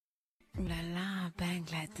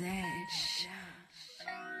Bangladesh.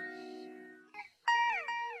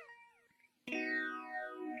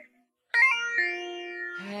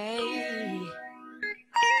 Hey.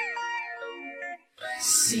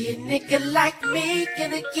 See a nigga like me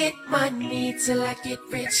gonna get money till I get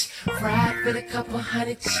rich. Ride with a couple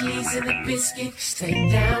hundred cheese and a biscuit.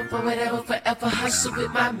 Stay down for whatever, forever hustle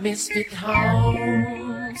with my misfit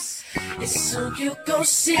homes. And soon you gon'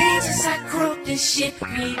 see just how crook this shit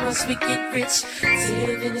be once we get rich.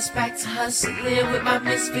 Living is back to hustling with my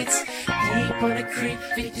misfits. Deep on the creek,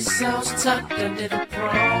 50 souls tucked under the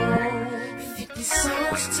prom. 50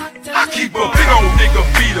 souls tucked under I keep a big old nigga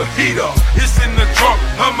heater. It's in the trunk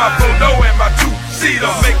of my photo and my two-seater.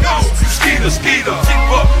 Make you skeeter. Tip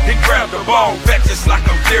up and grab the ball back just like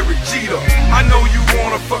I'm Derek Jeter. I know you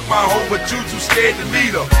wanna fuck my hoe, but you too scared to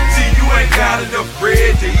meet her. See, you ain't got enough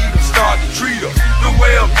bread to even start to treat her. The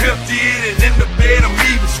way a pimp did, and in the bed I'm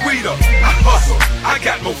even sweeter. I hustle, I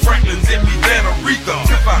got more Franklins in me than Aretha.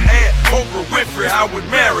 If I had Oprah Winfrey, I would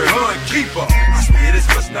marry her and keep her. I spit as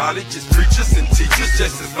much knowledge as preachers and teachers,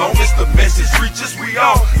 just as long as the message reaches. We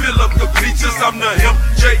all fill up the bleachers. I'm the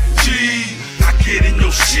MJG. I get in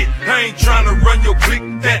your shit. I ain't trying to run your clique.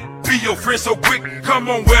 That be your friend so quick. Come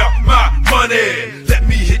on, where my money? Let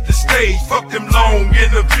me hit the stage. Fuck them long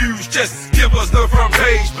interviews. Just give us the front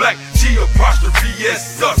page. Black G apostrophe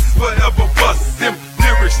S us. Forever bust them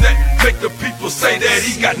lyrics that make the people say that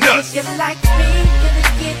he got nuts. Nigga like me gonna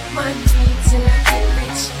get money till I get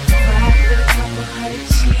rich. Ride with a couple hundred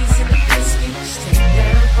cheese and a biscuit. Stay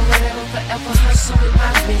down for whatever, forever hustle with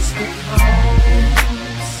my misfit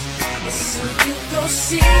homes. And soon you gon'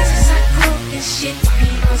 see just how crook this shit be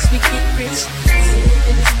once we get rich.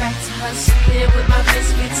 Living is back to hustling with my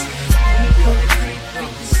misfits. Deep on the creek,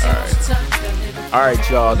 50 souls tucked under the Alright,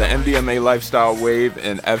 y'all, the MDMA Lifestyle Wave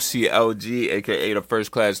and FCLG, aka the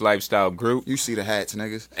First Class Lifestyle Group, You see the hats,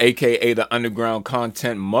 niggas. aka the Underground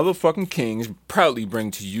Content Motherfucking Kings, proudly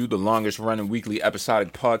bring to you the longest running weekly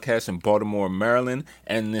episodic podcast in Baltimore, Maryland,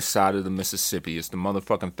 and this side of the Mississippi. It's the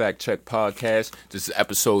Motherfucking Fact Check Podcast. This is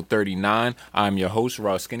episode 39. I'm your host,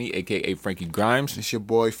 Ross Skinny, aka Frankie Grimes. It's your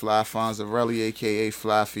boy Fly Fonzarelli, a.k.a.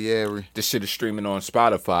 Fly Fieri. This shit is streaming on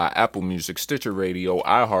Spotify, Apple Music, Stitcher Radio,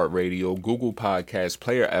 iHeartRadio, Google Podcasts,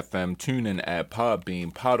 Player FM, TuneIn app,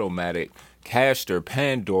 Podbean, Podomatic, Caster,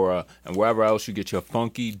 Pandora, and wherever else you get your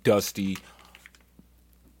funky, dusty,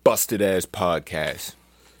 busted-ass podcast,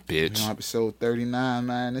 bitch. Episode 39,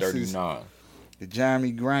 man. This 39. is the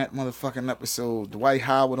Jeremy Grant motherfucking episode. Dwight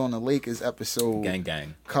Howard on the Lakers episode.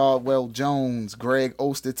 Gang. Caldwell Jones, Greg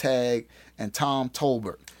Ostertag, and Tom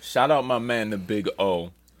Tolbert. Shout out my man, the Big O.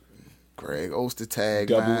 Greg Ostertag,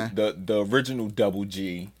 man. The original Double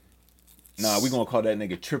G. Nah, we gonna call that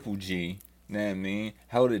nigga Triple G. Know what I mean?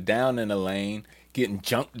 Held it down in the lane, getting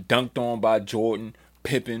dunked on by Jordan,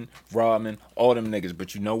 Pippen, Rodman, all them niggas.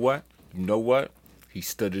 But you know what? He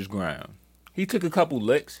stood his ground. He took a couple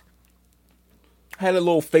licks. Had a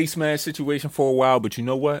little face mask situation for a while, but you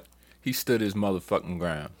know what? He stood his motherfucking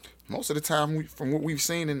ground. Most of the time, from what we've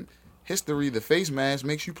seen in history, the face mask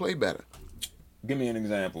makes you play better. Give me an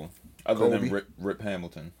example. Other Kobe. than Rip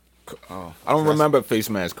Hamilton. Oh, I don't remember face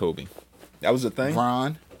mask Kobe. That was a thing?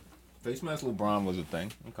 Bron. Face mask LeBron was a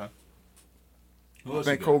thing. Okay. Who I else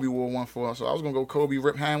think you got? Kobe wore one for us, so I was going to go Kobe,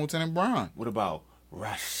 Rip Hamilton, and Bron. What about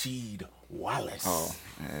Rasheed Wallace? Oh,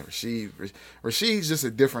 man, Rasheed's just a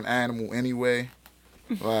different animal anyway.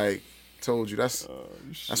 Like, told you, that's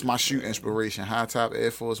my shoe inspiration. High top Air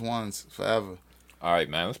Force Ones forever. All right,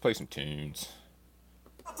 man. Let's play some tunes.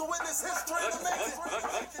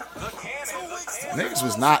 Niggas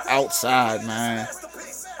was not outside, man.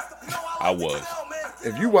 I was.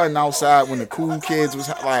 If you wasn't outside when the cool kids was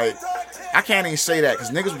like, I can't even say that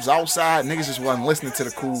because niggas was outside. Niggas just wasn't listening to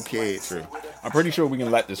the cool kids. True. I'm pretty sure we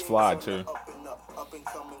can let this fly too.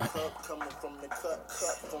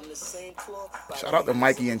 Shout out to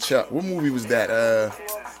Mikey and Chuck. What movie was that?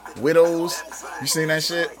 Widows. You seen that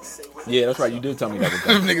shit? Yeah, that's right. You did tell me that.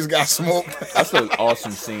 Them niggas got smoked. That's an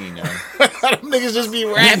awesome scene, yo. Them niggas just be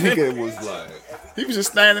rapping. Nigga was like, He was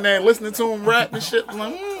just standing there listening to him rap and shit.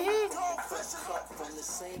 Like,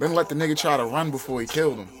 Then let the nigga try to run before he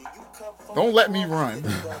killed him. Don't let me run.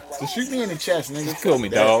 Just shoot me in the chest, nigga. kill me,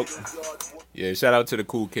 dog. Yeah, shout out to the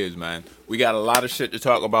cool kids, man. We got a lot of shit to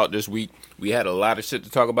talk about this week. We had a lot of shit to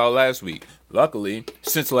talk about last week. Luckily,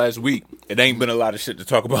 since last week, it ain't been a lot of shit to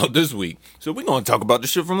talk about this week. So we're going to talk about the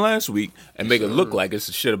shit from last week and make it look like it's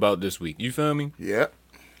the shit about this week. You feel me? Yep.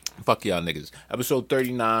 Fuck y'all niggas. Episode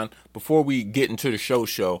 39. Before we get into the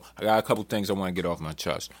show, I got a couple things I want to get off my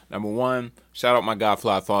chest. Number one, shout out my guy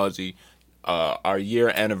Fly Fonzie. our year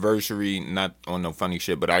anniversary, not on no funny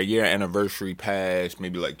shit, but our year anniversary passed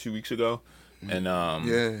maybe like 2 weeks ago. And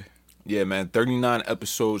yeah, man, 39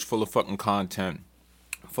 episodes full of fucking content,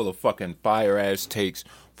 full of fucking fire ass takes,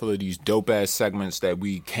 full of these dope ass segments that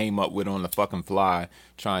we came up with on the fucking fly,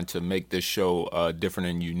 trying to make this show different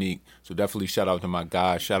and unique. So definitely shout out to my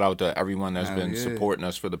guys. Shout out to everyone that's been supporting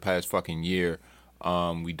us for the past fucking year.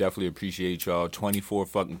 We definitely appreciate y'all. 24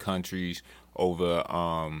 fucking countries, over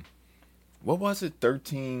what was it?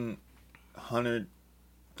 1,300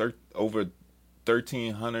 over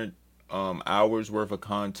 1,300 hours worth of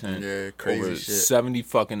content. Yeah, crazy over shit. 70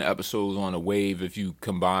 fucking episodes on the wave if you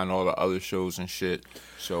combine all the other shows and shit.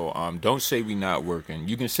 So don't say we not working.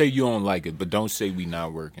 You can say you don't like it, but don't say we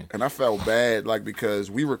not working. And I felt bad, like,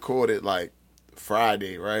 because we recorded like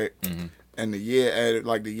Friday, right? Mm-hmm. And the year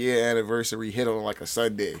anniversary hit on like a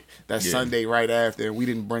Sunday. That Sunday right after, and we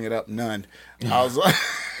didn't bring it up none. I was like,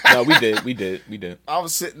 no, we did. I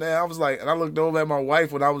was sitting there, I was like, and I looked over at my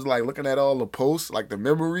wife when I was like looking at all the posts, like the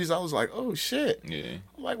memories. I was like, oh shit. Yeah.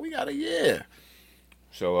 I'm like, we got a year.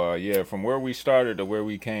 So yeah, from where we started to where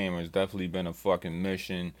we came has definitely been a fucking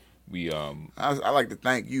mission. We I like to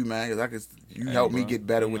thank you, man, because you helped me get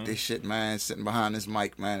better with this shit, man. Sitting behind this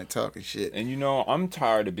mic, man, and talking shit. And you know, I'm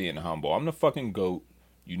tired of being humble. I'm the fucking GOAT.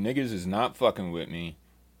 You niggas is not fucking with me.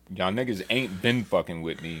 Y'all niggas ain't been fucking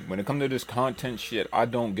with me. When it come to this content shit, I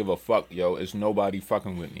don't give a fuck, yo. It's nobody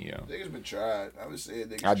fucking with me, yo. Niggas been trying. I was saying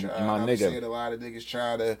niggas trying. My I was nigga. saying a lot of niggas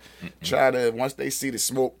try to once they see the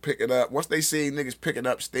smoke pick it up, once they see niggas picking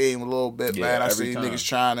up steam a little bit, man. I see niggas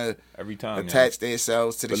trying to every time attach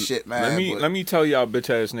themselves to the shit, man. Let me tell y'all bitch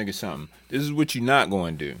ass niggas something. This is what you're not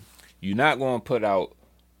going to do. You're not going to put out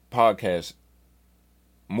podcasts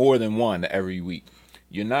more than one every week.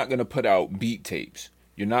 You're not going to put out beat tapes.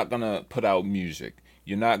 You're not going to put out music.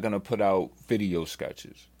 You're not going to put out video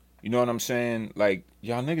sketches. You know what I'm saying? Like,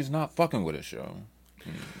 y'all niggas not fucking with us, yo.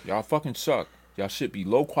 Y'all fucking suck. Y'all shit be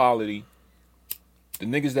low quality. The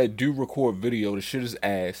niggas that do record video, the shit is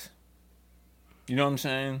ass. You know what I'm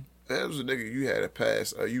saying? That was a nigga you had a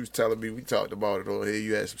pass. You was telling me, we talked about it on here.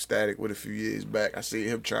 You had some static with a few years back. I seen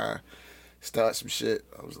him trying to start some shit.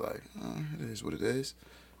 I was like, it is what it is.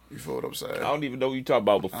 You feel what I'm saying? I don't even know what you talking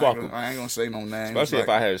about, but fuck him. I ain't gonna say no names. Especially if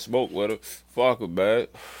I had smoke with her. Fuck her, man.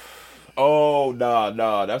 Oh,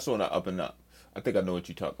 nah. That's on the up and up. I think I know what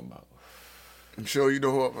you talking about. I'm sure you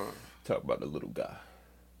know who Talk about the little guy.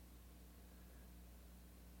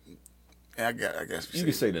 Yeah, I guess. You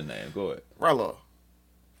can say the name. Go ahead. Rello.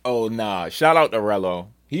 Oh, nah. Shout out to Rello.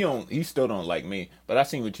 He still don't like me, but I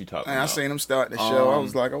seen what you talking about. I seen him start the show. I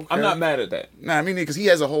was like, okay. I'm not mad at that. Nah, I mean, because he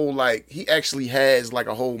has a whole, like, he actually has, like,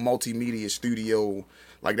 a whole multimedia studio,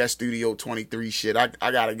 like that Studio 23 shit. I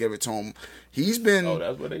gotta give it to him. He's been... Oh,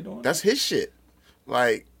 that's what they doing? That's his shit.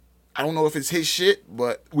 Like, I don't know if it's his shit,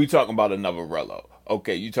 but... We talking about another Rello.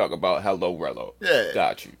 Okay, you talk about Hello Rello. Yeah.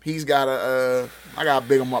 Got you. He's got I gotta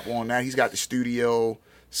big him up on that. He's got the studio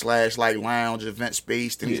 / like lounge event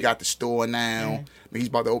space. Then he's got the store now. Mm-hmm. I mean, he's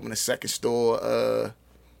about to open a second store.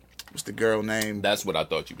 What's the girl name? That's what I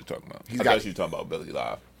thought you were talking about. I thought you were talking about Billy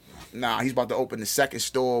Live. Nah, he's about to open the second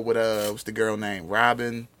store with what's the girl name?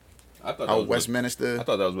 Robin. I thought that was Westminster. I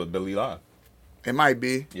thought that was with Billy Live. It might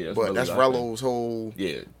be, yeah, but that's Rello's whole.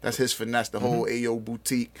 Yeah, that's his finesse. The whole Ayo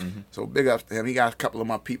boutique. Mm-hmm. So big up to him. He got a couple of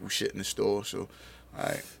my people shit in the store. So, all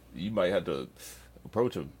right. You might have to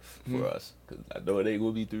approach him for us, because I know it ain't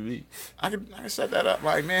gonna be through me. I can set that up.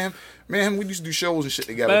 Like, man, we used to do shows and shit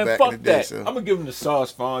together man, back fuck in the day. That. So. I'm gonna give him the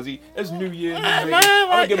sauce, Fonzie. It's New Year, I'm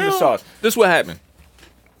gonna give him the sauce. This what happened.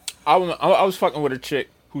 I was fucking with a chick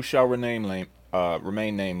who shall remain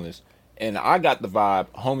nameless, and I got the vibe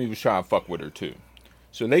homie was trying to fuck with her too.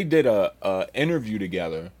 So they did a interview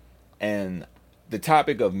together, and the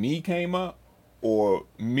topic of me came up, or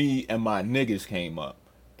me and my niggas came up,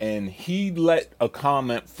 and he let a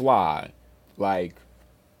comment fly, like,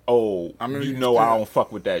 "Oh, I don't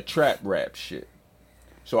fuck with that trap rap shit."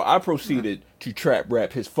 So I proceeded to trap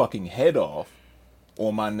rap his fucking head off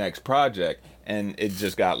on my next project, and it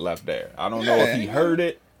just got left there. I don't know if he heard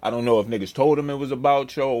it. I don't know if niggas told him it was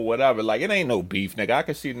about you or whatever. Like, it ain't no beef, nigga. I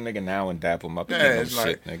can see the nigga now and dap him up. Yeah, it's no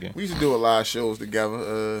shit, like, nigga. We used to do a lot of shows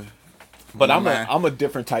together. But I'm a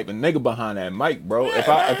different type of nigga behind that mic, bro.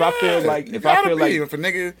 Yeah, if I feel like if a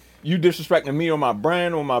nigga you disrespecting me or my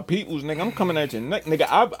brand or my peoples, nigga, I'm coming at your neck,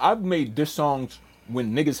 nigga. I've made diss songs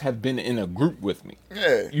when niggas have been in a group with me.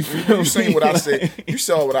 Yeah, you seen what I said. You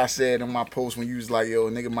saw what I said in my post when you was like, "Yo,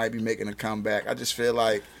 nigga might be making a comeback." I just feel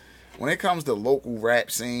like when it comes to local rap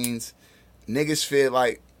scenes, niggas feel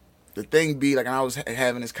like the thing be like. And I was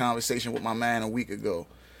having this conversation with my man a week ago.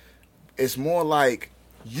 It's more like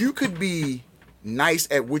you could be nice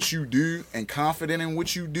at what you do and confident in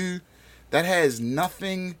what you do. That has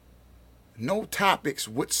nothing, no topics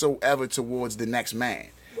whatsoever towards the next man.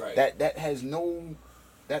 Right. That has no,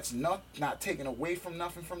 that's not taking away from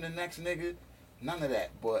nothing from the next nigga. None of that.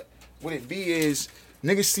 But what it be is,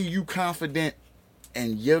 niggas see you confident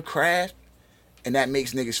in your craft, and that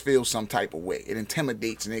makes niggas feel some type of way. It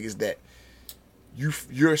intimidates niggas that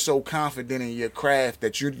you're so confident in your craft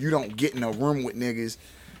that you don't get in a room with niggas.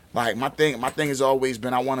 Like my thing has always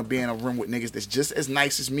been, I want to be in a room with niggas that's just as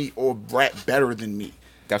nice as me or rap better than me.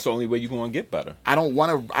 That's the only way you're gonna get better. I don't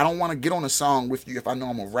want to get on a song with you if I know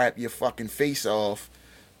I'm gonna rap your fucking face off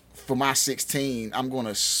for my 16. I'm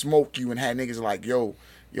gonna smoke you and have niggas like, yo,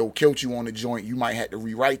 killed you on the joint. You might have to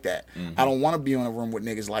rewrite that. Mm-hmm. I don't want to be in a room with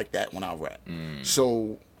niggas like that when I rap.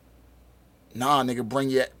 So, nah, nigga, bring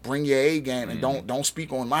your A game and don't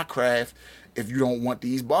speak on my craft if you don't want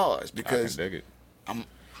these bars, because I can dig it.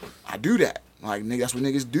 I do that. Like, nigga, that's what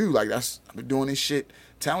niggas do. Like, I've been doing this shit.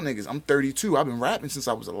 Tell niggas, I'm 32. I've been rapping since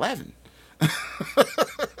I was 11.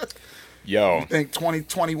 Yo. You think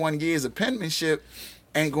 21 years of penmanship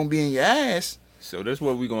ain't gonna be in your ass? So this is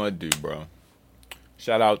what we gonna do, bro.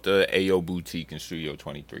 Shout out to Ayo Boutique and Studio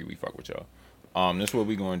 23. We fuck with y'all. This is what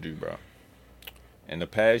we gonna do, bro. In the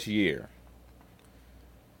past year,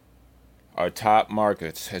 our top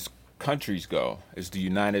markets as countries go is the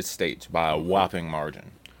United States by a whopping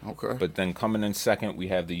margin. Okay. But then coming in second, we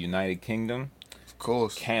have the United Kingdom, of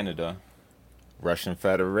course, Canada, Russian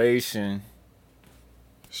Federation.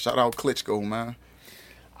 Shout out Klitschko, man.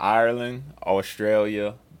 Ireland,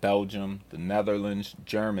 Australia, Belgium, the Netherlands,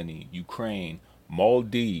 Germany, Ukraine,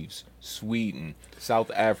 Maldives, Sweden, South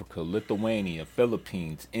Africa, Lithuania,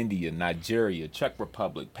 Philippines, India, Nigeria, Czech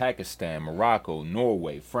Republic, Pakistan, Morocco,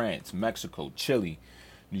 Norway, France, Mexico, Chile,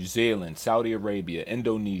 New Zealand, Saudi Arabia,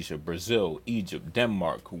 Indonesia, Brazil, Egypt,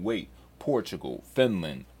 Denmark, Kuwait, Portugal,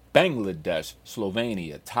 Finland, Bangladesh,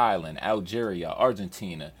 Slovenia, Thailand, Algeria,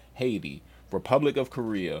 Argentina, Haiti, Republic of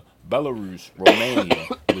Korea, Belarus, Romania,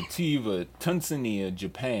 Latvia, Tanzania,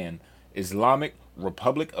 Japan, Islamic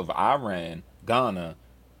Republic of Iran, Ghana,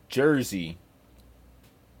 Jersey,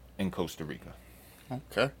 and Costa Rica.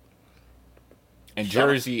 Okay. And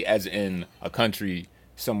Jersey as in a country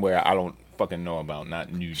somewhere I don't fucking know about,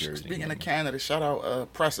 not New Jersey. Speaking of Canada, shout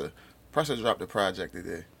out Pressa. Pressa dropped a project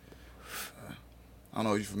today. I don't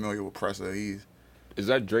know if you're familiar with Pressa. Is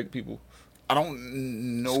that Drake people? I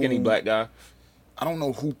don't know. Skinny black guy? I don't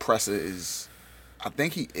know who Pressa is. I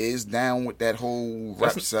think he is down with that whole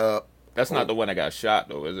reps up. That's not the one that got shot,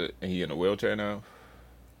 though, is it? And he in a wheelchair now?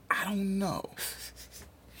 I don't know.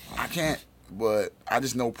 I can't, but I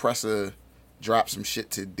just know Pressa dropped some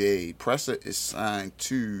shit today. Pressa is signed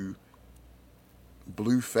to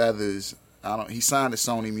Blue Feathers. He signed to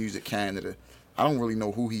Sony Music Canada. I don't really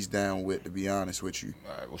know who he's down with, to be honest with you.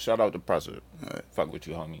 All right, well, shout out to Pressa. Right. Fuck with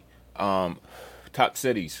you, homie. Top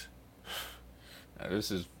cities. Now,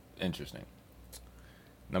 this is interesting.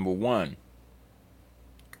 Number 1,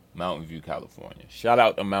 Mountain View, California. Shout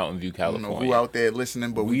out to Mountain View, California. I don't know who out there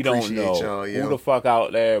listening, but we don't appreciate know y'all. who the fuck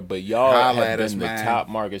out there, but y'all Holla have at us, been the man. top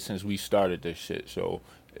market since we started this shit. So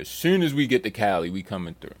as soon as we get to Cali, we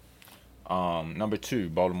coming through. Number 2,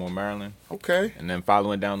 Baltimore, Maryland. Okay. And then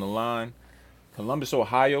following down the line, Columbus,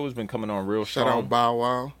 Ohio has been coming on real strong. Shout out Bow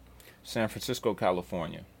Wow. San Francisco,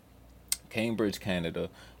 California. Cambridge, Canada.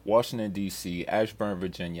 Washington, D.C., Ashburn,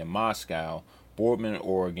 Virginia, Moscow, Boardman,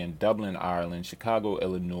 Oregon, Dublin, Ireland, Chicago,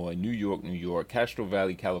 Illinois, New York, Castro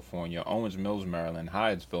Valley, California, Owens Mills, Maryland,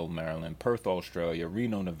 Hyattsville, Maryland, Perth, Australia,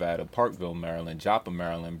 Reno, Nevada, Parkville, Maryland, Joppa,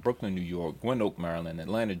 Maryland, Brooklyn, New York, Gwynn Oak, Maryland,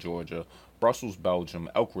 Atlanta, Georgia, Brussels, Belgium,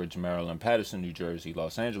 Elkridge, Maryland, Patterson, New Jersey,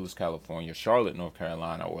 Los Angeles, California, Charlotte, North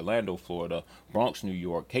Carolina, Orlando, Florida, Bronx, New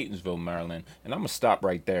York, Catonsville, Maryland. And I'm going to stop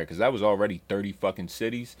right there because that was already 30 fucking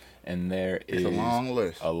cities, and there is a long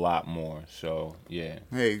list. A lot more. So, yeah.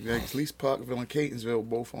 Hey, at least Parkville and Catonsville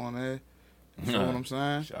both on there. You know what I'm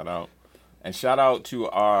saying? Shout out. And shout out to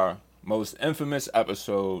our most infamous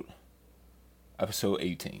episode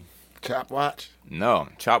 18. Chop Watch? No,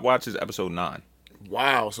 Chop Watch is episode 9.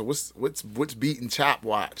 Wow, so what's beating Chop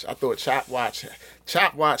Watch? I thought Chop Watch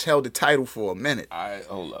held the title for a minute.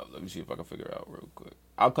 Hold up, let me see if I can figure it out real quick.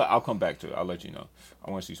 I'll come back to it. I'll let you know.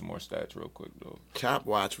 I want to see some more stats real quick though. Chop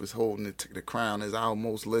Watch was holding the crown as our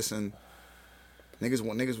most listened.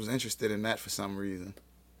 Niggas was interested in that for some reason.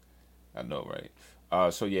 I know,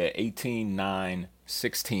 right? So yeah, 18, 9,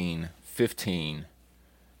 16, 15,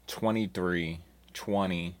 23,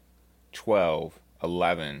 20, 12,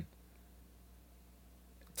 11.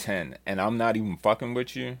 10, and I'm not even fucking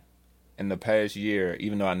with you. in the past year,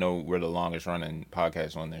 even though I know we're the longest running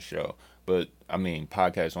podcast on this show, but I mean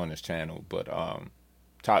podcast on this channel, but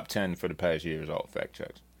top 10 for the past year is all fact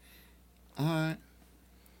checks. All right.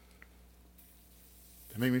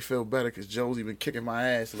 It made me feel better because Josie been kicking my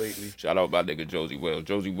ass lately. Shout out my nigga Josie Wells.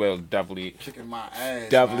 Josie Wells definitely Kicking my ass,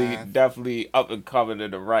 definitely up and coming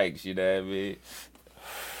in the ranks, you know what I mean?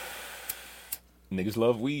 Niggas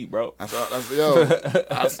love weed, bro. That's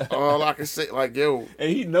all I can say. Like, yo. And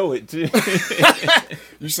he know it, too.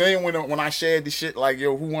 You seen when I shared the shit, like,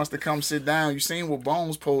 yo, who wants to come sit down? You seen what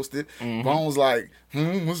Bones posted. Bones like,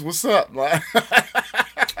 what's up? Like,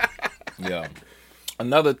 yeah.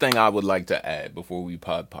 Another thing I would like to add before we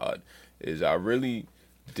pod is I really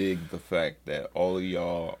dig the fact that all of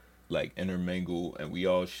y'all, like, intermingle and we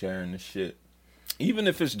all sharing the shit. Even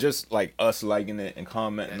if it's just like us liking it and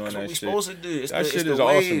commenting on that shit. That's what we supposed to do. That shit is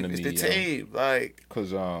awesome to me. It's the tape, like,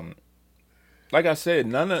 cause like I said,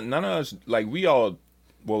 none of us, like, we all.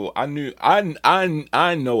 Well, I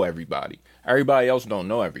know everybody. Everybody else don't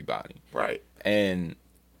know everybody. Right. And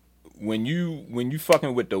when you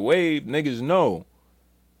fucking with the wave, niggas know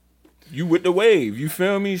you with the wave. You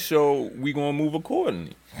feel me? So we gonna move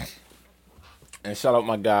accordingly. And shout out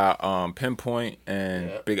my guy Pinpoint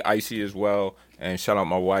and Big Icy as well. And shout out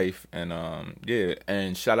my wife and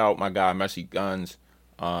and shout out my guy Messy Guns.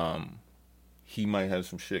 He might have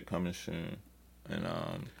some shit coming soon. And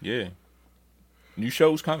new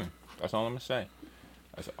shows coming. That's all I'm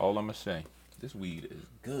gonna say. This weed is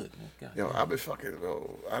good. Yo, I've been fucking.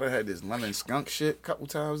 I done had this lemon skunk shit a couple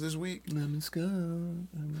times this week. Lemon skunk.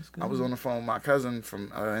 I was on the phone with my cousin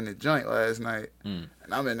from in the joint last night, and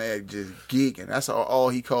I'm in there just geeking. That's all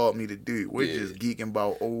he called me to do. We're just geeking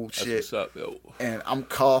about old shit. That's what's up, yo. And I'm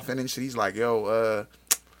coughing and shit. He's like, yo,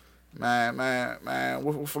 man,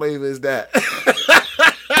 what flavor is that?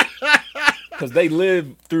 Because they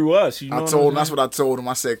live through us. You know that's what I told him.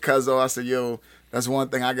 I said, cuzzo, I said, yo, that's one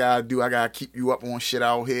thing I gotta do. I gotta keep you up on shit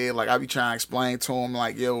out here. Like, I be trying to explain to him,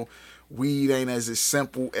 like, yo, weed ain't as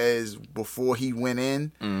simple as before he went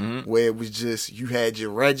in, where it was just, you had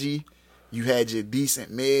your Reggie, you had your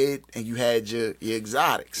decent mid, and you had your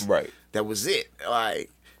exotics. Right. That was it.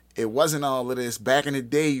 Like, it wasn't all of this. Back in the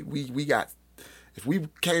day, we got, if we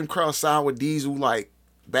came across sour diesel, like,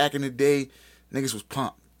 back in the day, niggas was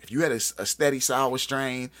pumped. If you had a steady sour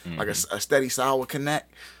strain, like a steady sour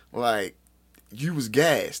connect, like, you was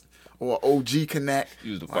gassed. Or OG connect.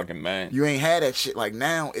 You was the fucking man. You ain't had that shit. Like,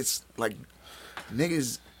 now, it's like,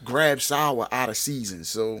 niggas grab sour out of season.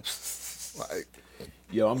 So, like...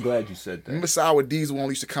 Yo, I'm glad you said that. Remember sour diesel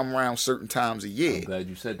only used to come around certain times a year. I'm glad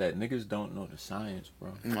you said that. Niggas don't know the science,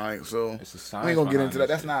 bro. Like, so... It's a science. We ain't gonna get into that.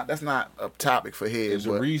 That's not a topic for here. There's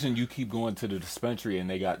a reason you keep going to the dispensary and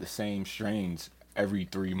they got the same strains every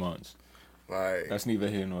 3 months. Like, that's neither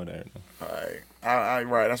here nor there. Right.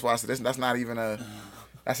 Right. That's why I said that's not even a...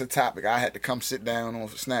 That's a topic. I had to come sit down on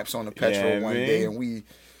Snaps on the Petro one day, and we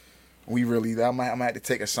really... I might have to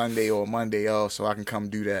take a Sunday or a Monday off so I can come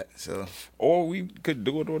do that. So, or we could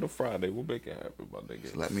do it on a Friday. We'll make it happen, my nigga.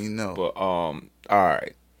 Just let me know. But all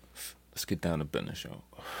right, let's get down to business, yo.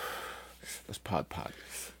 Let's pod.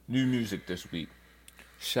 New music this week.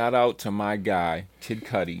 Shout out to my guy Kid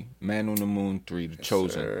Cudi, Man on the Moon 3, The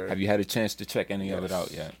Chosen. Sir. Have you had a chance to check any of it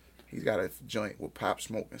out yet? He's got a joint with Pop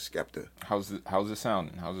Smoke and Skepta. How's it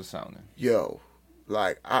sounding? Yo,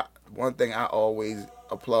 like, one thing I always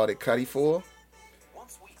applauded Cudi for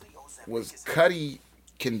was Cudi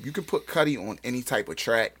you can put Cudi on any type of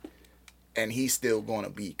track and he's still gonna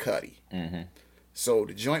be Cudi. Mm-hmm. So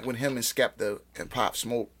the joint with him and Skepta and Pop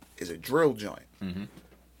Smoke is a drill joint. Mm-hmm.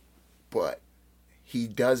 But he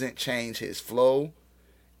doesn't change his flow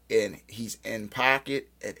and he's in pocket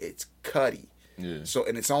and it's Cudi. Yeah. So,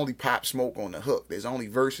 and it's only Pop Smoke on the hook. There's only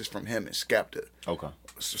verses from him and Skepta. Okay.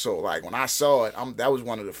 So, like, when I saw it, that was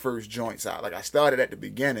one of the first joints out. Like, I started at the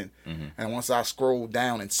beginning, and once I scrolled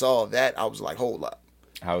down and saw that, I was like, hold up.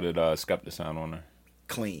 How did Skepta sound on there?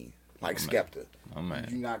 Clean. Like Skepta. Oh, man.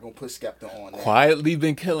 You're not going to put Skepta on there. Quietly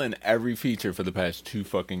been killing every feature for the past 2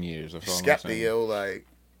 fucking years. That's all Skepta, I'm saying. yo,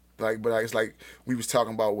 but it's like we was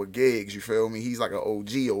talking about with Giggs, you feel me? He's like an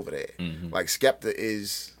OG over there. Mm-hmm. Like, Skepta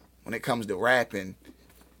is... When it comes to rapping,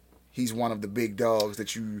 he's one of the big dogs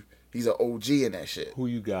he's an OG in that shit. Who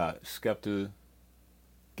you got? Skepta,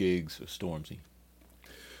 Giggs, or Stormzy?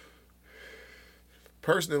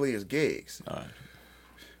 Personally, it's Giggs. All right.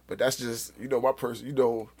 But that's just, my person, I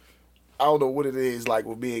don't know what it is, like,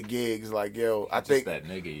 with being Giggs. Like, yo, I think that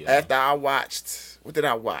nigga, after I watched, what did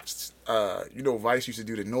I watch? Vice used to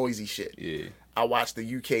do the Noisy shit. Yeah. I watched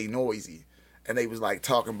the UK Noisy. And they was, like,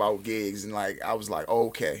 talking about Giggs. And, like, I was like,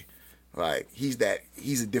 okay. Like he's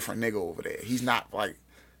a different nigga over there. He's not like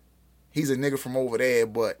he's a nigga from over there,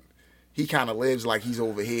 but he kind of lives like he's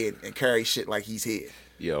over here and carries shit like he's here.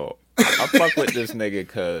 Yo, I fuck with this nigga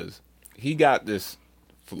because he got this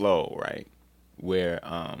flow, right? Where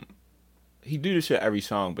he do this shit every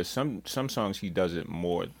song, but some songs he does it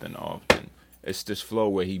more than often. It's this flow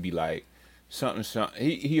where he be like something.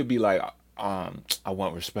 He'll be like, I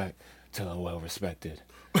want respect till I'm well respected.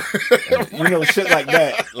 You know, shit like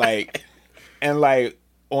that. Like, and like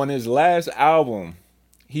on his last album,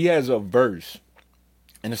 he has a verse,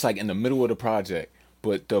 and it's like in the middle of the project.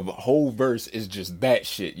 But the whole verse is just that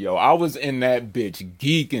shit, yo. I was in that bitch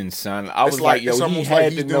geeking, son. I was like, yo, he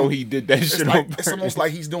had to know he did that shit on purpose. It's almost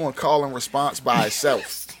like he's doing call and response by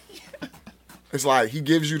himself. It's like he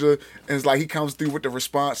gives you and it's like he comes through with the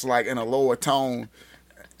response like in a lower tone.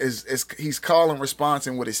 He's calling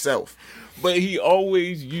responding with himself. But he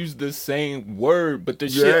always used the same word, but the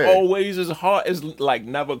shit always is hard. It's like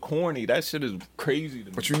never corny. That shit is crazy to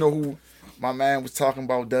me. But you know who my man was talking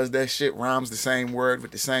about does that shit, rhymes the same word with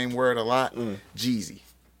the same word a lot? Jeezy.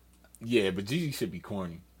 Yeah, but Jeezy should be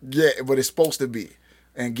corny. Yeah, but it's supposed to be.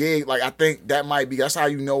 And Giggs, like, I think that might be, that's how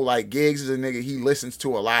you know, like, Giggs is a nigga, he listens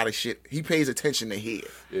to a lot of shit. He pays attention to hear.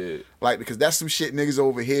 Yeah. Like, because that's some shit niggas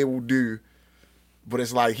over here will do, but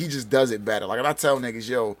it's like, he just does it better. Like, if I tell niggas,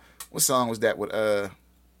 yo, what song was that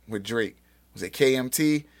with Drake? Was it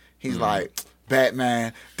KMT? He's like,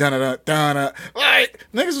 Batman, dun-dun-dun-dun-dun. Like,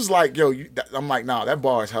 niggas was like, yo, I'm like, nah, that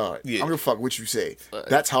bar is hard. Yeah. I'm gonna fuck what you say.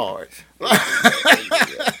 That's hard. Oh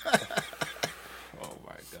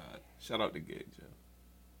my God. Shout out to Giggs, yo.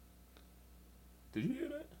 Did you hear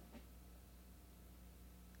that?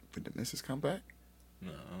 Did the missus come back?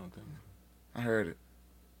 No, I don't think so. I heard it.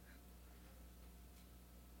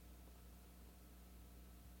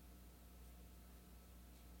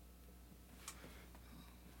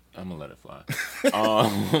 I'm gonna let it fly.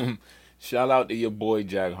 Shout out to your boy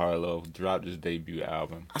Jack Harlow, dropped his debut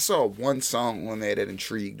album. I saw one song on there that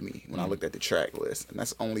intrigued me when I looked at the track list, and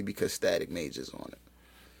that's only because Static Major's on it.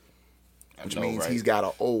 Which means he's got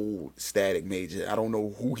an old Static Major. I don't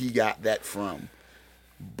know who he got that from,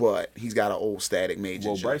 but he's got an old Static Major.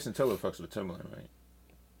 Well, Bryson Tiller fucks with Timbaland,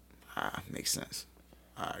 right? Makes sense.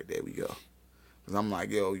 All right, there we go. Because I'm like,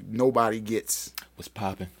 yo, nobody gets... What's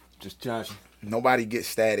popping? Just joshing. Nobody gets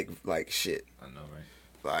Static like shit. I know,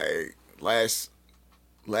 right? Like,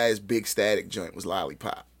 last big Static joint was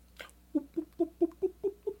Lollipop.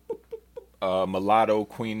 Mulatto,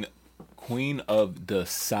 Queen of the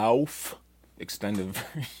South, extended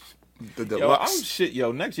version. The deluxe.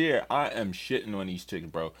 Next year I am shitting on these chicks,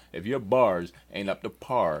 bro. If your bars ain't up to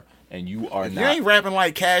par and you are if not, you ain't rapping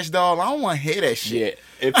like Cash Doll, I don't want to hear that shit.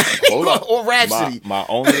 Yeah, hold up. Or Rhapsody. My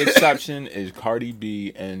only exception is Cardi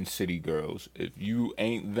B and City Girls. If you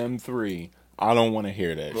ain't them three, I don't want to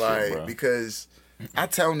hear that shit, bro. Because I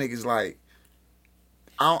tell niggas like,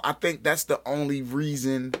 I think that's the only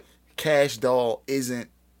reason Cash Doll isn't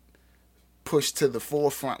pushed to the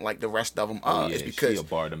forefront like the rest of them are. Yeah, is because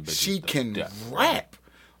she can rap.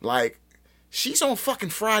 Like, she's on fucking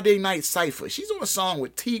Friday Night Cypher. She's on a song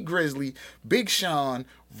with T Grizzly, Big Sean,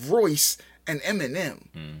 Royce, and Eminem.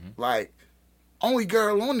 Like, only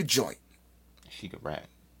girl on the joint. She could rap.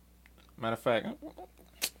 Matter of fact,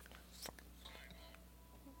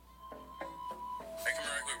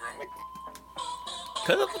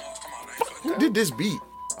 who did this beat?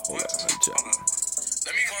 Hold on, let me check.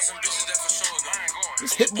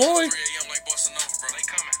 This Hit Boy?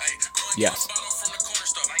 Yes.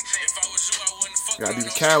 Gotta do the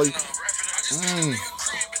Cali.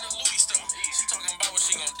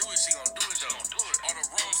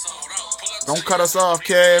 Don't cut us off,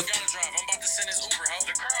 Kev.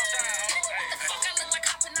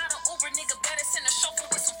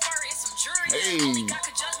 Hey.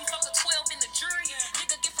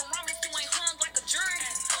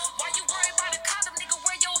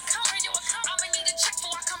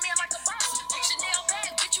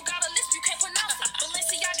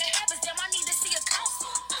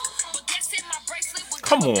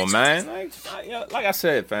 Come on, man. Like I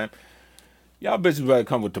said, fam. Y'all bitches better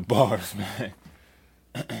come with the bars, man.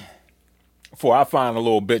 Before I find a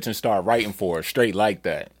little bitch and start writing for her straight like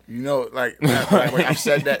that. You know, like I've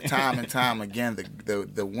said that time and time again.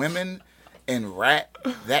 The women in rap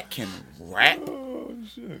that can rap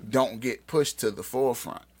don't get pushed to the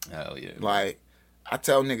forefront. Hell yeah. Like, I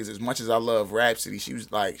tell niggas, as much as I love Rhapsody, she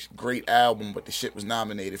was like, great album, but the shit was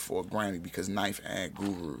nominated for a Grammy because Knife and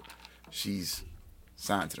Guru, she's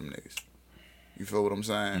signed to them niggas. You feel what I'm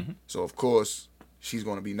saying? Mm-hmm. So, of course, she's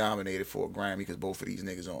going to be nominated for a Grammy because both of these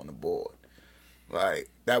niggas are on the board. Like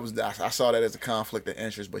that was I saw that as a conflict of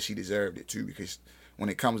interest, but she deserved it too because when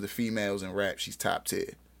it comes to females in rap, she's top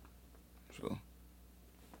tier. So.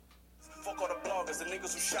 Fuck all the bloggers, the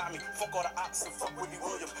niggas who shot me. Fuck all the ops and fuck Willie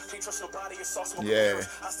Williams. Can't trust nobody, it's all smoke. Yeah.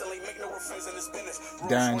 I still ain't make no friends in this business.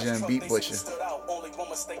 Dungeon Beat Butcher. Only one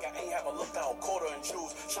mistake, I ain't have a lookout. Quarter and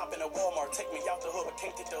jewels. Shopping at Walmart, take me out the hood, but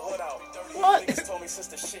can't get the hood out. What? Niggas told me since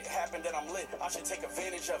the shit happened that I'm lit. I should take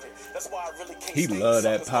advantage of it. That's why I really can't He stay love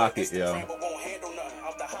in that suckers pocket, like yo. Instagram, but won't handle nothing.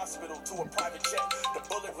 Out the hospital to a private jet. The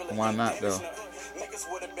bullet really Why ain't not, damaged though? nothing. Niggas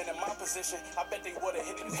would have been in my position. I bet they would have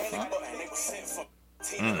hit the panic button. They was sent from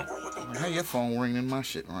How your phone ring and my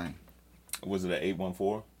shit ring? Was it an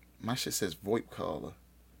 814? My shit says VoIP caller.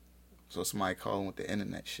 So somebody calling with the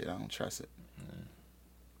internet shit. I don't trust it.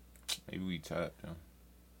 Maybe we tapped, yo.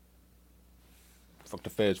 Fuck the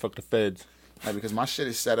feds, fuck the feds. Like, because my shit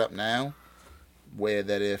is set up now where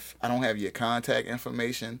that if I don't have your contact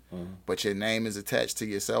information, but your name is attached to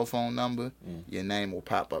your cell phone number, your name will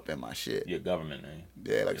pop up in my shit. Your government name.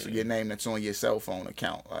 Yeah, like so your name that's on your cell phone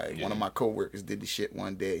account. Like one of my coworkers did the shit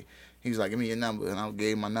one day. He was like, "Give me your number," and I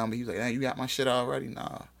gave him my number. He was like, "Hey, you got my shit already?"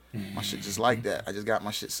 Nah, my shit just like that. I just got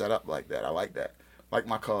my shit set up like that. I like that. Like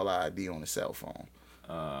my call ID on the cell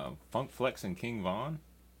phone. Funk Flex and King Von.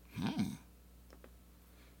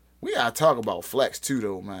 We gotta talk about Flex too,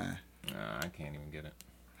 though, man. Nah, I can't even get it.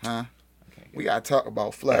 Huh? I can't get We gotta talk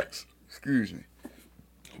about Flex. Excuse me.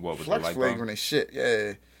 What was Flex it like? flagrant as shit.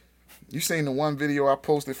 Yeah. You seen the one video I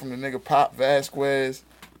posted from the nigga Pop Vasquez?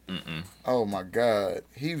 Oh my God,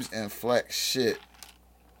 he was in Flex shit.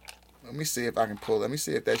 Let me see if I can pull. Let me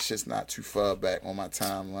see if that shit's not too far back on my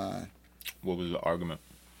timeline. What was the argument?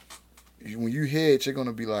 When you hear it, you're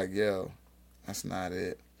gonna be like, "Yo, that's not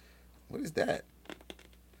it." What is that?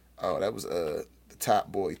 Oh, that was the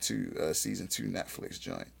Top Boy 2 season 2 Netflix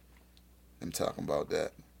joint. I'm talking about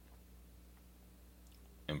that.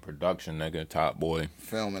 In production, nigga, Top Boy.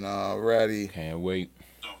 Filming already. Can't wait.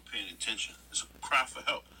 Not paying attention. It's a cry for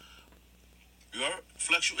help. You heard?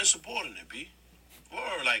 Flex, you insubordinate, B.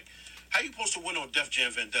 Or like, how you supposed to win on Def Jam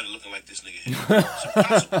Vendetta looking like this nigga here? It's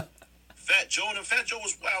impossible. Fat Joe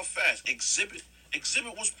was wild fast. Exhibit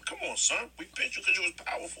was, come on, son. We picked you because you was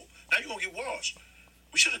powerful. Now you gonna get washed.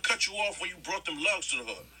 We should have cut you off when you brought them lugs to the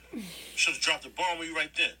hood. Should have dropped the bomb on you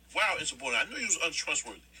right then. Wow, insubordinate. I knew you was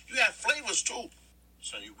untrustworthy. You had flavors too.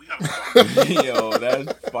 Son, we gotta Yo,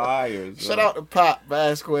 that's fire. Shout out to Pop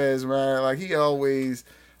Vasquez, man. Like he always,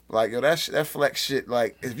 like yo, that Flex shit.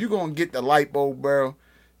 Like if you gonna get the light bulb, bro,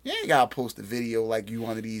 you ain't gotta post a video like you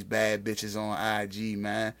one of these bad bitches on IG,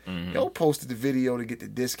 man. Yo, posted the video to get the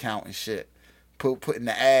discount and shit. Putting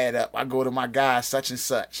the ad up. I go to my guy such and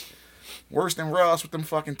such. Worse than Ross with them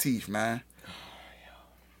fucking teeth, man.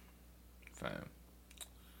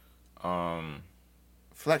 Fam.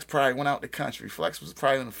 Flex probably went out the country. Flex was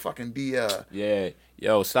probably in the fucking DR. Yeah.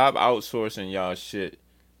 Yo, stop outsourcing y'all shit.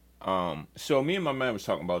 So me and my man was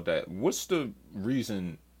talking about that. What's the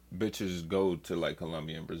reason bitches go to like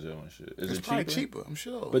Colombia and Brazil and shit? Is It's it probably cheaper? cheaper, I'm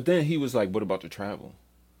sure. But then he was like, what about the travel?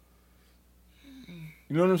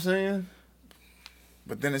 You know what I'm saying?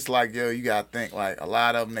 But then it's like, yo, you gotta think like a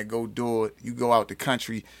lot of them that go do it. You go out the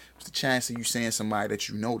country. What's the chance of you seeing somebody that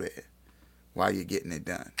you know there while you're getting it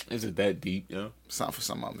done? Is it that deep, yo? Something for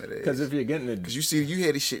some of them it is. Because if you're getting it, Because you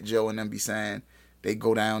hear the shit Joe and them be saying. They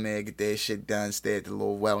go down there, get their shit done, stay at the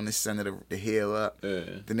little wellness center to heal up. Yeah.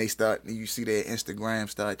 Then you see their Instagram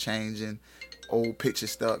start changing. Old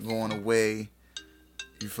pictures start going away.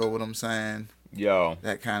 You feel what I'm saying? yo,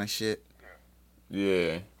 That kind of shit.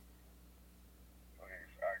 yeah.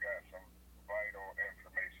 I got some vital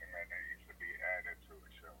information that needs to be added to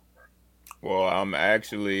the show, bro. Well, I'm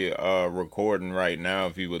actually recording right now.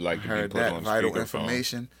 If you would like to be Heard put that on vital speakerphone.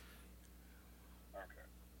 information. Okay.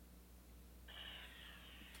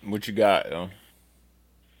 What you got, yo?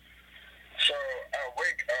 So I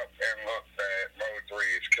wake up and look that Mo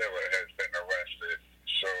 3's killer has been arrested.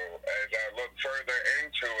 So as I look further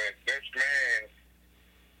into it, this man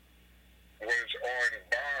was on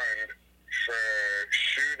bond for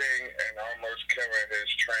shooting and almost killing his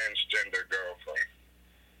transgender girlfriend.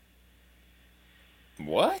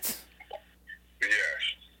 What? Yes.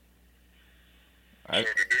 So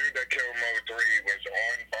the dude that killed Mo 3 was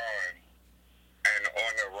on bond and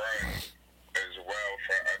on the run as well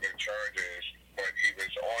for other charges, but he was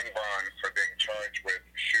on bond for being charged with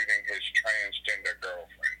shooting his transgender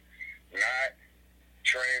girlfriend. Not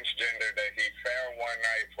transgender that he found one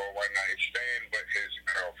night for a one-night stand, but his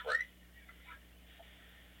girlfriend.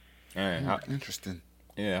 Man, Interesting.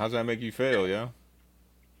 yeah, how's that make you feel, yo?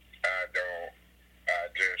 I don't. I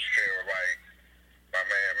just feel like my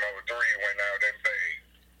man Mo 3 went out and paid.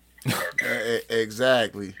 Okay.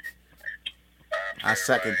 Exactly. I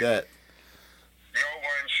second that. No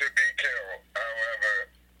one should be killed. However,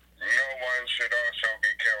 no one should also be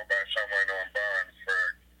killed by someone on bond for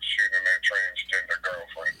shooting their transgender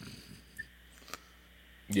girlfriend.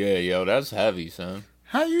 Yeah, yo, that's heavy, son.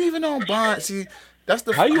 How you even on bond? See, that's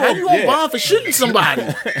the How you on on- yeah. bond for shooting somebody?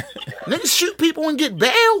 Niggas shoot people and get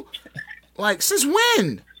bail. Like since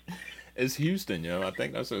when? It's Houston, yo. I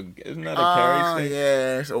think that's isn't that a carry state?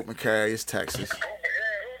 Yeah, it's open carry. It's Texas. Who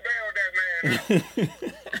bailed that man? Which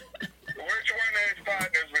one of his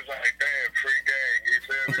partners was like, damn, free gang? You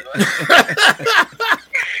feel me?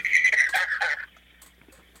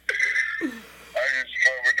 I used to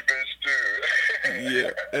fuck with the bitch too.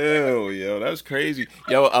 Yeah. Ew, yo, that's crazy.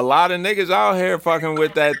 Yo, a lot of niggas out here fucking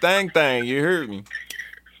with that thing. You heard me? Yeah,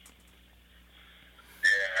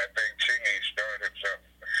 I think Chingy started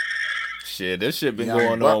something. Shit, this shit been Young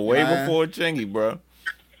going Buck, on way man. before Chingy, bro. But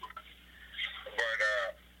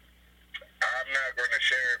I'm not going to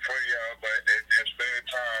share it for y'all, but it's their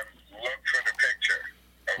time. Look for the picture,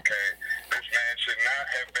 okay? This man should not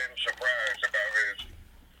have been surprised about his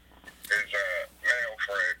male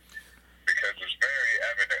friend because it's very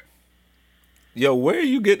evident. Yo, where are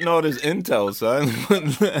you getting all this intel, son?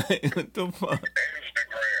 What the fuck?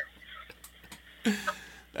 Instagram.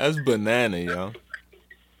 That's banana, yo. All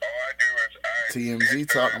I do is I TMZ hit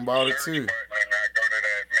the talking about it, search too. button and I go to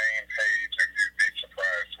that main page and you'd be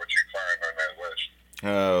surprised what you find on that list.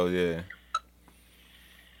 Oh yeah. Yeah,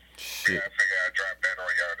 Shit. I figure I dropped that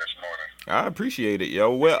on y'all this morning. I appreciate it,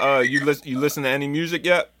 yo. Well, you listen to any music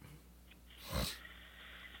yet?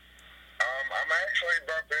 I'm actually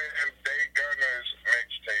bumping Day Gunner's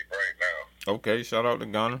mixtape right now. Okay, shout out to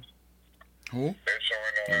Ghana. Who? It's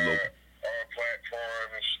on Hello. all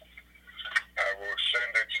platforms. I will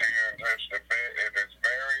send it to you in just a bit. It is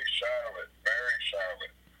very solid, very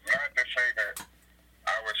solid. Not to say that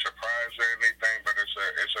I was surprised or anything, but it's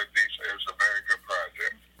a very good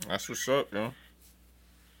project. That's what's up, yo.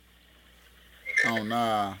 Oh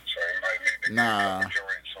nah. So you might need to Nah. get a couple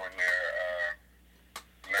joints on there.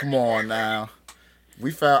 Next Come on week. now.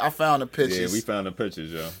 I found the pictures. Yeah, we found the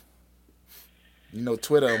pictures, yo. You know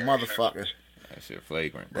Twitter a motherfucker. That shit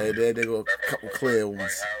flagrant. They go a couple clear Like,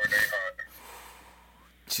 ones. how are they hot?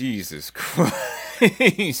 Jesus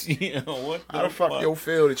Christ. Yo, what How the fuck you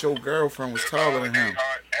feel that your girlfriend was taller than him?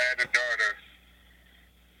 Hot had a daughter.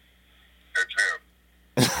 It's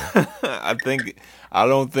him. I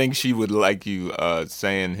don't think she would like you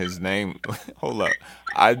saying his name. Hold up.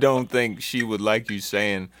 I don't think she would like you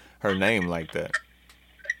saying her name like that.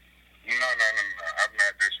 No. I'm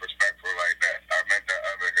not disrespectful like that. I meant the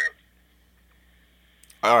other him.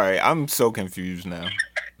 All right, I'm so confused now.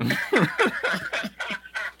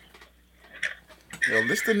 Yo,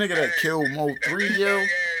 this the nigga that killed Mo 3, yo.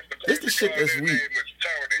 This the shit that's weak.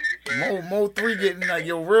 Mo 3 getting like,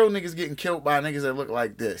 yo, real niggas getting killed by niggas that look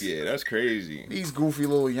like this. Yeah, that's crazy. These goofy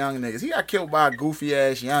little young niggas. He got killed by a goofy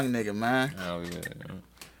ass young nigga, man. Oh, He got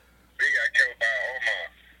killed by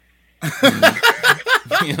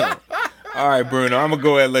Omar. yeah. Yo. All right, Bruno, I'm gonna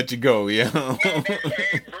go ahead and let you go, yo. Hey, Bruno,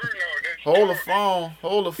 this Hold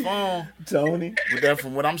the phone. Tony. But then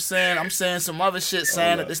from what I'm saying some other shit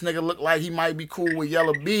saying that this nigga look like he might be cool with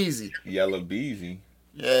Yellow Beezy. Yellow Beezy.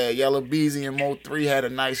 Yeah, Yellow Beezy and Mo 3 had a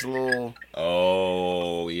nice little.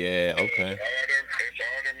 Oh, yeah, okay. it's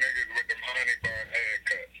all them niggas with them honey bun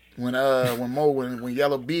haircuts. When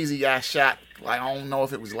Yellow Beezy got shot, like I don't know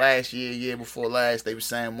if it was last year before last, they were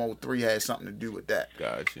saying Mo 3 had something to do with that.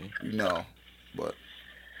 Got you. You know. But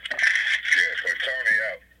Yeah, so Tony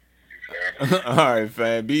out. You feel me? All right,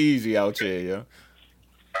 fam. Be easy out here, yo.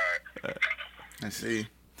 let's see.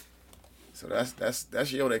 So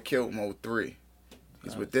that's yo that killed Mo 3.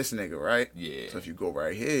 He's with this nigga, right? Yeah. So if you go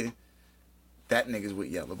right here, that nigga's with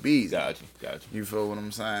Yellow Beezy. Got you. You feel what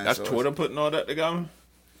I'm saying? That's So Twitter putting all that together?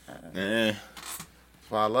 That's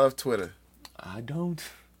why I love Twitter. I don't.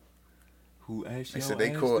 Who asked They your said they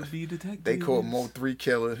ass caught- to be detectives? They caught Mo 3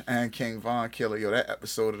 killer and King Von killer. Yo, that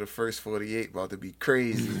episode of the first 48 about to be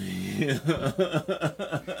crazy.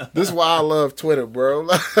 This is why I love Twitter, bro.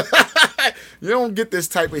 You don't get this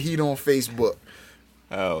type of heat on Facebook.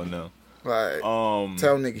 Oh, no. Like,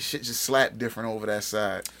 tell niggas shit just slap different over that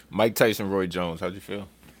side. Mike Tyson, Roy Jones. How'd you feel?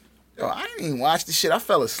 Yo, I didn't even watch the shit. I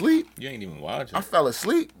fell asleep. You ain't even watching. I fell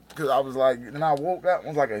asleep because I was like, then I woke up and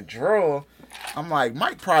was like a draw. I'm like,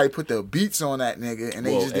 Mike probably put the beats on that nigga and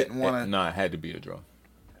they just didn't want to. Nah, it had to be a draw.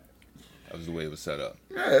 That was the way it was set up.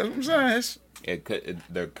 Yeah, that's what I'm saying.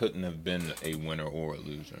 There couldn't have been a winner or a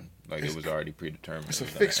loser. Like, it was already predetermined. It's a It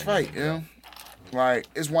was fixed gonna end fight, up- you know? Like,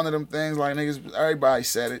 it's one of them things, like, niggas, everybody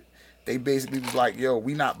said it. they basically was like, yo,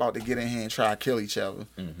 we not about to get in here and try to kill each other.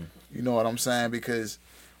 Mm-hmm. You know what I'm saying? Because,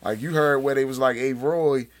 like, you heard where they was like, hey,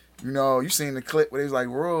 Roy, you know, you seen the clip where they was like,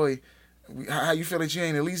 Roy, how you feel that you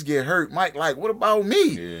ain't at least get hurt? Mike, like, what about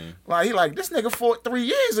me? Yeah. Like, he like, this nigga fought 3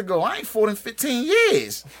 years ago. I ain't fought in 15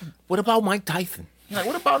 years. What about Mike Tyson? Like,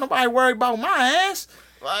 what about nobody worried about my ass?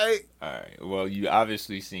 Like, All right. Well, you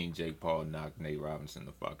obviously seen Jake Paul knock Nate Robinson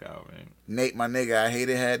the fuck out, right? Nate, my nigga, I hate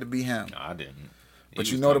it had to be him. No, I didn't. But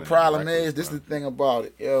He you was know the talking problem reckless, is, this bro. is the thing about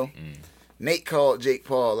it, yo. Nate called Jake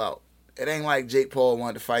Paul out. It ain't like Jake Paul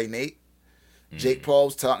wanted to fight Nate. Jake Paul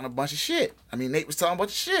was talking a bunch of shit. I mean, Nate was talking a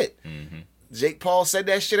bunch of shit. Jake Paul said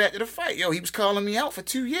that shit after the fight. Yo, he was calling me out for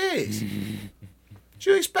 2 years. What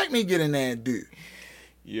you expect me to get in there and do?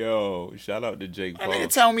 Yo, shout out to Jake That Paul. nigga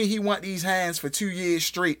tell me he want these hands for 2 years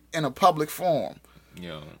straight in a public forum.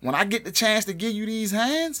 Yo, When I get the chance to give you these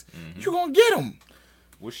hands, you gonna get them.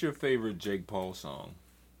 what's your favorite Jake Paul song?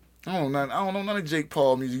 I don't know none of Jake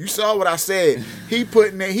Paul music. You saw what I said. He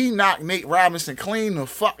knocked Nate Robinson clean the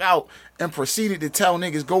fuck out and proceeded to tell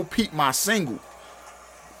niggas go peep my single.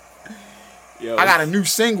 Yo, I got a new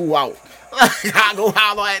single out. Like, I go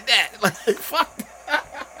holler at that. Like, fuck that.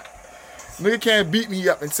 Nigga can't beat me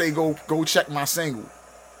up and say go check my single.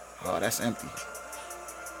 Oh, that's empty.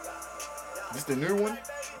 This the new one?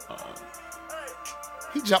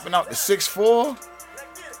 He jumping out to 6'4".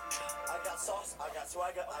 I got sauce, I got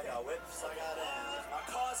swagger, I got whips, I got M's. My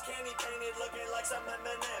car's candy painted, looking like some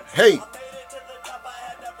M&M's. Hey. I made it to the top, I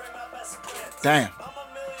had to bring my best friend. Damn. I'm a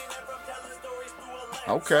millionaire from telling stories through a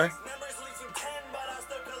lens. Okay. Members leasing 10, but I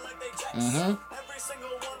still collect they checks. Every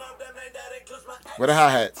single one of them, that includes my ex. Where the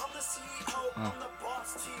hi-hats? I'm the CEO, I'm the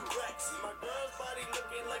boss, T-Rex. My girl's body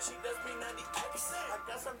looking like she does P90X. I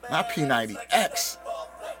got some bad Not P90X.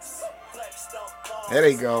 flex, flex, don't fall. There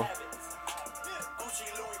they go. Gucci,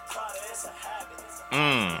 Louis, Prada, it's a habit.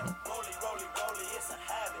 Rollie, rollie, rollie, it's a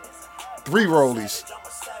habit. 3 rollies. I'm a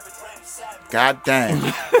savage, Randy Savage. God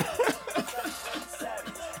damn.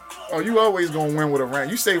 Oh, you always gonna win with a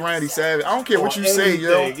Randy. You say Randy Savage. I don't care what you say,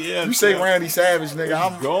 yo. anything, yeah, You say yeah. Randy Savage,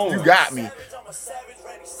 nigga. You got me. I'm a savage,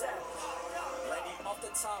 Randy Savage. Lady off the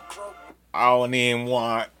top rope. I don't even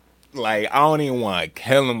want to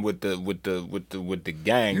kill him with the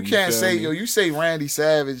gang. You can't feel say, me? yo. You say Randy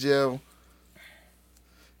Savage, yo.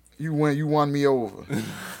 You won me over.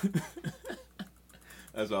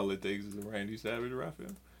 That's all it takes is a Randy Savage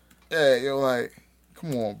Raphael. Yeah, yo, like,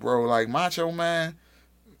 come on, bro. Like, Macho Man,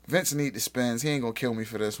 Vince need the spins. He ain't gonna kill me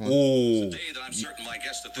for this one. Ooh. Day that I'm certain my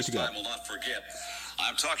guest at this you got? time will not forget.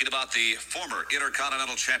 I'm talking about the former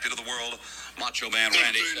Intercontinental Champion of the world, Macho Man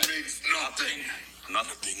Randy. Nothing means nothing.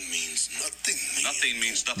 Nothing Means nothing. Nothing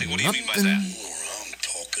means nothing. What do you mean by that? I'm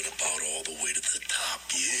talking about all the way to the top,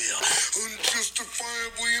 yeah.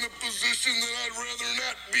 Unjustifiably in a position that I'd rather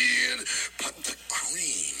not be in, but the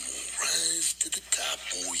cream will rise to the top,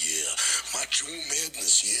 oh yeah. Macho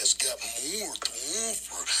Madness, yeah, has got more to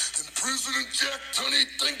offer than President Jack Tunney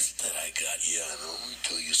thinks that I got. Yeah, I know. Let me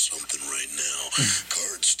tell you something right now.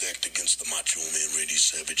 Cards stacked against the Macho Man Randy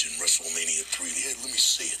Savage in WrestleMania 3. Yeah, let me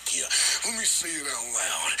say it, yeah. Let me say it out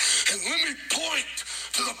loud. And let me point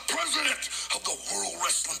to the president of the World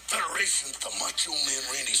Wrestling Federation. The Macho Man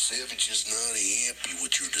Randy Savage is not happy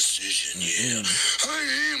with your decision, yeah. I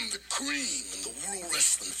am the cream in the World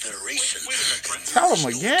Wrestling Federation. Wait a minute, Brent. Tell him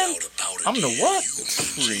There's no again. doubt about it, I'm the yeah. what? You,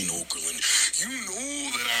 Gene Okerlund, you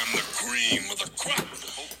know that I'm the cream of the crop.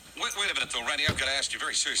 Wait a minute, though, Randy. I've got to ask you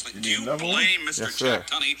very seriously. Do you another one? blame Mr. Yes, sir.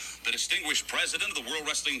 Jack Tunney, the distinguished president of the World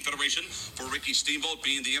Wrestling Federation, for Ricky Steamboat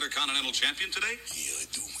being the Intercontinental Champion today? Yeah, I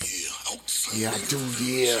do, yeah. Outside Yeah, I the do,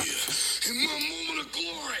 universe, yeah. In my moment of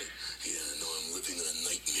glory. Yeah, I know I'm living in a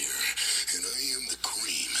nightmare. And I am the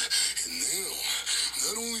cream. And now,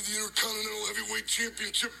 not only the Intercontinental Heavyweight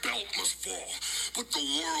Championship belt must fall, but the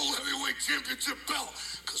World Heavyweight Championship belt.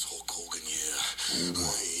 Because Hulk Hogan, yeah,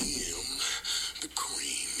 I am the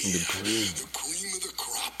cream. Yeah. The cream of the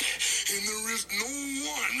crop. And there is no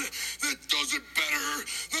one that does it better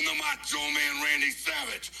than the Macho Man Randy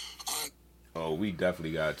Savage. Oh, we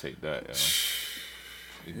definitely gotta take that. Yo.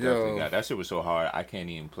 We Yo. definitely got that shit was so hard. I can't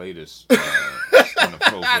even play this on the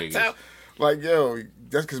Pro Vegas. Like, yo,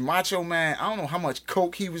 that's because Macho Man, I don't know how much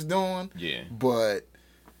coke he was doing. Yeah. But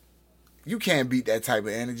you can't beat that type of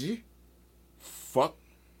energy. Fuck.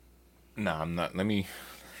 Nah, I'm not. Let me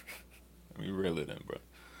reel it in, bro.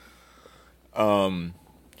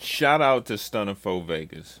 Shout out to Stunner Fo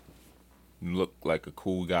Vegas. You look like a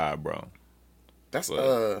cool guy, bro. That's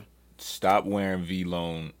But- Stop wearing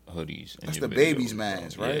V-Lone hoodies. In That's your the videos, baby's bro.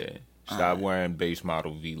 mans, right? Yeah. Stop wearing base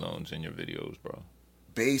model V-Lones in your videos, bro.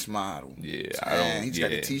 base model. Yeah, I Man, don't. he's yeah.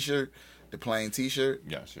 got the t-shirt. The plain T-shirt.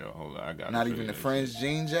 Yeah, sure. Hold on, I got. Not even the fringe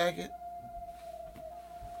jean jacket.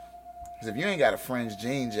 Cause if you ain't got a fringe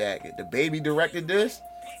jean jacket, the Baby directed this.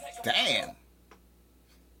 Damn.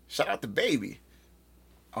 Shout out to Baby.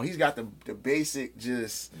 Oh, he's got the basic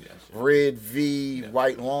just red V,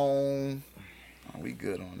 white long. Oh, we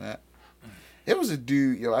good on that. It was a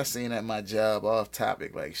dude, yo, I seen at my job, off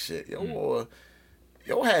topic, like shit. Yo,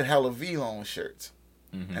 had hella V-long shirts.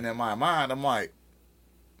 And in my mind, I'm like,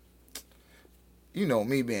 you know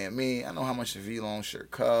me being me, I know how much a V-long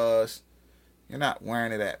shirt costs. You're not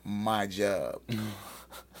wearing it at my job.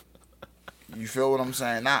 You feel what I'm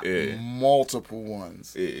saying? Not multiple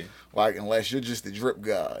ones. Yeah. Like, unless you're just the drip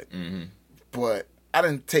god. But I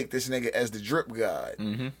didn't take this nigga as the drip god.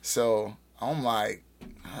 So I'm like,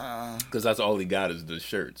 because that's all he got is the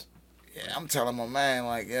shirts. Yeah, I'm telling my man,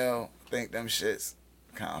 like, yo, I think them shits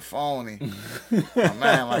kind of phony. My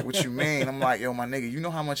man, like, what you mean? I'm like, yo, my nigga, you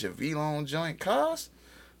know how much a V-long joint costs?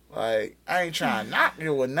 Like, I ain't trying to knock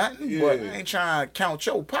you or nothing, but I ain't trying to count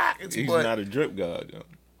your pockets. He's not a drip god, yo.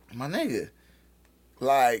 My nigga,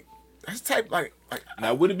 like, that's type, like.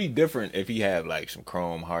 Now, would it be different if he had, like, some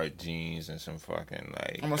chrome heart jeans and some fucking,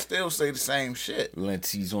 like. I'm gonna still say the same shit.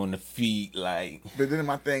 Lenses on the feet, like. But then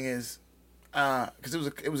my thing is, because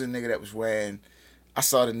it was a nigga that was wearing. I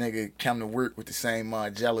saw the nigga come to work with the same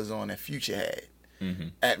Margielas on that Future had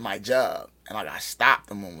at my job, and like I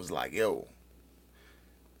stopped him and was like, "Yo,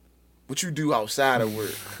 what you do outside of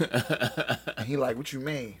work?" And he like, "What you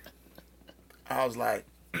mean?" I was like,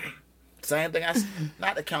 "Same thing.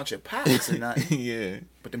 Not to count your pockets or nothing. Yeah,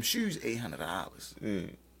 but them shoes $800. Yeah.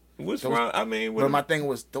 What's wrong? I mean, but my thing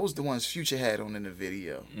was those the ones Future had on in the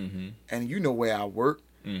video, and you know where I work.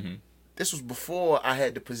 This was before I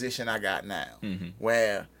had the position I got now,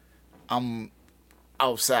 where I'm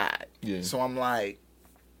outside. Yeah. So I'm like,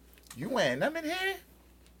 "You wearing them in here?"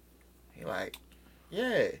 He like,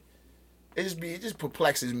 "Yeah." It just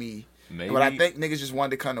perplexes me. Maybe. But I think niggas just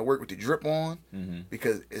wanted to come to work with the drip on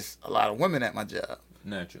because it's a lot of women at my job.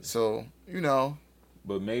 Naturally. So, you know.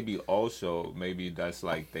 But maybe that's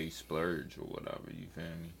like they splurge or whatever, you feel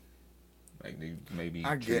me? Like they maybe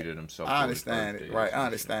treated themselves. I understand it, right? I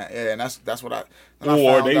understand. Yeah, and that's what I.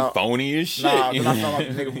 Or they phony as shit. Nah, then I found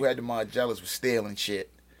out the nigga who had the Margielas was stealing shit.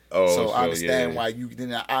 So I understand why you.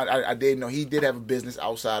 Then I did know he did have a business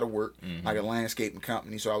outside of work, like a landscaping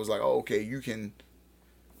company. So I was like, oh, okay, you can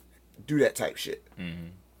do that type shit.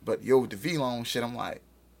 But yo, with the V-long shit, I'm like,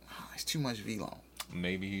 it's too much V-long.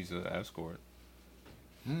 Maybe he's an escort.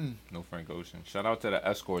 No Frank Ocean. Shout out to the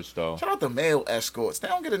escorts though. Shout out to male escorts. They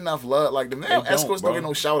don't get enough love. Like the male escorts don't get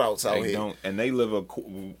no shout outs out here. They don't, and they live a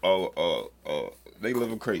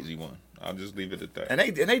crazy one. I'll just leave it at that.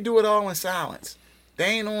 And they do it all in silence. They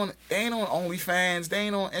ain't on OnlyFans. They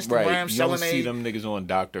ain't on Instagram selling they. You don't see them niggas on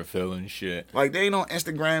Dr. Phil and shit. Like they ain't on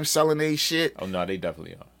Instagram selling they shit. Oh no, they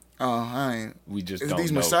definitely are. Oh, I ain't. We just is don't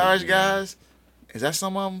these know massage guys? Is that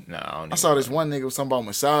some of them? No, I saw this one nigga with something about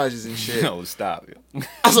massages and shit. No, stop it.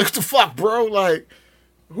 I was like, what the fuck, bro? Like,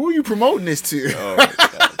 who are you promoting this to? Oh,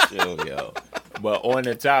 God, chill, yo. But on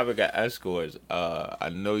the topic of escorts,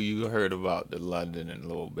 I know you heard about the London and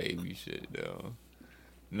Lil Baby shit, though.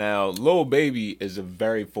 Now, Lil Baby is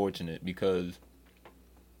very fortunate because...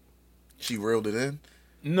 She reeled it in?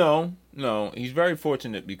 No. He's very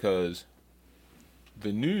fortunate because...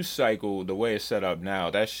 The news cycle, the way it's set up now,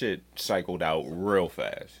 that shit cycled out real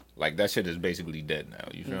fast. Like, that shit is basically dead now.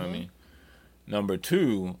 You feel me? Number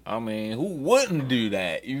two, I mean, who wouldn't do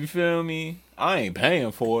that? You feel me? I ain't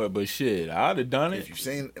paying for it, but shit, I'd have done it. If you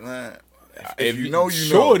seen, if you know, you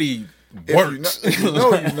shorty know. Works. If you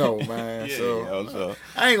know, man. Yeah, so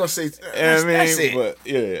I ain't gonna say. I mean, that's it. But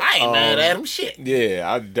yeah, I ain't mad at him. Shit.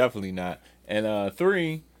 Yeah, I'm definitely not. And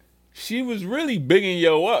three. She was really bigging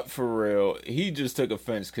yo up for real. He just took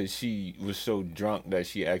offense because she was so drunk that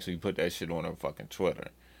she actually put that shit on her fucking Twitter.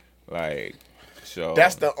 Like, so.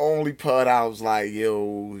 That's the only part I was like,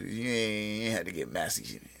 yo, you ain't had to get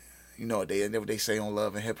messy. You know what they say on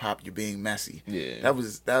Love and Hip Hop, you're being messy. Yeah. That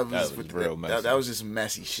was real messy. That was just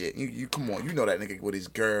messy shit. You come on, you know that nigga with his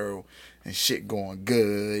girl and shit going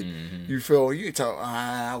good. You feel you talk.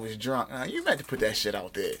 I was drunk. You meant to put that shit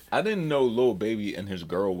out there. I didn't know Lil Baby and his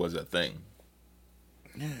girl was a thing.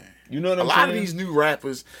 Yeah. You know what I'm saying? A lot of these new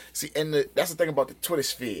rappers, see, and that's the thing about the Twitter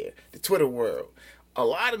sphere, the Twitter world. A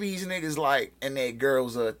lot of these niggas like and their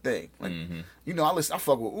girls are a thing. Like, you know, I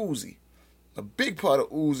fuck with Uzi. A big part of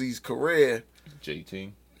Uzi's career.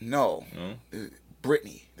 JT? No.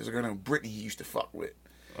 Britney. There's a girl named Britney he used to fuck with.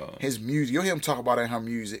 His music. You'll hear him talk about it in her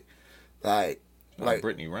music. Like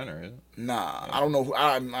Britney Renner, isn't it? Nah. I don't know.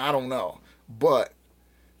 I don't know. But,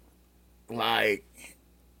 like,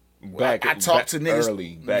 Back, I talk to niggas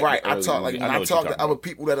early, back right. I early talk like when when know I what talk you're to other talking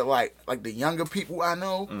people that are like the younger people I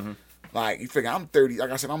know. Mm-hmm. Like you figure I'm 30.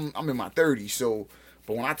 Like I said, I'm in my 30s. So,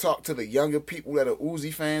 but when I talk to the younger people that are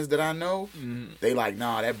Uzi fans that I know, they like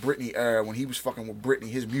nah. That Britney era when he was fucking with Britney,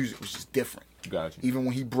 his music was just different. Gotcha. Even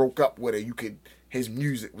when he broke up with her, his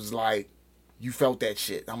music was like you felt that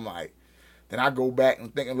shit. I'm like. Then I go back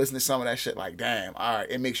and think and listen to some of that shit like, damn, all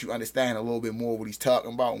right, it makes you understand a little bit more what he's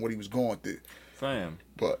talking about and what he was going through. Fam.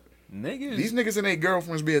 But niggas, these niggas and their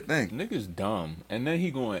girlfriends be a thing. Niggas dumb. And then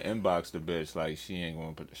he going to inbox the bitch like she ain't going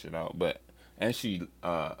to put the shit out. But, and she,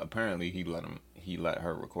 apparently he let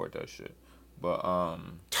her record that shit. But,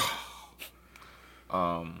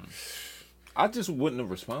 I just wouldn't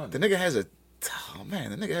have responded. The nigga has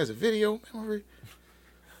a video memory.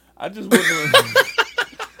 I just wouldn't have.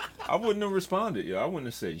 I wouldn't have responded, yo. I wouldn't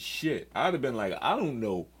have said shit. I'd have been like, I don't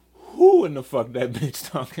know who in the fuck that bitch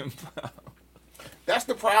talking about. That's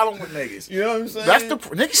the problem with niggas. You know what I'm saying? That's the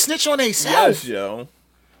niggas snitch on themselves. Yes, yo.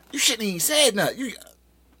 You shouldn't even said nothing.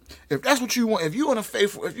 If that's what you want, if you in a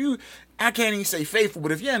faithful, I can't even say faithful,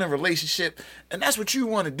 but if you're in a relationship and that's what you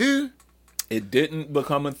want to do. It didn't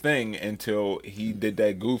become a thing until he did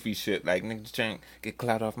that goofy shit. Like, niggas trying to get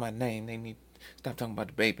clout off my name. They need stop talking about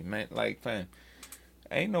the baby, man. Like, fam.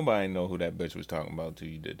 Ain't nobody know who that bitch was talking about till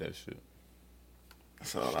you did that shit.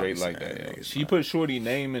 Straight like that, yo. She put Shorty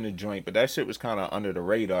name in the joint, but that shit was kind of under the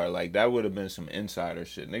radar. Like, that would have been some insider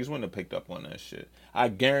shit. Niggas wouldn't have picked up on that shit. I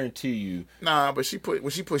guarantee you. Nah, but when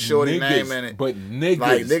she put Shorty name in it. But niggas.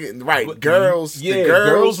 Like, right, but, girls. Yeah, the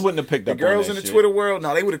girls wouldn't have picked up on that shit. The girls in the shit. Twitter world,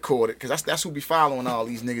 no, they would have caught it. Because that's who be following all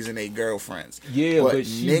these niggas and their girlfriends. Yeah, but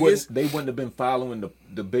they wouldn't have been following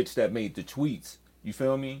the bitch that made the tweets. You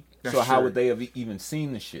feel me? That's so how true. would they have even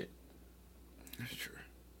seen the shit? That's true.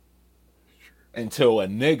 Until a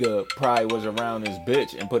nigga probably was around this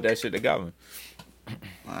bitch and put that shit together.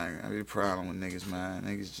 I be a problem with niggas, man.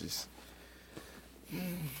 Niggas just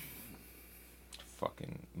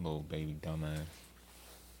fucking little baby dumbass.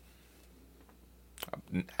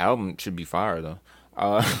 Album should be fire though.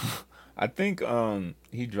 I think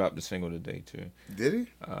he dropped a single today too. Did he?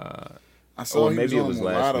 I or saw he maybe was it on was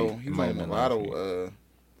last Mulatto. week. He was on Mulatto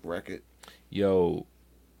record. Yo.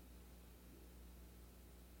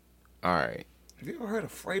 All right. Have you ever heard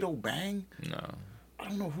of Fredo Bang? No. I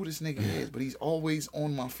don't know who this nigga is, but he's always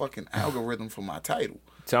on my fucking algorithm for my title.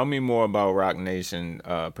 Tell me more about Rock Nation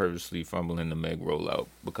purposely fumbling the Meg rollout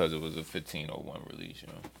because it was a 1501 release, you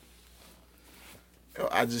know? Yo,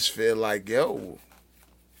 I just feel like, yo,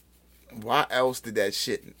 why else did that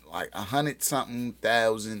shit, like 100-something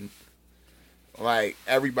thousand, like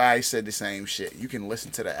everybody said the same shit. You can listen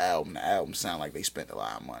to the album sound like they spent a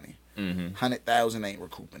lot of money. 100,000 ain't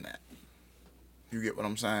recouping that. You get what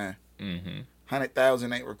I'm saying?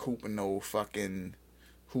 100,000 ain't recouping no fucking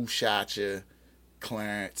Who Shot Ya,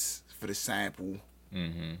 Clarence for the sample.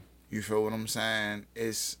 You feel what I'm saying?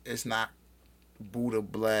 It's not Buddha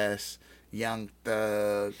Bless, Young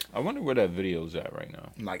Thug. I wonder where that video's at right now.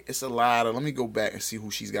 Like, it's a lot of... Let me go back and see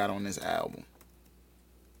who she's got on this album.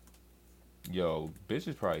 Yo,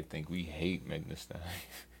 bitches probably think we hate Meg Thee Stallion.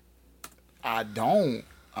 I don't.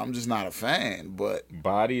 I'm just not a fan, but...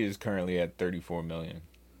 Body is currently at 34 million.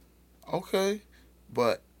 Okay.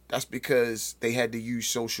 But that's because they had to use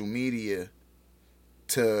social media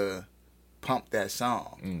to pump that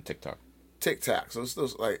song. TikTok. So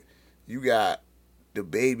it's like, you got the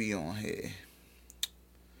baby on here.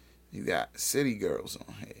 You got City Girls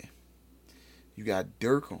on here. You got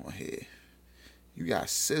Dirk on here. You got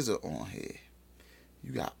SZA on here.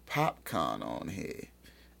 You got Popcorn on here.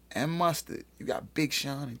 And Mustard. You got Big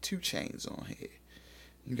Sean and 2 Chainz on here.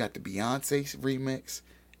 You got the Beyonce remix.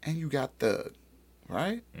 And you got Thug.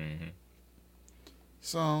 Right?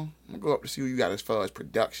 So, I'm going to go up to see who you got as far as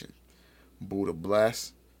production. Buddha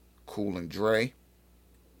Bless. Cool and Dre.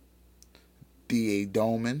 D.A.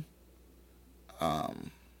 Doman.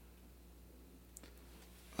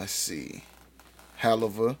 Let's see.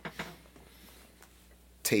 Helliver.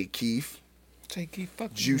 Tay Keith.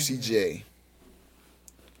 Juicy J.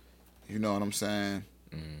 You know what I'm saying?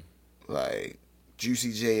 Like,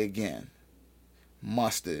 Juicy J again.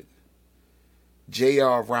 Mustard.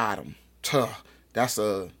 J.R. Rodham. That's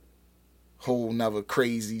a whole nother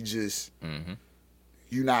crazy just...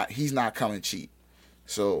 He's not coming cheap.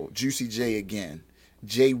 So, Juicy J again.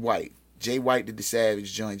 Jay White. Jay White did the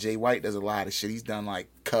Savage joint. Jay White does a lot of shit. He's done like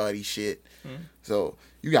Cuddy shit. So,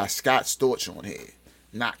 you got Scott Storch on here.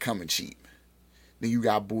 Not coming cheap. Then you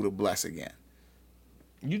got Buddha Bless again.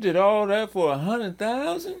 You did all that for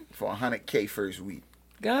 100,000? For 100K first week.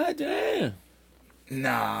 God damn.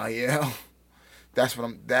 Nah, yeah. That's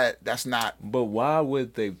what that's not. But why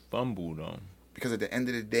would they fumble though? Because at the end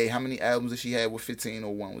of the day, how many albums did she have with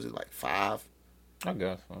 1501? Was it like 5? I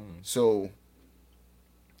guess. So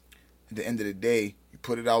at the end of the day, you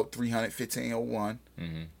put it out 300, 1501.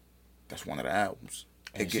 Mm-hmm. That's one of the albums.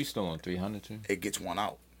 And she's still on 300 too? It gets one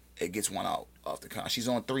out. It gets one out off the con. She's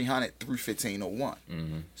on 300 through 1501.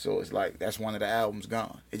 Mm-hmm. So it's like, that's one of the albums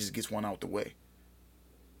gone. It just gets one out the way.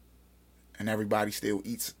 And everybody still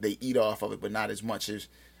eats. They eat off of it, but not as much as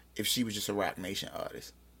if she was just a Rock Nation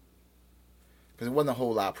artist. Because it wasn't a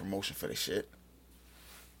whole lot of promotion for the shit.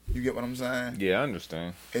 You get what I'm saying? Yeah, I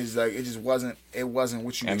understand. It's like, it just wasn't, it wasn't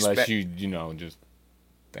what you Unless expect. you know, just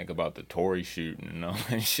think about the Tory shooting and all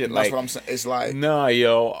that shit. That's like, what I'm saying. It's like, nah,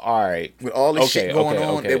 yo, all right. with all this shit going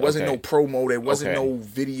on, there wasn't no okay. promo, there wasn't Okay. no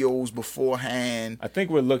videos beforehand. I think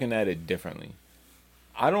we're looking at it differently.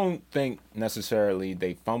 I don't think necessarily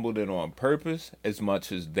they fumbled it on purpose as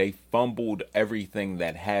much as they fumbled everything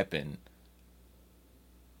that happened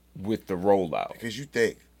with the rollout. Because you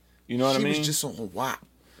think, You know what I mean? She was just on WAP.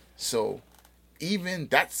 So even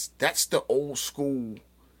that's the old school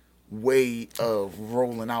way of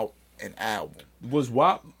rolling out an album. Was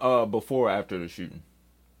WAP before or after the shooting?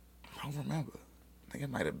 I don't remember. I think it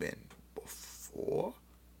might have been before.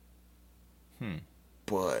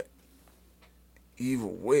 But either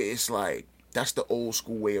way, it's like that's the old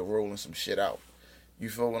school way of rolling some shit out. You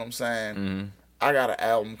feel what I'm saying? Mm-hmm. I got an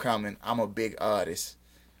album coming. I'm a big artist.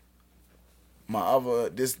 My other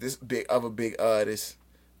this big artist,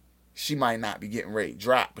 she might not be getting ready to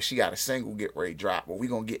drop, but she got a single get ready to drop. But we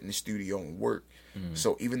gonna get in the studio and work. Mm-hmm.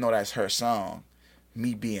 So even though that's her song,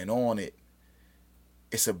 me being on it,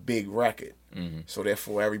 it's a big record. Mm-hmm. So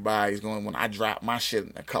therefore, everybody's going, when I drop my shit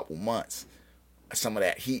in a couple months, some of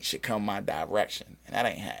that heat should come my direction, and that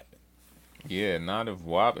ain't happening. Yeah, not if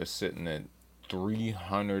WAP is sitting at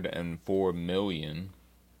 304 million.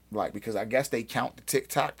 Like, because I guess they count the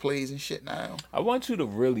TikTok plays and shit now. I want you to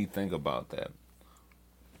really think about that.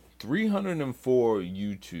 304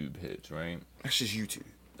 YouTube hits, right? That's just YouTube.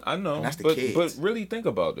 I know, And that's the but kids. really think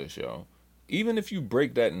about this, yo. Even if you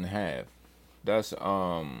break that in half, that's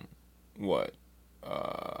what?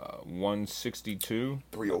 162?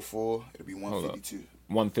 304, it'll be 152.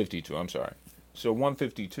 152, I'm sorry. So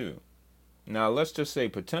 152. Now let's just say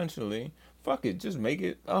potentially, fuck it, just make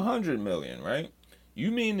it 100 million, right? You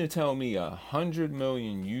mean to tell me 100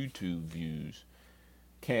 million YouTube views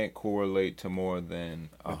can't correlate to more than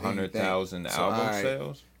But then you 100,000 think- so, album alright,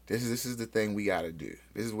 sales? This is the thing we gotta do.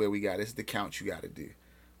 This is the count you gotta do.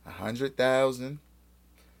 100,000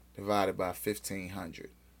 divided by 1,500.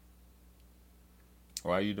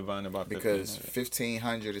 Why are you dividing about Because 1,500?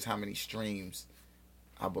 1,500 is how many streams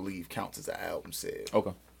I believe counts as an album sale.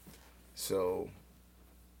 Okay. So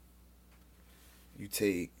you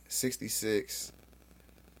take 66.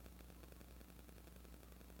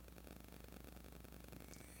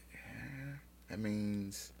 That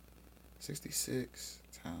means 66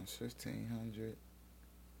 times 1,500.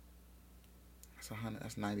 That's 100.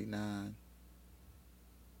 That's 99.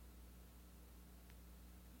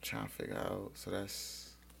 Trying to figure out. So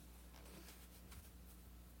that's.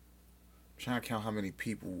 Trying to count how many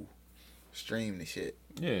people stream the shit.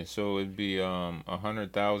 Yeah, so it'd be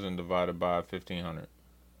 100,000 divided by 1,500.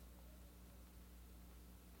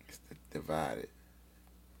 Divided.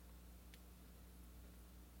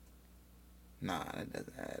 Nah, that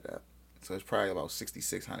doesn't add up. So it's probably about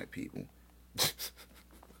 6,600 people.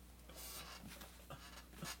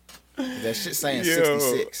 That shit saying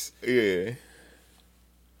 66. Yeah.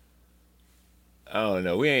 I don't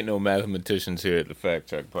know. We ain't no mathematicians here at the Fact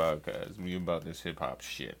Check Podcast. We about this hip hop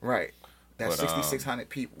shit. Right. That's But, 6,600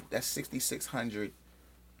 people. That's 6,600.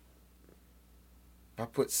 If I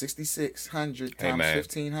put 6,600 Hey, times man.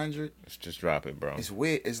 1,500, Let's just drop it, bro. it's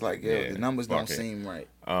weird. It's like, yo, Yeah, the numbers fuck don't it. seem right.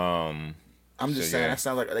 So, I'm just saying, yeah. that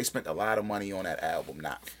sounds like they spent a lot of money on that album.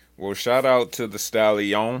 Nah. Well, shout out to the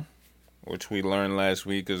Stallion, which we learned last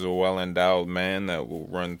week is a well-endowed man that will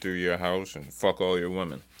run through your house and fuck all your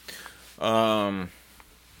women.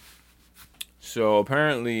 So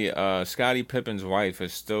apparently, Scottie Pippen's wife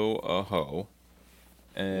is still a hoe.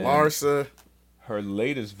 And Larsa. her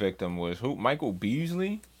latest victim was who? Michael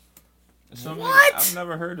Beasley? What? I've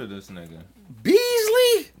never heard of this nigga.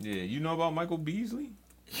 Beasley? Yeah, you know about Michael Beasley?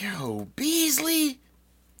 Yo, Beasley?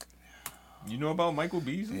 You know about Michael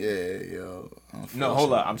Beasley? Yeah, yo. No,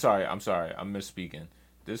 hold up. I'm sorry. I'm misspeaking.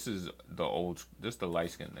 This is the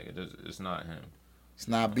light-skinned nigga. It's not him. It's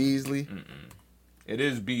not Beasley? It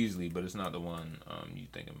is Beasley, but it's not the one you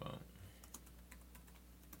thinking about.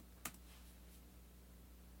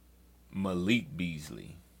 Malik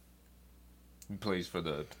Beasley. He plays for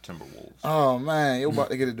the Timberwolves. Oh man, you're about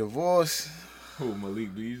to get a divorce. Who,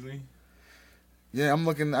 Malik Beasley? Yeah,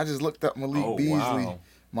 I just looked up Malik Beasley. Wow.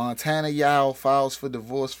 Montana Yao files for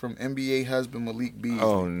divorce from NBA husband Malik Beasley.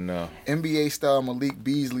 Oh, no. NBA star Malik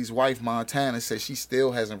Beasley's wife Montana says she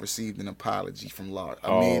still hasn't received an apology from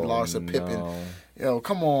Larsa Pippen. Yo,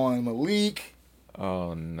 come on, Malik.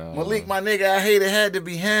 Oh, no. Malik, my nigga, I hate it had to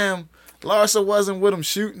be him. Larsa wasn't with him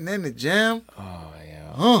shooting in the gym. Oh,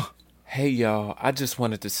 yeah. Huh. Hey, y'all. I just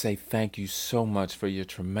wanted to say thank you so much for your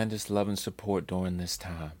tremendous love and support during this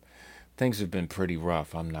time. Things have been pretty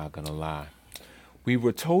rough, I'm not going to lie. We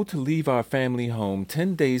were told to leave our family home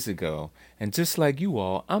 10 days ago, and just like you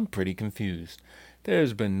all, I'm pretty confused. There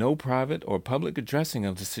has been no private or public addressing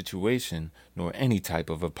of the situation, nor any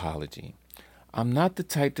type of apology. I'm not the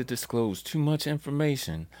type to disclose too much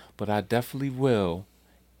information, but I definitely will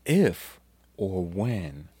if or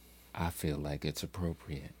when I feel like it's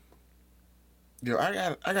appropriate. Yo,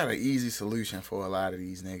 I got an easy solution for a lot of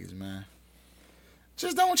these niggas, man.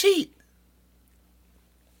 Just don't cheat.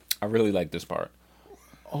 I really like this part.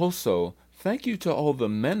 Also, thank you to all the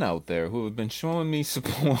men out there who have been showing me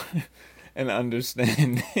support and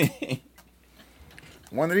understanding.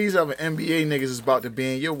 One of these other NBA niggas is about to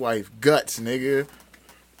be in your wife guts, nigga.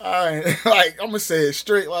 I'm gonna say it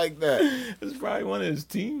straight like that. It's probably one of his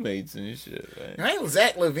teammates and shit, man. Ain't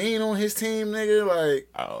Zach LaVine on his team, nigga? Like,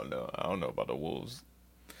 I don't know about the Wolves.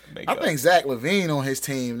 I think Zach LaVine on his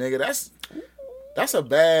team, nigga. That's a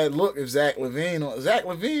bad look if Zach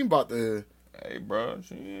LaVine about to. Hey, bro,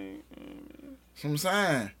 she ain't. That's what I'm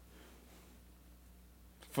saying.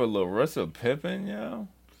 For Larissa Pippen, yo?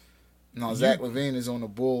 No, Zach LaVine is on the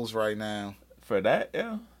Bulls right now. For that,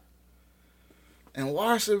 yo? And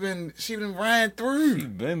Larsa she been ran through. She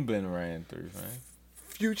been ran through, man.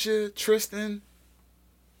 Future, Tristan.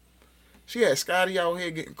 She had Scotty out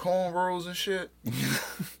here getting cornrows and shit.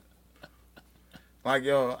 Like,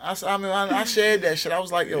 yo, I shared that shit. I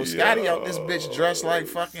was like, yo, Scotty out this bitch dressed like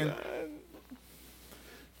fucking.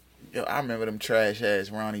 Yo, I remember them trash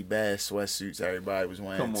ass Ronnie Bass sweatsuits everybody was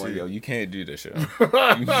wearing. Come on, too. yo, you can't do this shit.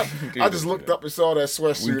 I just looked up and saw that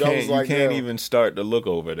sweatsuit. I was like, you can't yo, even start to look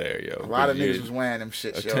over there, yo. a lot of niggas was wearing them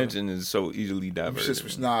shits, yo. Attention is so easily diverted. Them shits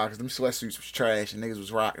was because them sweatsuits was trash and niggas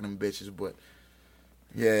was rocking them bitches. But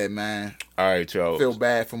yeah, man. All right, yo. Feel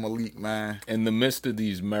bad for Malik, man. In the midst of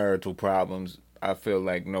these marital problems, I feel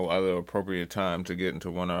like no other appropriate time to get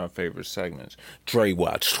into one of our favorite segments. Dre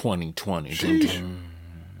Watch 2020.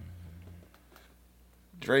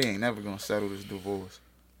 Dre ain't never gonna settle this divorce.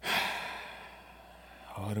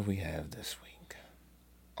 What do we have this week?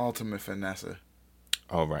 Ultimate Finesse.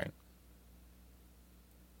 All right.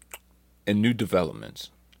 In new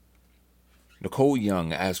developments, Nicole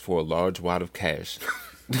Young asked for a large wad of cash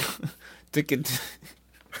to get.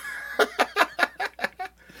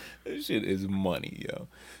 This shit is money, yo.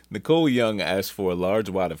 Nicole Young asked for a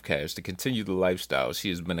large wad of cash to continue the lifestyle she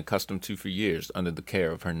has been accustomed to for years under the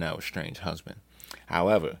care of her now estranged husband.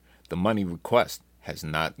 However, the money request has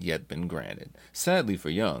not yet been granted. Sadly for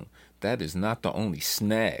Young, that is not the only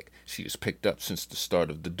snag she has picked up since the start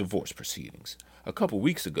of the divorce proceedings. A couple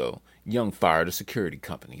weeks ago, Young fired a security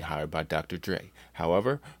company hired by Dr. Dre.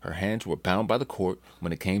 However, her hands were bound by the court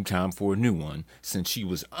when it came time for a new one, since she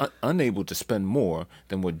was unable to spend more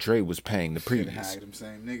than what Dre was paying the previous. Them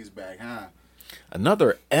same niggas back, huh?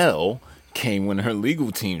 Another L came when her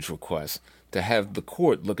legal team's request to have the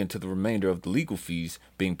court look into the remainder of the legal fees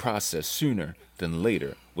being processed sooner than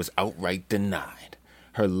later was outright denied.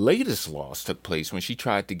 Her latest loss took place when she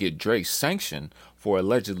tried to get Dre sanctioned for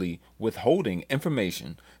allegedly withholding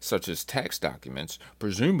information such as tax documents,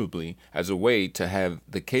 presumably as a way to have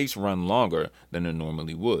the case run longer than it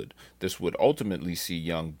normally would. This would ultimately see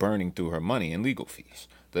Young burning through her money in legal fees.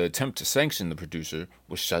 The attempt to sanction the producer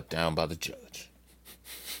was shut down by the judge.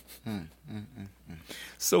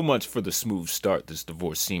 So much for the smooth start this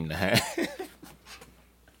divorce seemed to have.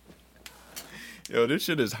 Yo, this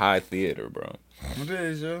shit is high theater, bro. It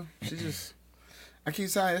is, yo. I keep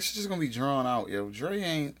telling you, this shit just gonna be drawn out, yo.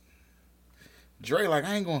 Dre, like,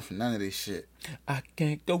 I ain't going for none of this shit. I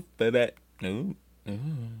can't go for that. No.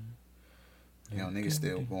 Yo, niggas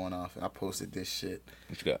still going off. I posted this shit.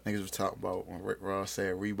 What you got? Niggas was talking about when Rick Ross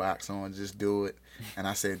said Reebok's on, just do it. And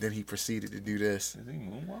I said, then he proceeded to do this. Is he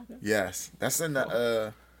moonwalking? Yes. That's in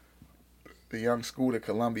the Young Scooter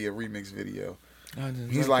Columbia remix video.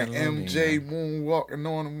 He's like MJ moonwalking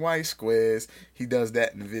on them white squares. He does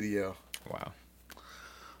that in the video. Wow.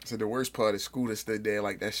 So the worst part is Scooter stood there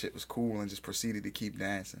like that shit was cool and just proceeded to keep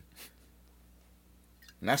dancing.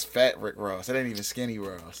 And that's fat Rick Ross. That ain't even skinny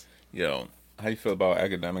Ross. Yo, how you feel about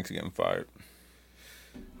academics getting fired?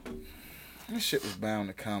 This shit was bound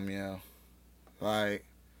to come, yo. Like,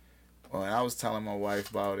 when I was telling my wife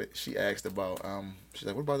about it, she asked about, she's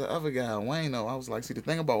like, what about the other guy, Wayno? I was like, see, the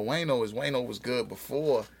thing about Wayno is Wayno was good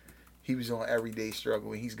before he was on Everyday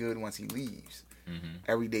Struggle, and he's good once he leaves.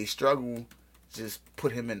 Everyday Struggle just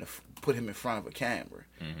put him in front of a camera.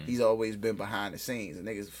 He's always been behind the scenes. The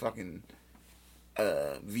nigga's fucking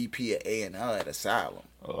VP of A&R at Asylum.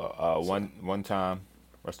 One time,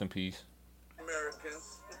 rest in peace.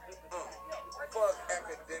 Americans,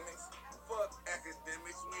 fuck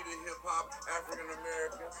academics, we the hip hop African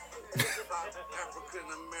Americans, hip hop African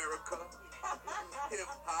America, hip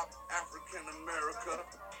hop African America,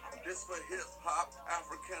 this for hip hop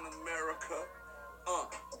African America,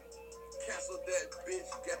 cancel that bitch,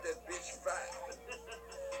 got that bitch fired,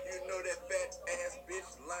 you know that fat ass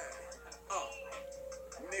bitch lying,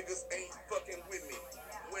 niggas ain't fucking with me.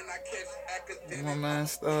 When I catch academics, My man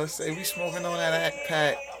say we smoking on that act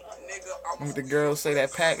pack. When the girls say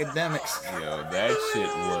that packademics. Yo, that shit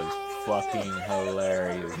was fucking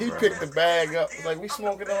hilarious. He bro. picked the bag up, was like, we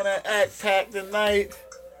smoking on that act pack tonight.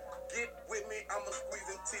 get with me, I'ma squeeze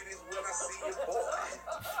them titties when I see you, boy.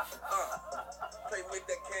 Play with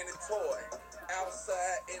that candy toy.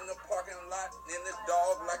 Outside in the parking lot, in the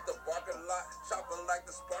dog like the barking lot, shopping like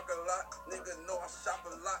the sparking lot. Nigga know I shop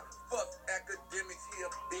a lot. Fuck academics here,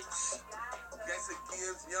 bitch. Gangsta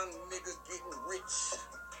gives young nigga getting rich.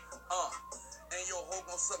 And your hoe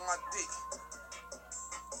gon' suck my dick.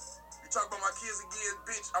 You talk about my kids again,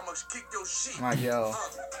 bitch, I'ma kick your shit. Like, yo,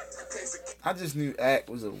 I just knew Act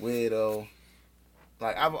was a weirdo.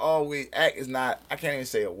 Like, Act is not, I can't even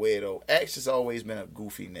say a weirdo. Act's just always been a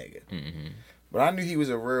goofy nigga. But I knew he was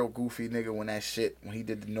a real goofy nigga when he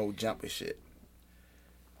did the no jumper shit.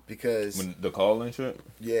 Because When the call and shit?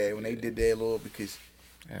 yeah, when they did that little, because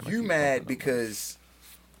you mad because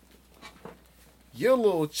your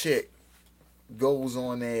little chick goes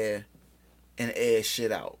on there and airs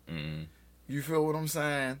shit out. You feel what I'm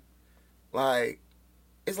saying? Like,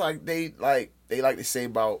 it's like they like to say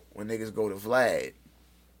about when niggas go to Vlad.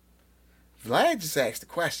 Vlad just asks the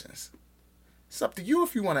questions. It's up to you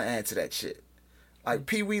if you want to answer that shit. Like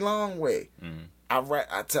Pee Wee Longway.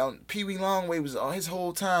 I tell him, Pee Wee Longway was his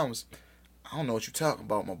whole time was, I don't know what you talking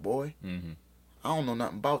about, my boy. I don't know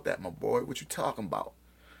nothing about that, my boy. What you talking about?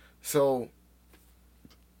 So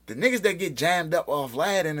the niggas that get jammed up off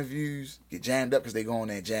Vlad interviews get jammed up because they go in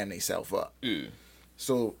there and jam themselves up.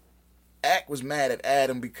 So Act was mad at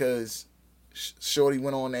Adam because Shorty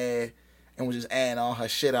went on there and was just adding all her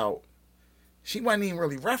shit out. She wasn't even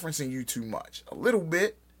really referencing you too much. A little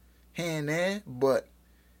bit here and there, but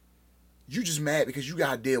you just mad because you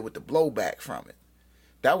got to deal with the blowback from it.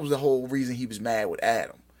 That was the whole reason he was mad with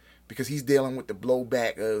Adam. Because he's dealing with the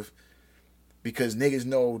blowback of, because niggas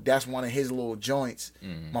know that's one of his little joints.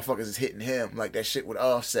 Motherfuckers is hitting him. Like that shit with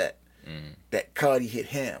Offset. That Cudi hit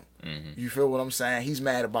him. You feel what I'm saying? He's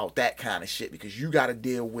mad about that kind of shit because you got to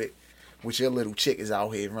deal with your little chick is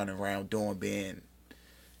out here running around doing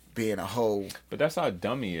being a hoe. But that's how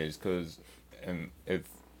dumb he is, because if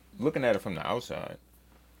looking at it from the outside,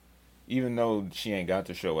 even though she ain't got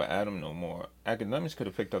the show with Adam no more, Academics could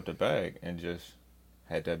have picked up the bag and just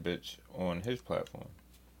had that bitch on his platform.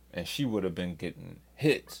 And she would have been getting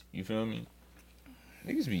hits. You feel me?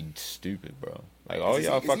 Niggas be stupid, bro. Like, all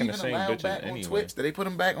y'all fucking the same bitches anyway. Twitch? Did they put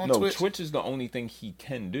him back on no, Twitch? No, Twitch is the only thing he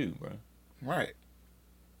can do, bro. Right.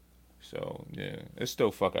 So, yeah. It's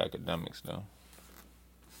still fuck Academics, though.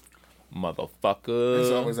 Motherfucker.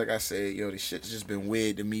 It's always like I said, yo, this shit's just been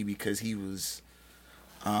weird to me because he was,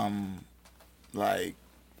 like,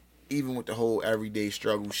 even with the whole Everyday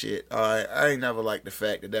Struggle shit, I ain't never liked the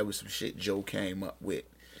fact that was some shit Joe came up with,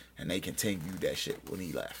 and they continued that shit when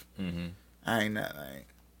he left.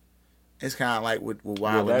 It's kind of like with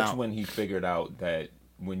Wild 'N Out. That's when he figured out that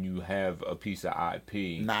when you have a piece of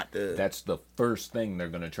IP, that's the first thing they're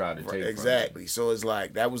gonna try to take. Exactly. So it's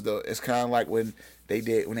like it's kind of like when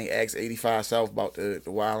they asked 85 South about the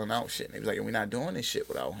Wild 'N Out shit, and they was like, we're not doing this shit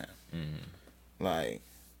without him. Like,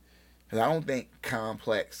 cause I don't think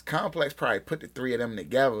Complex probably put the three of them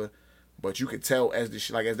together, but you could tell as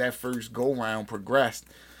as that first go round progressed,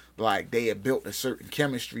 like they had built a certain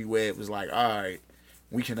chemistry where it was like, all right,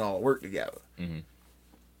 we can all work together. Yeah.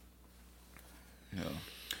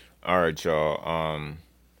 All right, y'all.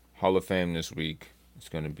 Hall of Fame this week is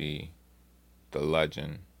gonna be the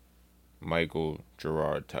legend Michael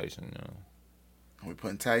Gerard Tyson. Are we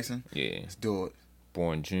putting Tyson? Yeah. Let's do it.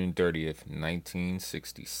 Born June 30th,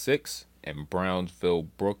 1966 in Brownsville,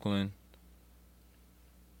 Brooklyn.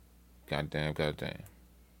 Goddamn.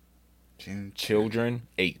 Children,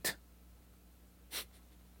 8.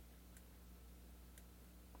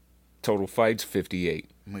 Total fights 58.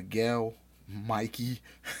 Miguel, Mikey.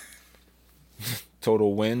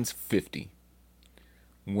 Total wins 50.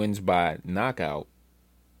 Wins by knockout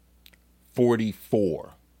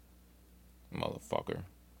 44. Motherfucker.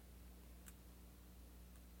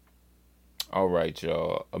 All right,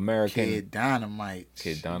 y'all. American Kid Dynamite.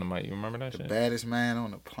 Kid Dynamite. You remember that The shit? baddest man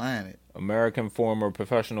on the planet. American former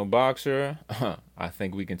professional boxer. I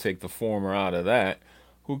think we can take the former out of that.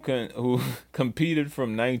 Who competed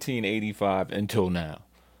from 1985 until now.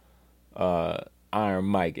 Iron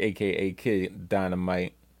Mike, a.k.a. Kid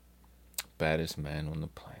Dynamite. Baddest man on the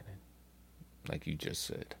planet. Like you just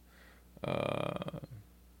said.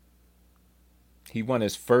 He won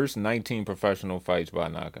his first 19 professional fights by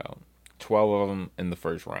knockout. 12 of them in the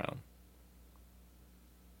first round.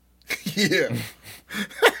 Yeah.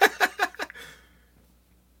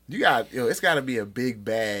 It's got to be a big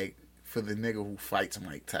bag for the nigga who fights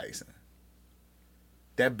Mike Tyson.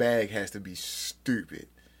 That bag has to be stupid.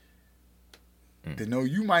 To know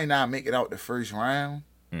you might not make it out the first round.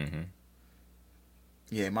 Mm-hmm.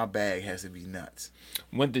 Yeah, my bag has to be nuts.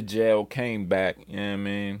 Went to jail, came back, you know what I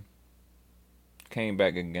mean? Came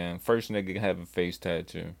back again. First nigga have a face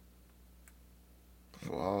tattoo.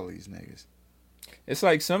 For all these niggas. It's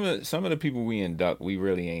like some of the people we induct, we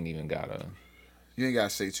really ain't even gotta. You ain't gotta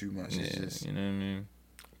say too much. Yeah, It's just, you know what I mean?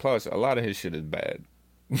 Plus, a lot of his shit is bad.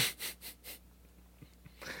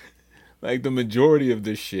 Like, the majority of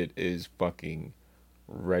this shit is fucking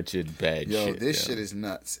wretched bad shit. yo, this shit is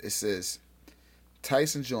nuts. It says,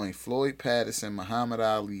 Tyson joined Floyd Patterson, Muhammad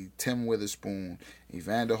Ali, Tim Witherspoon,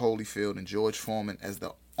 Evander Holyfield, and George Foreman as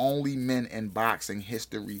the only men in boxing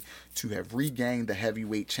history to have regained the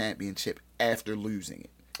heavyweight championship after losing it.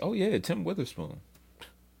 Oh, yeah, Tim Witherspoon.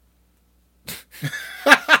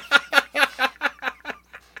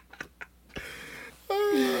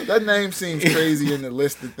 That name seems crazy in the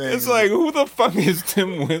list of things. It's like, who the fuck is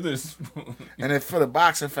Tim Witherspoon? And then for the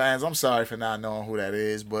boxing fans, I'm sorry for not knowing who that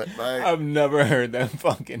is, but like, I've never heard that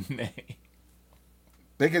fucking name.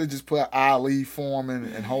 they could have just put Ali, Foreman,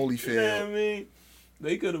 and Holyfield. You know what I mean?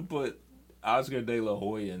 They could have put Oscar De La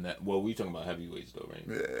Hoya in that. Well, we talking about heavyweights though, right?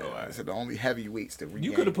 Yeah, Oh, all right. so the only heavyweights that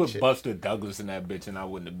You could have put Buster Douglas in that bitch, and I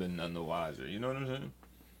wouldn't have been none the wiser. You know what I'm saying?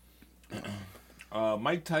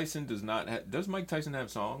 Mike Tyson does not. Does Mike Tyson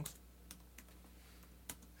have songs?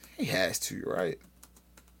 He has to, right?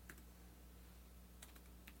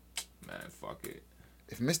 Man, fuck it.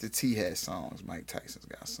 If Mr. T has songs, Mike Tyson's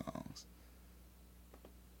got songs.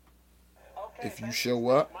 If you show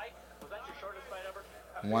up,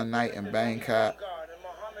 one night in Bangkok.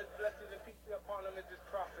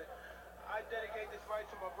 I dedicate this fight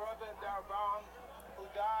to my brother, Darabam, who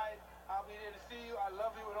died. I'll be there to see you. I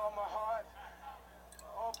love you with all my heart.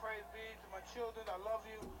 All praise be to my children. I love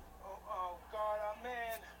you. Oh God,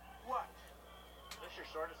 man. What? Is this your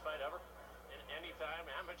shortest fight ever? In any time,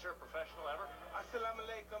 amateur, professional ever? Assalamu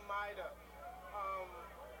alaikum, Maida.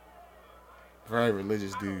 Very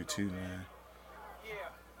religious dude too, man.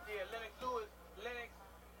 Yeah, Lennox Lewis. Lennox,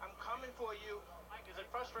 I'm coming for you. Mike, is it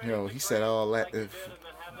frustrating? Yo, he said all that.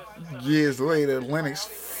 Years later, Lennox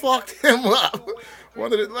fucked him up.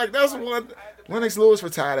 That's one. Lennox Lewis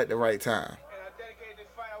retired at the right time. And I dedicated this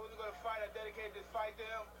fight. I wasn't going to fight. I dedicated this fight to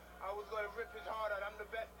him. I was going to rip his heart out. I'm the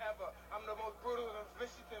best ever. I'm the most brutal and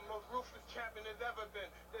vicious and most ruthless champion there's ever been.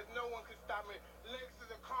 There's no one can stop me. Lennox is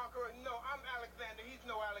a conqueror. No, I'm Alexander. He's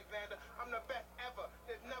no Alexander. I'm the best ever.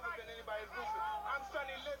 There's never been anybody as ruthless. I'm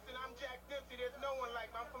Sonny Liston. I'm Jack Dempsey. There's no one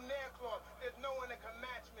like me. I'm from Nairclaw. There's no one that can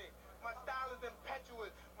match me. My style is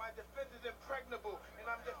impetuous. My defense is impregnable. And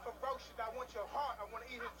I'm just ferocious. I want your heart. I want to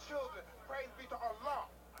eat his children. Praise be to Allah.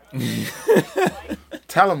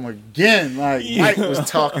 Tell him again, like Mike was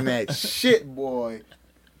talking that shit, boy.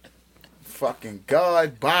 Fucking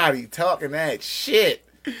God body talking that shit.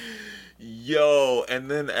 Yo, and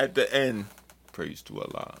then at the end, praise to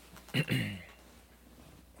Allah.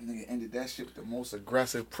 Nigga ended that shit with the most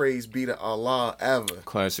aggressive praise be to Allah ever.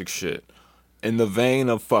 Classic shit. In the vein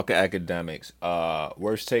of fuck academics,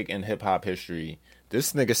 worst take in hip hop history.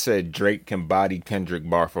 This nigga said Drake can body Kendrick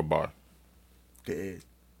bar for bar. Dead.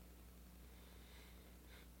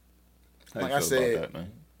 How you Like I feel said, about that,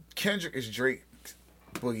 man? Kendrick is Drake's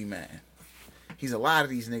boogeyman. He's a lot of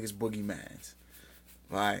these niggas boogeymans.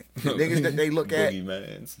 Like the niggas that they look at,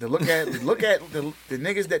 Boogeymans. look at the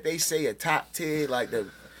niggas that they say are top tier. Like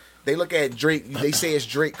they look at Drake. They say it's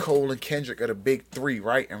Drake, Cole, and Kendrick are the big three,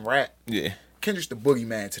 right? And rap. Yeah. Kendrick's the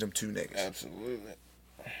boogeyman to them two niggas. Absolutely.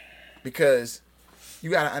 Because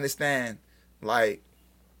you gotta understand, like,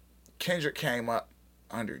 Kendrick came up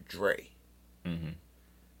under Dre. Mm-hmm.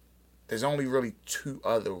 there's only really 2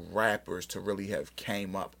 other rappers to really have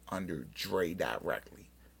came up under Dre directly.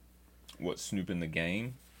 What, Snoop in the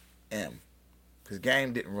Game? M. Because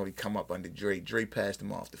Game didn't really come up under Dre. Dre passed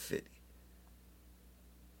him off to 50.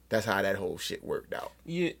 That's how that whole shit worked out.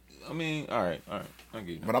 Yeah, I mean, all right. I get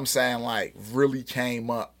you. But I'm saying, like, really came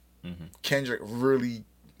up. Kendrick really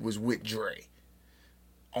was with Dre.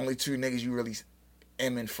 Only 2 niggas you really,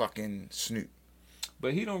 M and fucking Snoop.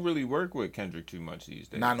 But he don't really work with Kendrick too much these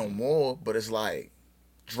days. Not no more, but it's like,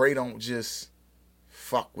 Dre don't just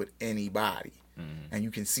fuck with anybody. And you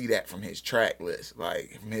can see that from his track list.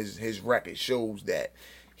 Like, from his record shows that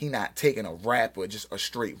he not taking a rapper, just a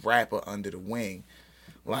straight rapper under the wing.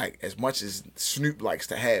 Like, as much as Snoop likes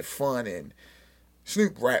to have fun, and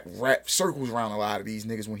Snoop rap circles around a lot of these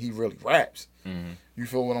niggas when he really raps. You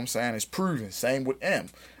feel what I'm saying? It's proven. Same with M.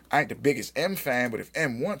 I ain't the biggest M fan, but if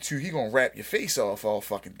M want to, he gonna rap your face off all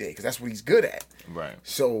fucking day, because that's what he's good at. Right.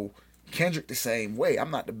 So, Kendrick the same way.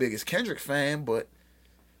 I'm not the biggest Kendrick fan, but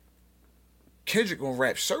Kendrick gonna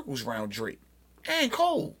rap circles around Drake. And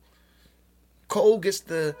Cole. Cole gets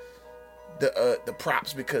the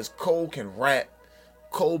props because Cole can rap.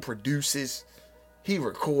 Cole produces. He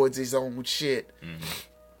records his own shit.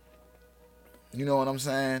 You know what I'm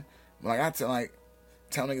saying? Like, I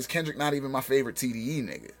tell niggas, Kendrick not even my favorite TDE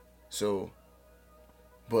nigga. So,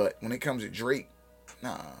 but when it comes to Drake,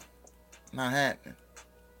 nah, not happening.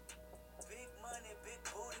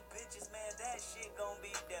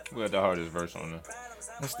 We had the hardest verse on there.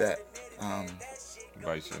 What's that?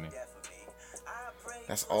 Vice City.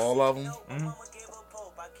 That's all of them?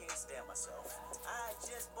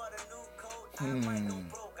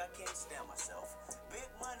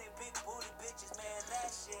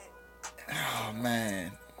 Oh,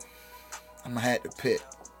 man. I'm gonna have to pick.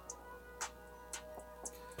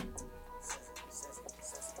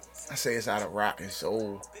 I say it's out of rock and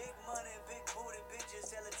soul.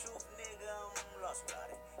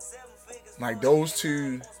 Like, those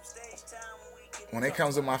 2, when it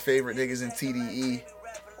comes to my favorite niggas in TDE,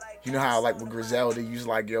 you know how, like, with Griselda, you just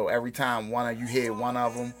like, yo, every time you hear one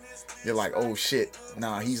of them, you're like, oh shit,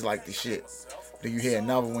 nah, he's like the shit. Then you hear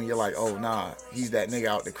another one, you're like, oh nah, he's that nigga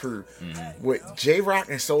out the crew. With J-Rock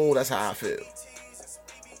and Soul, that's how I feel.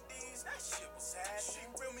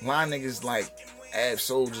 A lot of niggas like Ab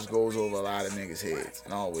Soul just goes over a lot of niggas' heads,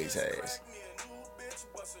 and always has.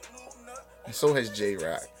 And so has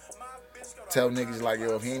J-Rock. Tell niggas like,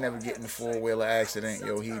 yo, if he ain't never get in the 4-wheeler accident,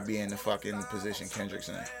 yo, he'd be in the fucking position Kendrick's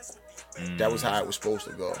in. That was how it was supposed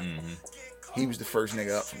to go. He was the first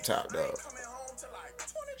nigga up from Top Dog.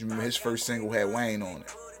 You remember his first single had Wayne on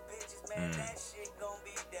it.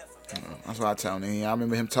 That's what I tell him. I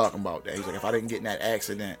remember him talking about that. He's like, if I didn't get in that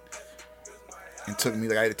accident, it took me,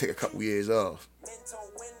 like, I had to take a couple years off.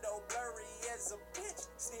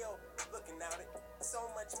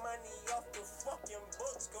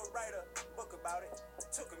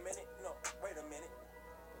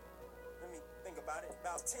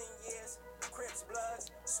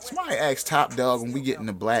 Somebody asked Top Dog when we get in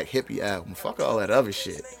the Black Hippie album. Fuck all that other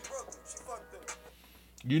shit.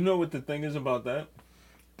 You know what the thing is about that?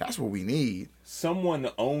 That's what we need. Someone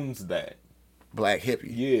owns that. Black Hippie.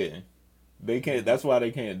 Yeah. They can't. That's why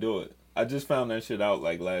they can't do it. I just found that shit out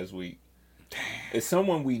like last week. Damn. It's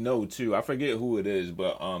someone we know too. I forget who it is,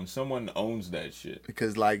 but someone owns that shit.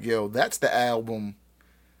 Because, like, yo, that's the album.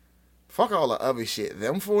 Fuck all the other shit.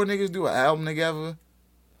 Them 4 niggas do an album together.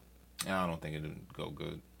 I don't think it'd go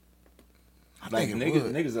good. I Like, think it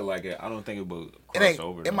would. niggas are like it. I don't think it would cross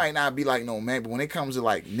over. It might not be like no man, but when it comes to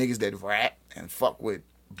like niggas that rap and fuck with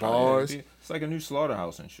bars, it's like a new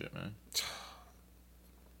Slaughterhouse and shit, man.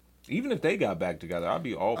 Even if they got back together, I'd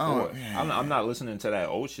be all for it. I'm not listening to that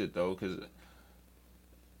old shit though, because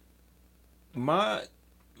my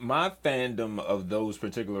fandom of those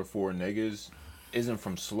particular 4 niggas isn't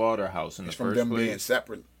from Slaughterhouse in the first place. From them being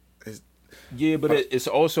separate. Yeah, but it's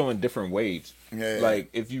also in different waves. Yeah. Like,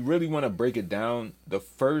 if you really want to break it down, the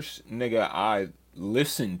first nigga I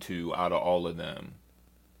listened to out of all of them,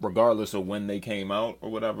 regardless of when they came out or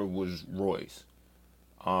whatever, was Royce.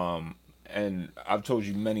 And I've told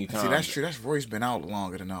you many times. See, that's true. That's Royce been out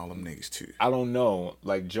longer than all them niggas too. I don't know.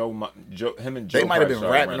 Like him and Joe, they might have been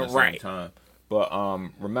rapping around the right same time. But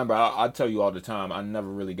remember, I tell you all the time, I never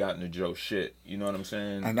really got into Joe shit. You know what I'm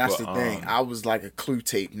saying? And that's the thing. I was like a Clue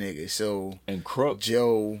Tape nigga. So and Crook,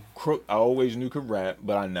 I always knew could rap,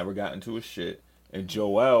 but I never got into his shit. And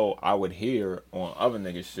Joel, I would hear on other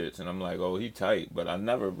niggas' shits, and I'm like, oh, he tight, but I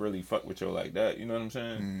never really fuck with Joe like that. You know what I'm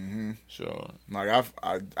saying? Mm-hmm. So, like,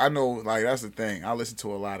 I know, like, that's the thing. I listen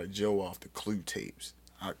to a lot of Joe off the Clue tapes.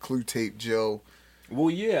 Clue Tape Joe. Well,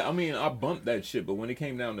 yeah, I mean, I bumped that shit, but when it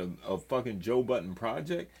came down to a fucking Joe Budden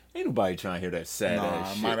project, ain't nobody trying to hear that sad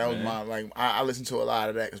ass shit. That was my I listened to a lot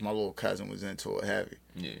of that because my little cousin was into it heavy.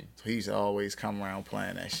 Yeah. So he used to always come around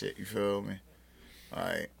playing that shit. You feel me?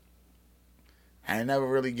 Like, I ain't never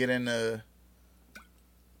really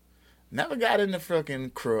never got into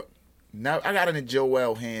fucking Crook. Now I got into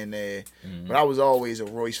Joel here and there, but I was always a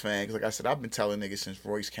Royce fan because, like I said, I've been telling niggas since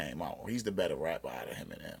Royce came out, he's the better rapper out of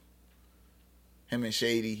him and them. Him and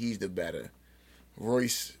Shady, he's the better.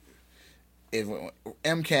 Royce,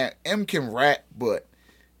 M can rap, but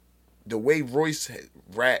the way Royce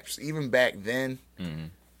raps, even back then,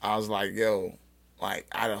 I was like, yo, like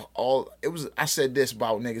I said this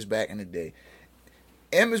about niggas back in the day.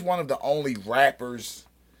 M is one of the only rappers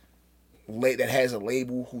that has a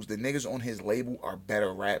label who's the niggas on his label are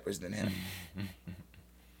better rappers than him.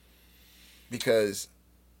 Because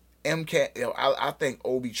M can't, I think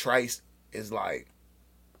Obi Trice is like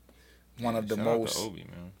one of the most Obi,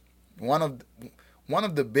 man. one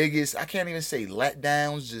of the biggest, I can't even say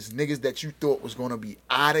letdowns, just niggas that you thought was gonna be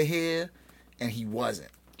out of here and he wasn't.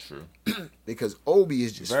 True. Because Obi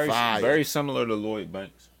is just fire. Very similar to Lloyd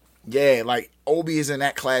Banks. Yeah, like Obi is in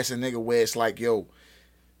that class of nigga where it's like, yo,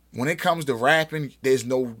 when it comes to rapping, there's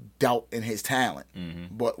no doubt in his talent.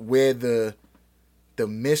 But where the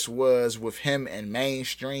miss was with him and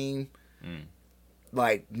mainstream,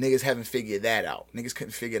 like, niggas haven't figured that out. Niggas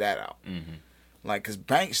couldn't figure that out. Like, because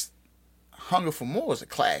Banks, Hunger for More is a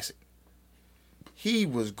classic. He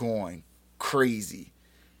was going crazy.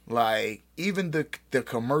 Like, even the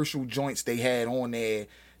commercial joints they had on there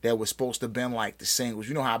that was supposed to have been like the singles.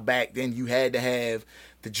 You know how back then you had to have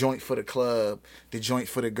the joint for the club, the joint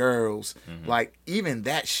for the girls. Like, even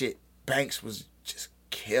that shit, Banks was just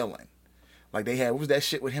killing. Like, they had, what was that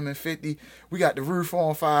shit with him and 50? We got the roof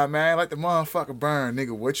on fire, man. Like the motherfucker burn,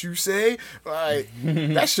 nigga. What you say? Like,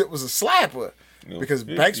 that shit was a slapper. Because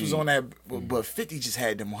 50. Banks was on that, but 50 just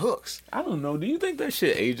had them hooks. I don't know. Do you think that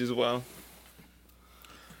shit ages well?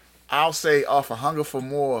 I'll say off of Hunger for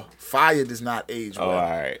More, Fire does not age well. Oh, all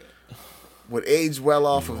right. What aged well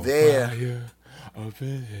off of there?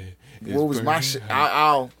 What was my shit?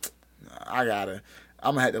 I'm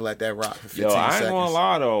gonna have to let that rock for 15 seconds. Yo, I ain't gonna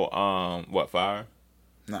lie though. What, Fire?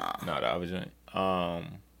 Nah, the other joint.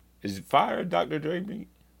 Is Fire Dr. Dre beat?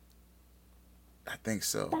 I think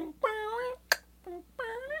so.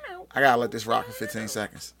 I gotta let this rock for 15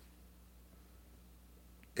 seconds.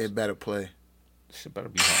 It better play. Shit better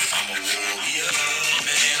be hot. I'm a warrior,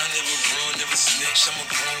 man. I never run, never snitch. I'm a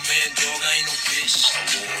grown man, dog. I ain't no bitch. A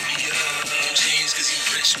warrior. No jeans, cause he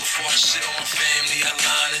rich. Before I shit on my family, I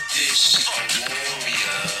line a dish. A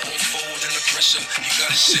warrior. Won't fold under pressure. You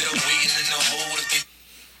gotta shit up waiting in the hole if they.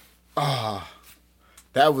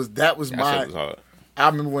 That was my. Shit was hard. I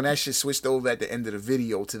remember when that shit switched over at the end of the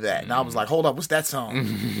video to that, and I was like, "Hold up, what's that song?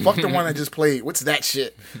 Fuck the one I just played. What's that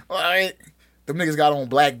shit?" All right, them niggas got on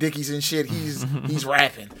black dickies and shit. He's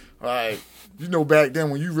rapping. All right, you know back then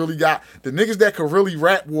when you really got the niggas that could really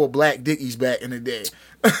rap wore black dickies back in the day.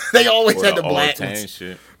 They always had the black ones.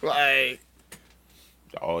 Shit. Like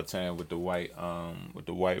the all tan with the white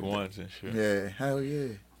ones and shit. Yeah, hell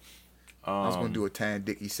yeah. I was gonna do a tan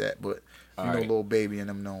dicky set, but. You know, Lil Baby and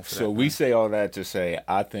them known for that. So we say all that to say,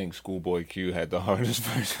 I think Schoolboy Q had the hardest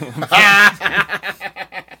verse.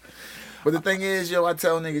 But the thing is, I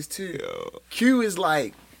tell niggas too, Q is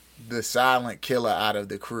like the silent killer out of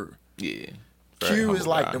the crew. Yeah. Q is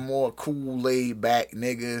like the more cool, laid back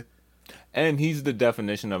nigga. And he's the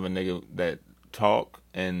definition of a nigga that talk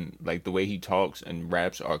and like the way he talks and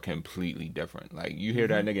raps are completely different. Like you hear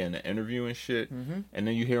that nigga in the interview and shit, and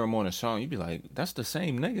then you hear him on a song, you be like, that's the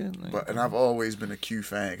same nigga. Like, and I've always been a Q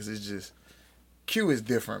fan because it's just Q is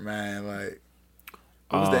different, man. Like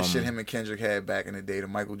what was that shit him and Kendrick had back in the day, the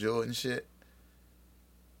Michael Jordan shit?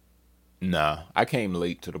 Nah, I came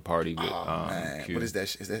late to the party with man. Q. What is that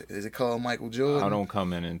shit? Is it called Michael Jordan? I don't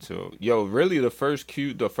come in until really the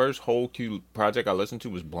first whole Q project I listened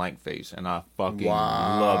to was Blank Face, and I fucking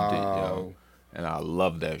loved it, yo. And I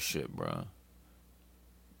love that shit, bro.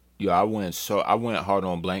 Yo, I went hard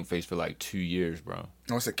on Blank Face for like 2 years, bro.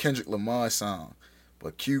 No, it's a Kendrick Lamar song,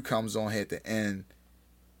 but Q comes on here at the end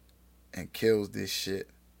and kills this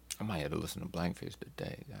shit. I might have to listen to Blank Face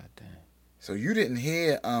today. God damn. So you didn't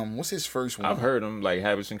hear what's his first one? I've heard him like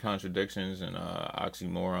Habits and Contradictions and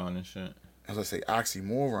Oxymoron and shit. As I say,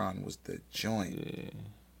 Oxymoron was the joint. Yeah.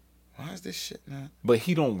 Why is this shit not? But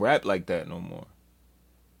he don't rap like that no more.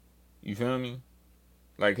 You feel me?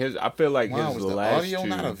 Like I feel like his was last the audio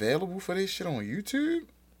not available for this shit on YouTube?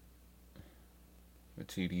 The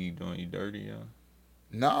TDE doing you dirty, yo.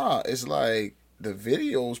 Nah, it's like the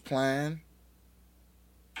video's playing.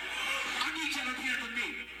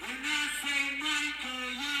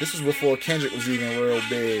 This was before Kendrick was even real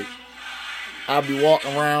big. I'll be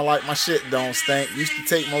walking around like my shit don't stink. Used to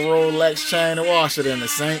take my Rolex chain and wash it in the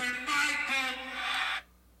sink.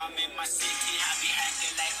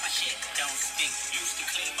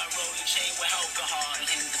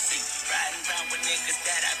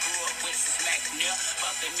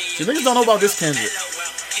 See, niggas don't know about this Kendrick.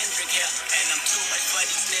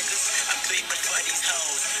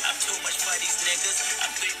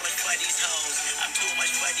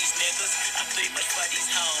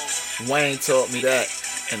 Wayne taught me that,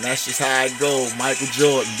 and that's just how it go. Michael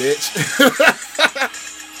Jordan, bitch.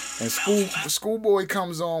 And Schoolboy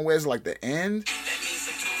comes on where it's like the end.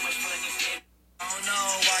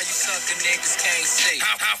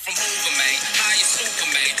 I'm from Hoover, man. How you super,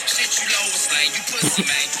 man? Shit, you lowest lane. You pussy,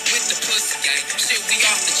 man. With the pussy gang. Shit, we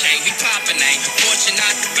off the chain. We poppin' name. Fortune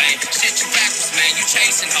not the bank. Shit, you backwards, man. You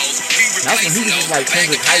chasing hoes. We replacing those. Like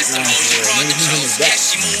Kendrick hype now.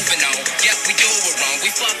 She moving on. Yep, we do it wrong. We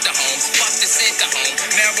fuck the homes. Fuck the center home.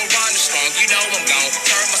 Marijuana strong. You know I'm gone.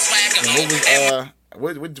 Turn my swagger home.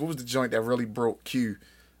 What was the joint that really broke Q?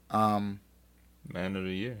 Man of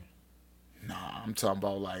the Year. Nah, I'm talking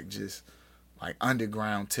about like just like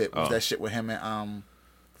underground tip. Was that shit with him and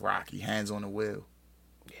Rocky, Hands on the Wheel?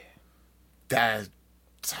 Yeah. That's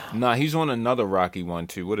Nah, he's on another Rocky one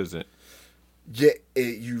too. What is it? Yeah,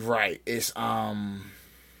 you right. It's ASAP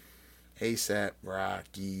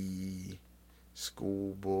Rocky,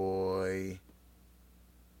 Schoolboy.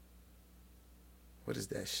 What is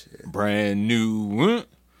that shit? Brand new.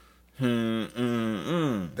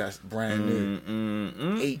 That's brand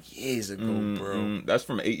new. 8 years ago, bro. That's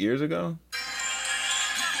from 8 years ago?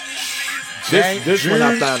 This one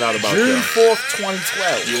I found out about. June 4th,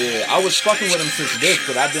 2012. Yeah, I was fucking with him since this,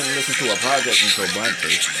 but I didn't listen to a project until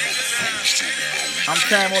Bunty. I'm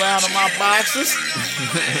camel down on my boxes.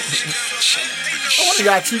 I only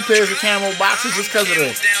got 2 pairs of camel boxes just because of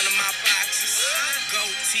this.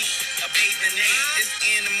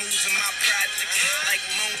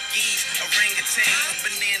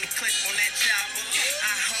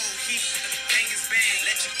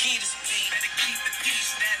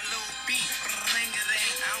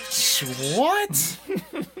 What?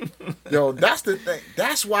 Yo, that's the thing.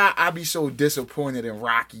 That's why I be so disappointed in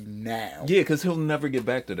Rocky now. Yeah, because he'll never get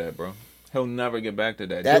back to that, bro. He'll never get back to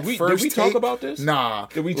that. Did we talk about this? Nah.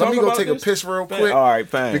 Did we talk Let me about go take this? a piss real quick. All right,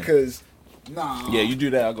 fine. Because, nah. Yeah, you do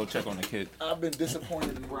that. I'll go check on the kid. I've been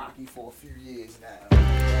disappointed in Rocky for a few years now.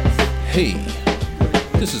 Hey,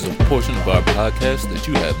 this is a portion of our podcast that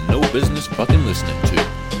you have no business fucking listening to.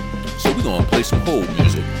 So we're going to play some hold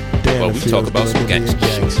music while we talk about some gangster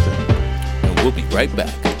shit. And we'll be right back.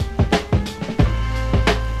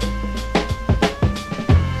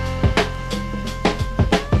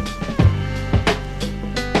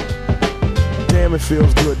 Damn, it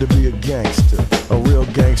feels good to be a gangster. A real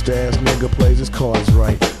gangster ass nigga plays his cards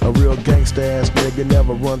right. A real gangster ass nigga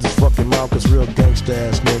never runs his fucking mouth, cause real gangster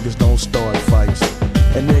ass niggas don't start fights.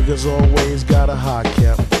 And niggas always got a high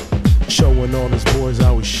cap, showing all his boys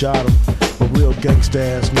how he shot him. But real gangsta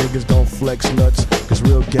ass niggas don't flex nuts, cause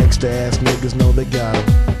real gangsta ass niggas know they got him.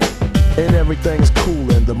 And everything's cool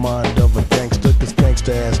in the mind of a gangster, cause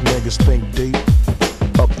gangsta ass niggas think deep.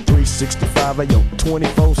 Up 365, ayo,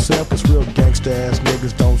 24/7, cause real gangsta ass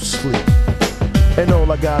niggas don't sleep. And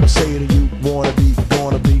all I gotta say to you, wanna be,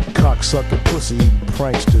 cocksucker, pussy eating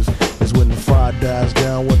pranksters, is when the fire dies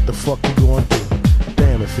down, what the fuck you gonna do?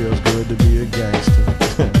 Damn, it feels good to be a gangster.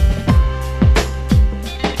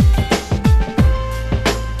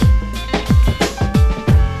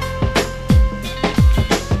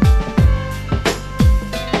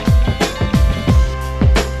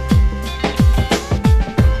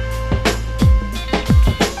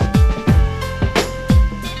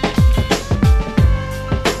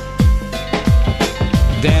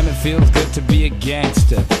 Feels good to be a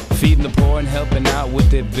gangster, feeding the poor and helping out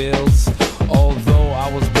with their bills. Although I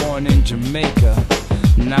was born in Jamaica,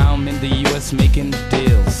 now I'm in the US making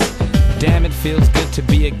deals. Damn, it feels good to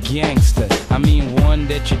be a gangster. I mean one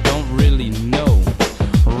that you don't really know.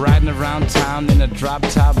 Riding around town in a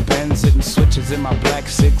drop-top Benz, hitting switches in my black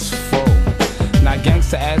 6'4". Now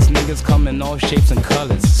gangster ass niggas come in all shapes and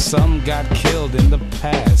colors. Some got killed in the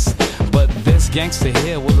past, but this gangster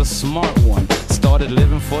here was a smart one. Started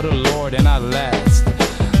living for the Lord and I last.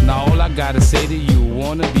 Now all I gotta say to you,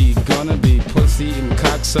 wanna be, gonna be, pussy and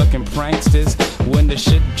cocksucking pranksters. When the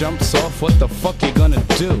shit jumps off, what the fuck you gonna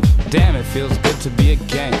do? Damn, it feels good to be a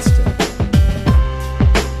gangster.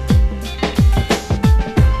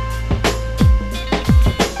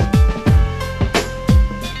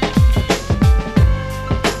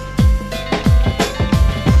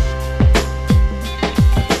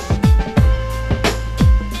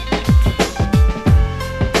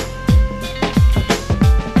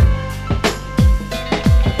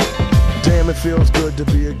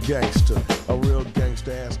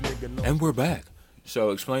 we're back.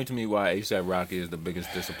 So explain to me why A$AP Rocky is the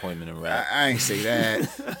biggest disappointment in rap. I ain't say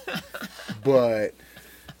that. But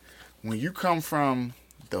when you come from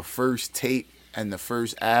the first tape and the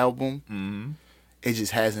first album, it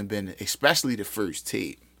just hasn't been, especially the first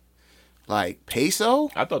tape. Like Peso?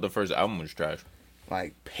 I thought the first album was trash.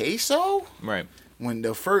 Like Peso? Right. When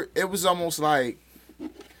the first, it was almost like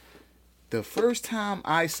the first time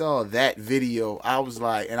I saw that video, I was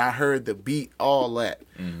like, and I heard the beat, all that.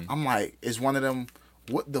 I'm like, it's one of them,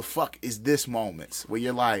 what the fuck is this moments where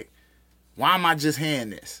you're like, why am I just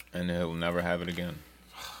hearing this? And he'll never have it again.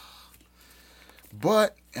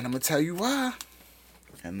 But, and I'm going to tell you why,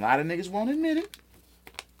 and a lot of niggas won't admit it,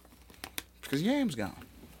 because Yam's gone.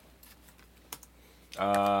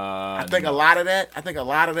 I think a lot of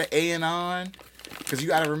the A and on, because you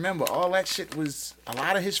got to remember, all that shit was, a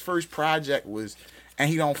lot of his first project was,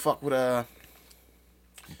 and he don't fuck with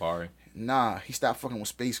Barry. Nah, he stopped fucking with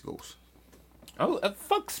Space Ghost. Oh,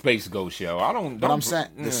 fuck Space Ghost, yo. But I'm saying,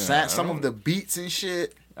 some of the beats and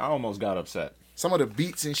shit. I almost got upset. Some of the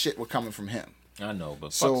beats and shit were coming from him. I know,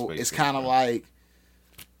 but so fuck it's kind of like,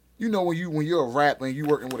 you know, when you're a rapper and you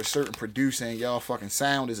working with a certain producer and y'all fucking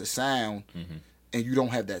sound is a sound, and you don't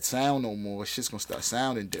have that sound no more, shit's gonna start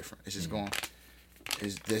sounding different. It's just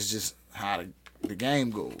that's just how the game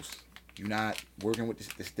goes. You're not working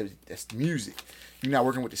with that's music. You're not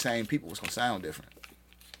working with the same people. It's gonna sound different.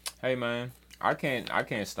 Hey man, I can't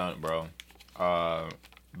stunt, bro.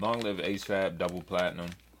 Long live A$AP, double platinum.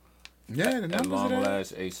 Yeah, the numbers at long of that.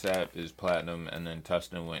 last, A$AP is platinum, and then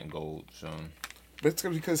Tustin went gold. So, but it's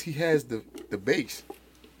because he has the bass.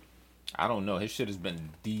 I don't know. His shit has been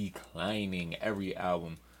declining every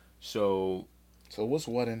album. So what's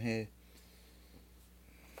what in here?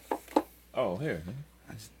 Oh, here.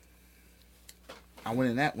 I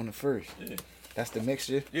went in that one first. Yeah. That's the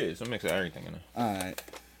mixture? Yeah, it's a mix of everything in there. Alright.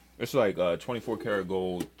 It's like 24 karat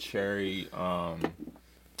gold, cherry,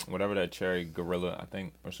 whatever that cherry gorilla, I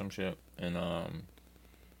think, or some shit. And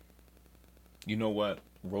you know what?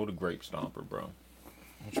 Roll the Grape Stomper, bro.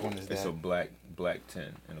 Which one is that? It's a black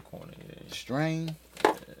tin in the corner. Yeah. Strain.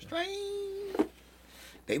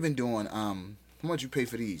 They've been doing how much you pay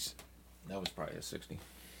for these? That was probably a 60.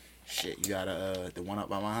 Shit, you got the one up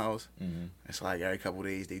by my house. Mm-hmm. It's like every couple of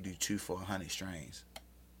days they do 2 for 100 strains.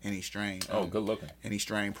 Any strain. Oh, good looking. Any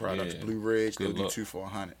strain products. Yeah. Blue Ridge, they'll Good do look. 2 for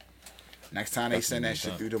 100. Next time they send that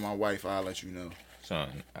shit through to my wife, I'll let you know.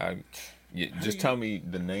 Son, just tell me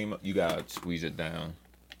the name. You gotta squeeze it down.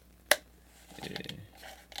 Yeah.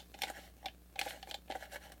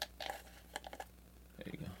 There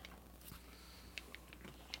you go.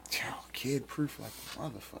 Kid proof like a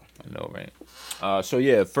motherfucker. I know, right? So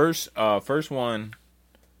yeah, first one.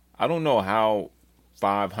 I don't know how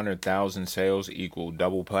 500,000 sales equal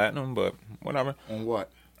double platinum, but whatever. On what?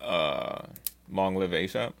 Long live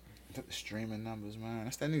A$AP. The streaming numbers, man.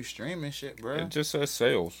 That's that new streaming shit, bro. It just says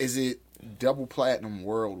sales. Is it double platinum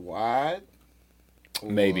worldwide?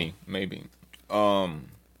 Maybe. And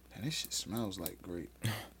this shit smells like great.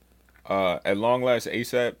 At long last,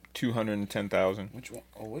 A$AP 210,000. Which one?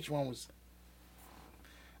 Oh, which one was?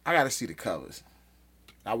 I gotta see the covers.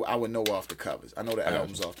 I would know off the covers. I know the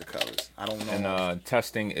album's off the covers. I don't know. And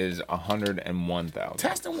testing is 101,000.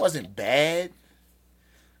 Testing wasn't bad.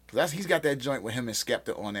 Cause he's got that joint with him and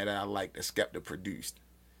Skepta on that I like that Skepta produced.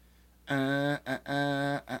 I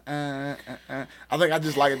think I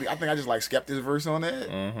just like Skepta's verse on that.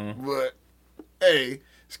 Mm-hmm. But hey,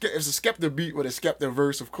 if it's a Skepta beat with a Skepta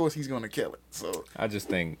verse, of course he's gonna kill it. So I just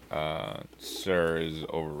think Sir is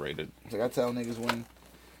overrated. Like I tell niggas when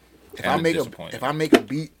if I make a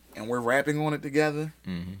beat and we're rapping on it together,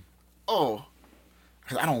 cause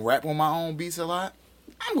I don't rap on my own beats a lot,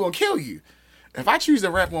 I'm gonna kill you. If I choose to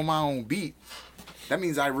rap on my own beat, that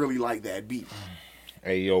means I really like that beat.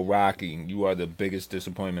 Hey, yo, Rocky, you are the biggest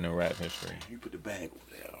disappointment in rap history. You put the bag over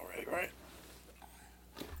there already, right?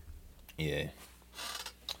 Yeah.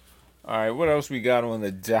 All right, what else we got on the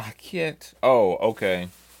docket? Oh, okay.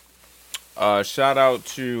 Shout out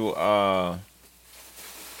to...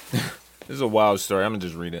 this is a wild story. I'm going to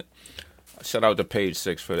just read it. Shout out to Page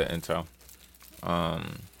 6 for the intel.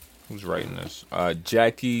 Who's writing this?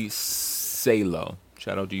 Jackie Salo.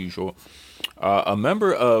 Shout out to you, Short. A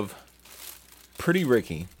member of Pretty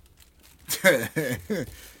Ricky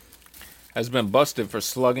has been busted for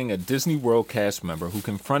slugging a Disney World cast member who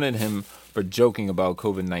confronted him for joking about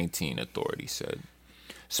COVID-19, authorities said.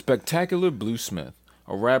 Spectacular Blue Smith,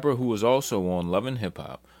 a rapper who was also on Love and Hip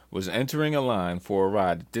Hop, was entering a line for a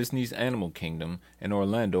ride at Disney's Animal Kingdom in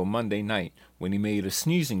Orlando Monday night when he made a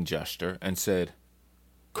sneezing gesture and said,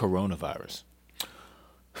 "Coronavirus."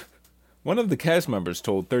 One of the cast members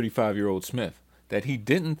told 35-year-old Smith that he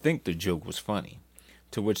didn't think the joke was funny,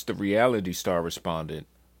 to which the reality star responded,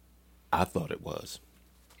 "I thought it was."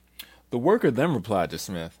 The worker then replied to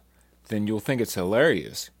Smith, "Then you'll think it's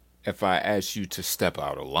hilarious if I ask you to step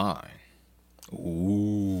out of line."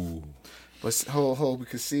 Ooh. But hold,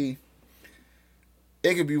 because see,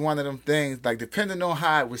 it could be one of them things, like, depending on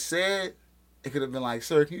how it was said, it could have been like,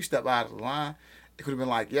 "Sir, can you step out of the line?" It could have been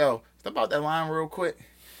like, "Yo, step out that line real quick."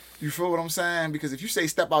 You feel what I'm saying? Because if you say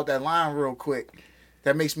step out that line real quick,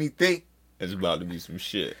 that makes me think it's about to be some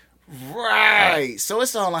shit. Right. So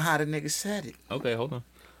it's all on how the nigga said it. Okay, hold on.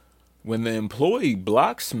 When the employee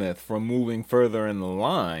blocked Smith from moving further in the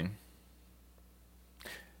line,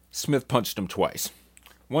 Smith punched him twice.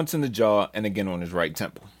 Once in the jaw and again on his right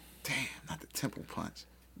temple. Damn, not the temple punch.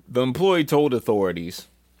 The employee told authorities,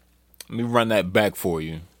 let me run that back for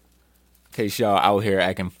you, in case y'all out here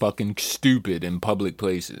acting fucking stupid in public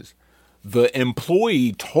places. The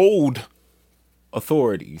employee told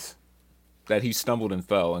authorities that he stumbled and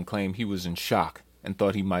fell and claimed he was in shock and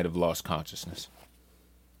thought he might have lost consciousness.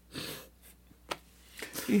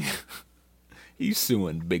 He's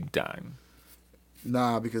suing big time.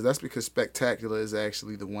 Nah, because Spectacular is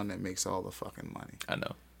actually the one that makes all the fucking money. I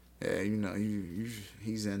know. Yeah, you know,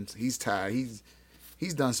 he's tired.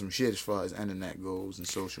 He's done some shit as far as internet goes and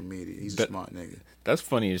social media. He's a smart nigga. That's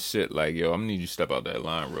funny as shit. Like, yo, I'm gonna need you to step out that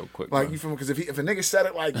line real quick. Like, bro. you feel me? Because if a nigga said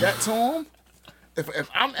it like that to him, if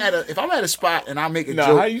I'm at a spot and I make a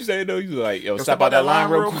joke, how you say it though? You like, yo, step out that line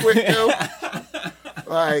real quick, yo.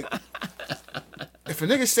 Like, if a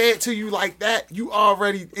nigga say it to you like that, you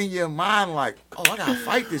already in your mind like, oh, I gotta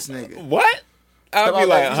fight this nigga. What? I'll be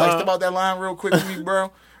like, step out that line real quick with me,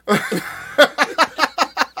 bro.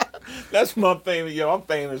 That's my famous. Yo, I'm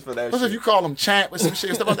famous for that. What's shit. If you call him champ or some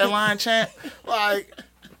shit? Step out that line, champ. Like,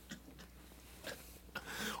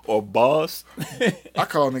 or boss. I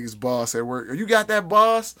call niggas boss at work. You got that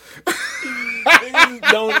boss?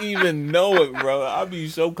 Niggas don't even know it, bro. I be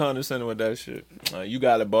so condescending with that shit. You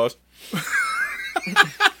got it, boss.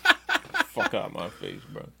 Fuck out my face,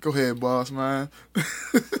 bro. Go ahead, boss, man.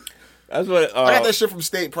 That's what I got that shit from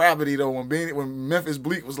State Property though. When Memphis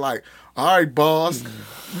Bleak was like, "All right, boss,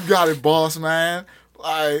 you got it, boss, man."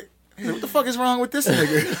 Like, hey, what the fuck is wrong with this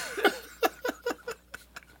nigga?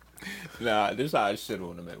 Nah, this is how I shit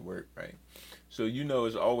on him at work, right? So you know,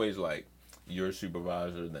 it's always like your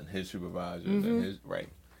supervisor, then his supervisor, then his right.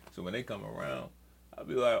 So when they come around, I'll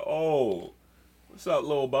be like, "Oh, what's up,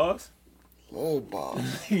 little boss?" Little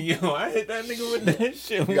boss. Yo, I hit that nigga with that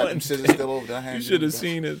shit. You got them scissors still over there. You should have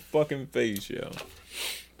seen his fucking face, yo.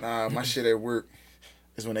 Nah, my shit at work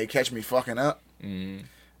is when they catch me fucking up. I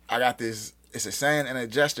got this. It's a saying and a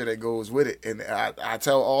gesture that goes with it, and I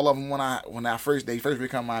tell all of them when they first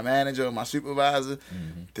become my manager or my supervisor.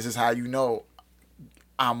 This is how you know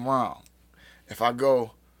I'm wrong. If I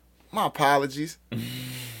go, my apologies,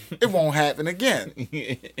 it won't happen again.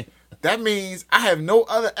 That means I have no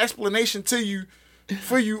other explanation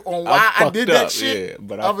for you on why I did that shit,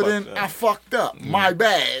 other than I fucked up. My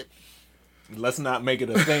bad. Let's not make it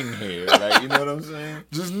a thing here. Like, you know what I'm saying?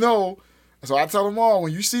 Just know. So I tell them all,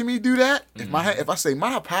 when you see me do that, if I say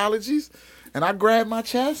my apologies and I grab my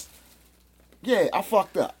chest, yeah, I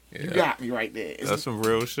fucked up. Yeah. You got me right there. That's some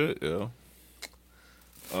real shit, yo.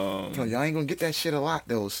 Y'all ain't gonna get that shit a lot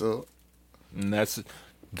though, so. And that's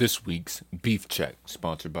this week's Beef Check,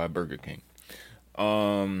 sponsored by Burger King.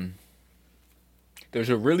 There's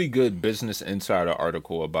a really good Business Insider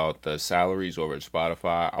article about the salaries over at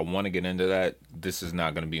Spotify. I want to get into that. This is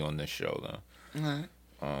not going to be on this show, though. All right.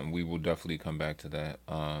 We will definitely come back to that.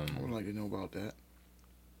 I would like to know about that.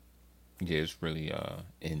 Yeah, it's really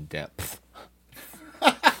in depth.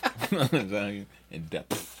 In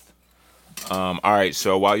depth. All right,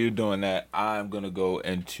 so while you're doing that, I'm going to go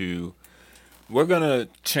into... We're going to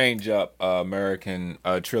change up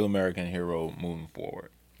True American Hero moving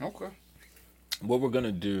forward. Okay. What we're going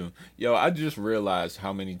to do... Yo, I just realized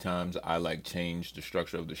how many times I, change the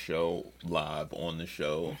structure of the show live on the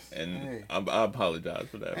show. And hey. I apologize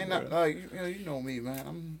for that. Ain't not, you know me,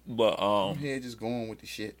 man. I'm here just going with the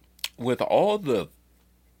shit. With all the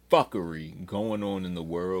fucking going on in the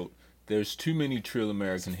world, there's too many True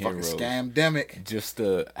American Heroes. Scamdemic. Just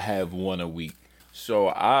to have one a week. So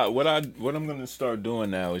what I'm gonna start doing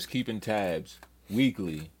now is keeping tabs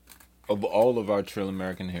weekly of all of our True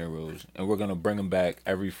American Heroes, and we're gonna bring them back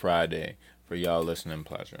every Friday for y'all listening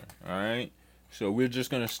pleasure. All right. So we're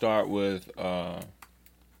just gonna start with a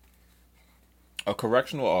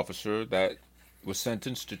correctional officer that was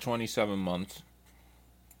sentenced to 27 months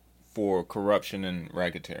for corruption and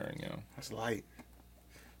racketeering. That's light.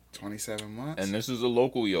 27 months. And this is a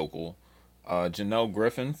local yokel Janelle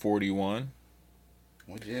Griffin, 41.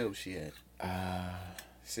 What jail was she at?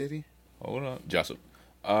 City? Hold up. Jessup.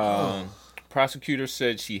 Prosecutors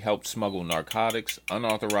said she helped smuggle narcotics,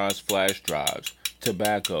 unauthorized flash drives,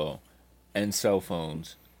 tobacco, and cell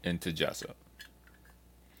phones into Jessup.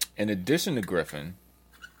 In addition to Griffin,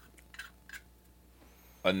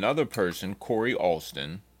 another person, Corey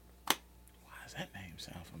Alston, why does that name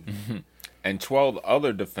sound familiar? And 12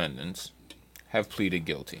 other defendants have pleaded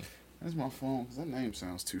guilty. That's my phone, because that name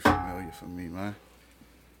sounds too familiar for me, man.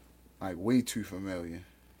 Like, way too familiar.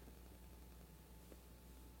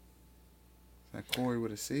 Is that Corey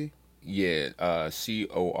with a C? Yeah, Corey,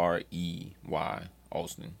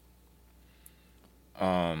 Alston.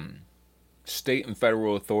 State and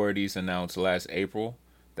federal authorities announced last April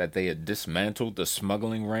that they had dismantled the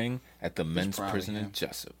smuggling ring at the men's prison in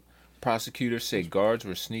Jessup. Prosecutors say guards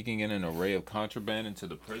were sneaking in an array of contraband into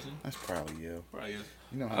the prison. That's probably you. Probably is.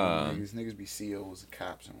 You know how niggas be COs and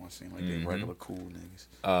cops and want to seem like they regular cool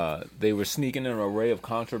niggas. They were sneaking an array of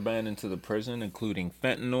contraband into the prison, including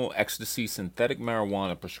fentanyl, ecstasy, synthetic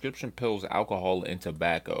marijuana, prescription pills, alcohol, and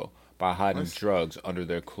tobacco, by hiding drugs under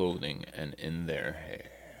their clothing and in their hair.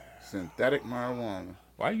 Synthetic marijuana.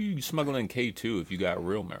 Why are you smuggling K2 if you got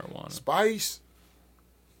real marijuana? Spice?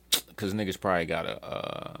 Because niggas probably got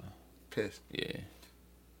a... Piss. Yeah.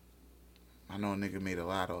 I know a nigga made a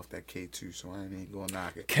lot off that K2, so I ain't even gonna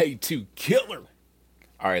knock it. K2 killer.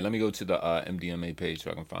 All right, let me go to the MDMA page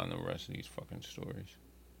so I can find the rest of these fucking stories.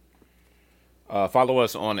 Follow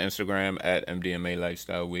us on Instagram at MDMA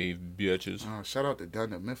Lifestyle Wave, bitches. Shout out to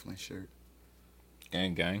Dunder Mifflin shirt.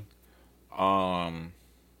 Gang, gang.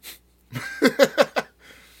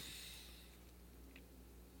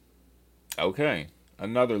 Okay,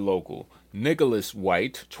 another local. Nicholas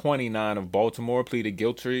White, 29 of Baltimore, pleaded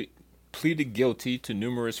guilty to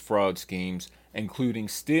numerous fraud schemes, including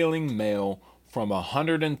stealing mail from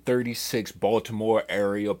 136 Baltimore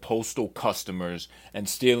area postal customers and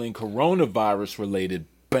stealing coronavirus-related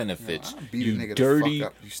benefits. You dirty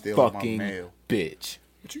fucking bitch.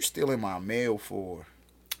 What you stealing my mail for?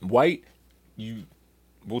 White,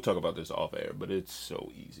 we'll talk about this off air, but it's so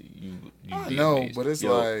easy. I know, amazed. But it's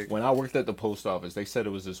like... When I worked at the post office, they said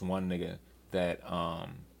it was this one nigga that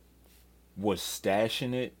was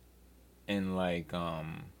stashing it in, like,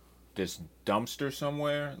 this dumpster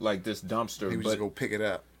somewhere. Like, this dumpster. He would just go pick it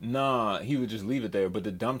up. Nah, he would just leave it there. But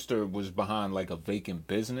the dumpster was behind, like, a vacant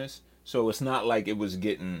business. So it's not like it was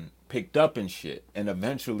getting picked up and shit. And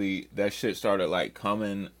eventually, that shit started, like,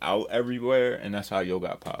 coming out everywhere. And that's how Yo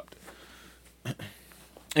got popped.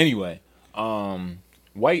 Anyway,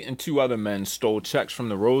 White and two other men stole checks from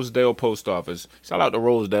the Rosedale post office. Shout out to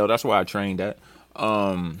Rosedale, that's where I trained at.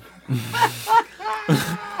 From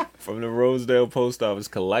the Rosedale post office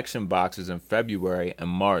collection boxes in February and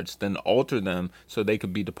March, then altered them so they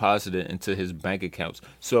could be deposited into his bank accounts.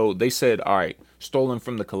 So they said, all right, stolen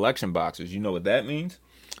from the collection boxes. You know what that means?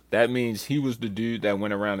 That means he was the dude that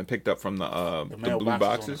went around and picked up from the blue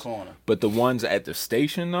boxes. But the ones at the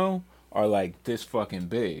station, though, are like this fucking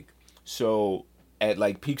big. So at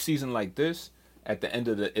like peak season like this, at the end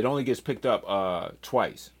of it only gets picked up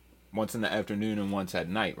twice. Once in the afternoon and once at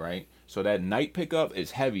night, right? So that night pickup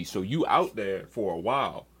is heavy. So you out there for a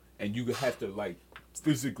while and you have to like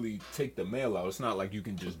physically take the mail out. It's not like you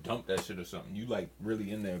can just dump that shit or something. You like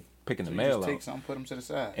really in there picking the mail out. Take some, put them to the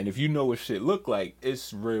side. And if you know what shit look like,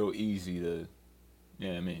 it's real easy to, you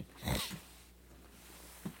know what I mean?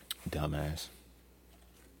 Dumbass.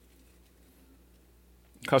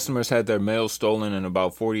 Customers had their mail stolen, and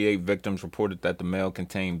about 48 victims reported that the mail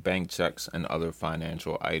contained bank checks and other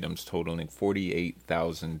financial items totaling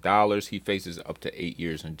 $48,000. He faces up to 8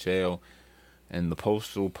 years in jail, and the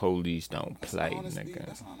postal police don't play, nigga.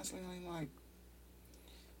 That's honestly only like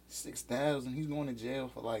 $6,000. He's going to jail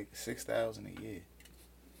for like $6,000 a year.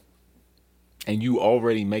 And you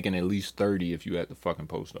already making at least 30 if you at the fucking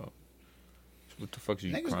post office. What the fuck is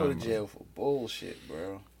you niggas go to jail for bullshit,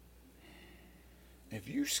 bro. If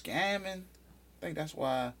you scamming, I think that's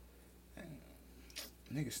why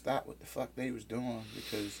niggas stopped what the fuck they was doing,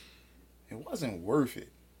 because it wasn't worth it.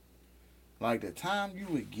 Like, the time you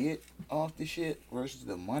would get off the shit versus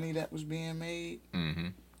the money that was being made,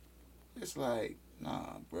 it's like,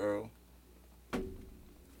 nah, bro.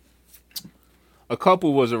 A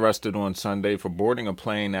couple was arrested on Sunday for boarding a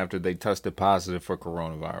plane after they tested positive for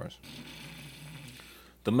coronavirus.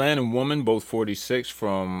 The man and woman, both 46,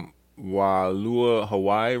 from Waialua,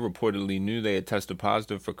 Hawaii, reportedly knew they had tested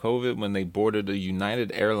positive for COVID when they boarded a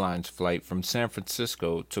United Airlines flight from San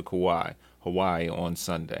Francisco to Kauai, Hawaii, on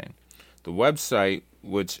Sunday. The website,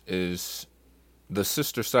 which is the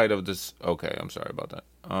sister site of this... Okay, I'm sorry about that.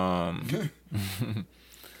 The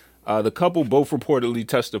couple both reportedly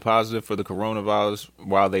tested positive for the coronavirus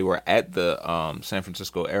while they were at the San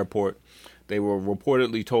Francisco airport. They were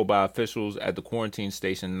reportedly told by officials at the quarantine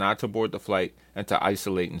station not to board the flight and to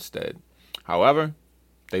isolate instead. However,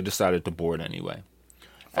 they decided to board anyway.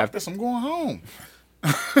 After this, I'm going home.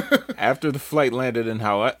 After the flight landed in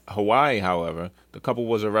Hawaii, however, the couple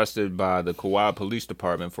was arrested by the Kauai Police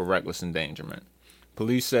Department for reckless endangerment.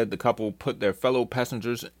 Police said the couple put their fellow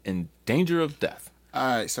passengers in danger of death.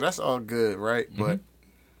 All right, so that's all good, right? But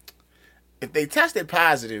if they tested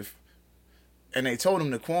positive and they told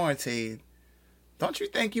them to quarantine, don't you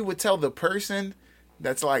think you would tell the person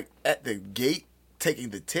that's like at the gate taking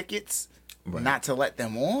the tickets not to let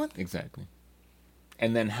them on? Exactly.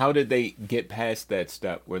 And then how did they get past that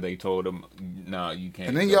step where they told them, no, you can't?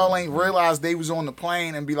 And then y'all ain't realized they was on the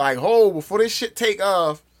plane and be like, "Hold, before this shit take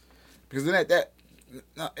off," because then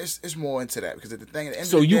it's more into that. Because at the thing, at the end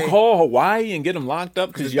so of the you day, call Hawaii and get them locked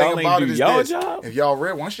up because y'all ain't do y'all job.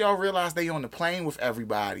 If once y'all realize they on the plane with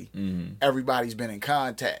everybody, everybody's been in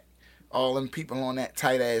contact. All them people on that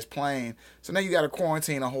tight ass plane. So now you got to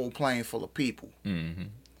quarantine a whole plane full of people.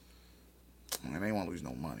 Man, they won't lose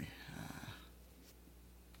no money.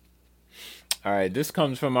 All right, this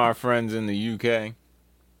comes from our friends in the UK.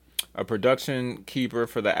 A production keeper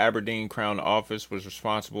for the Aberdeen Crown Office was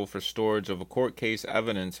responsible for storage of a court case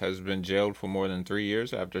evidence has been jailed for more than 3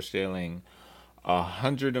 years after stealing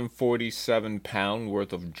 147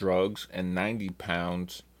 worth of drugs and 90,000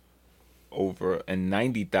 pounds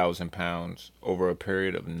over a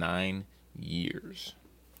period of 9 years.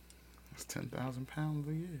 That's 10,000 pounds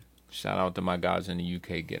a year. Shout out to my guys in the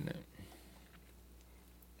UK getting it.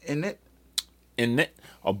 In it.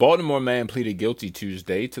 A Baltimore man pleaded guilty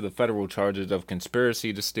Tuesday to the federal charges of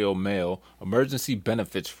conspiracy to steal mail, emergency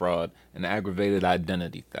benefits fraud, and aggravated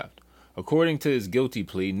identity theft. According to his guilty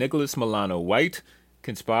plea, Nicholas Milano White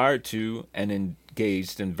conspired to and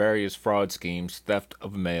engaged in various fraud schemes, theft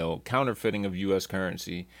of mail, counterfeiting of U.S.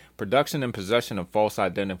 currency, production and possession of false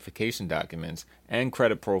identification documents and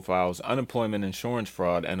credit profiles, unemployment insurance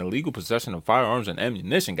fraud, and illegal possession of firearms and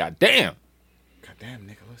ammunition. Goddamn,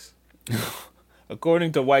 Nicholas.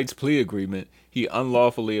 According to White's plea agreement, he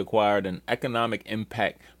unlawfully acquired an economic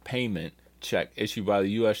impact payment check issued by the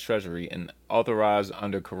U.S. Treasury and authorized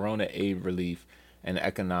under Corona Aid Relief and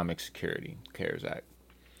Economic Security, CARES Act.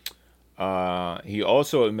 He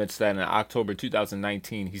also admits that in October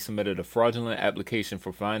 2019, he submitted a fraudulent application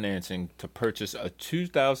for financing to purchase a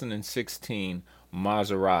 2016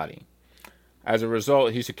 Maserati. As a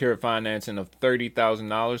result, he secured financing of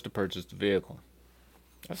 $30,000 to purchase the vehicle.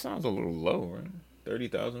 That sounds a little low, right?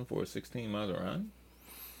 $30,000 for a 16 Maserati?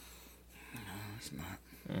 No, it's not.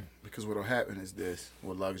 Because what'll happen is this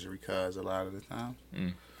with luxury cars a lot of the time.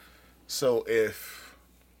 So if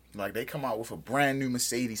like they come out with a brand new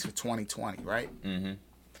Mercedes for 2020, right?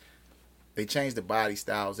 They change the body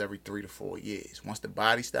styles every 3 to 4 years. Once the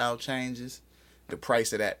body style changes, the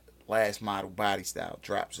price of that last model body style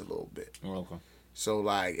drops a little bit. Okay. So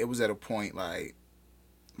like it was at a point like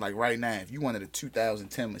right now, if you wanted a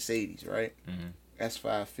 2010 Mercedes, right?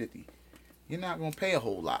 S550, you're not gonna pay a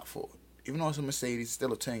whole lot for it. Even though it's a Mercedes, it's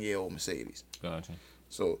still a 10-year-old Mercedes. Gotcha.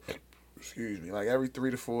 So, excuse me, like every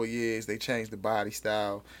 3 to 4 years, they change the body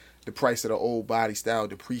style. The price of the old body style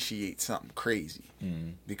depreciates something crazy.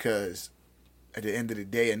 Because at the end of the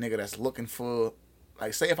day, a nigga that's looking for,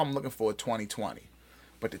 like, say if I'm looking for a 2020,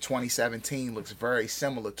 but the 2017 looks very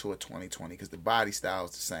similar to a 2020 because the body style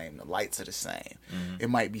is the same, the lights are the same.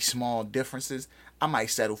 It might be small differences. I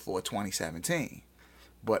might settle for a 2017.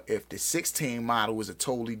 But if the 16 model is a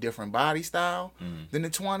totally different body style than the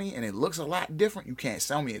 20 and it looks a lot different, you can't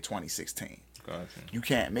sell me a 2016. Gotcha. You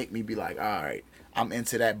can't make me be like, all right, I'm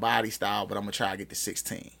into that body style, but I'm going to try to get the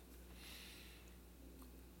 16.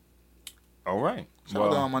 All right. Shout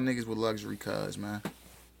out to all my niggas with luxury cars, man.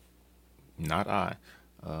 Not I.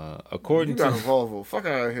 According you got to a Volvo. Fuck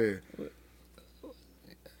out of here.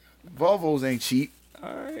 Volvos ain't cheap.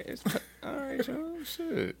 All right, yo,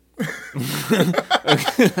 shit.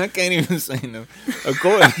 I can't even say no.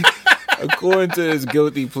 According to his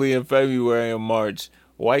guilty plea in February and March,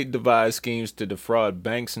 White devised schemes to defraud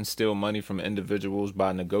banks and steal money from individuals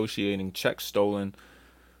by negotiating checks stolen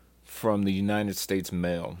from the United States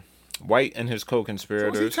mail. White and his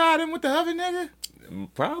co-conspirators... So was he tied in with the other nigga?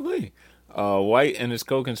 Probably. White and his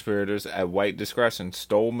co-conspirators at White discretion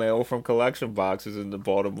stole mail from collection boxes in the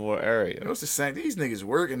Baltimore area. It was the same. These niggas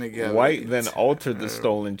working together. White then altered the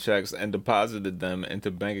stolen checks and deposited them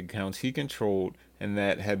into bank accounts he controlled and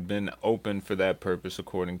that had been opened for that purpose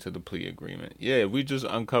according to the plea agreement. Yeah, we just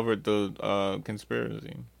uncovered the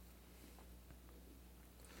conspiracy.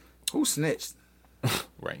 Who snitched?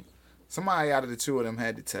 Right. Somebody out of the two of them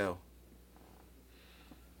had to tell.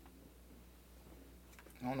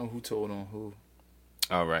 I don't know who told on who.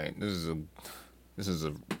 All right. This is a.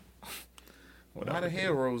 A lot of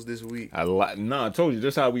heroes this week. I told you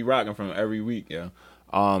this is how we rocking from every week, yeah.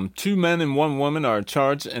 2 men and 1 woman are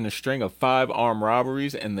charged in a string of 5 armed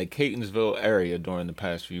robberies in the Catonsville area during the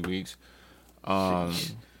past few weeks.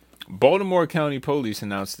 Baltimore County Police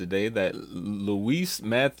announced today that Luis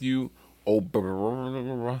Matthew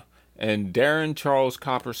Oberra and Darren Charles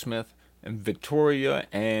Coppersmith and Victoria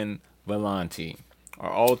Ann Valenti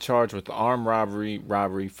are all charged with armed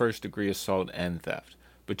robbery, first-degree assault, and theft.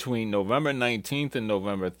 Between November 19th and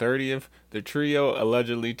November 30th, the trio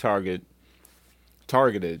allegedly targeted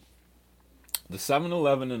the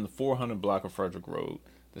 7-Eleven in the 400 block of Frederick Road,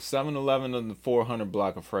 the 7-Eleven in the 400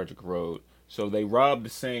 block of Frederick Road. So they robbed the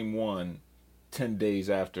same one 10 days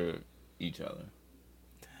after each other.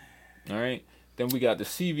 All right. Then we got the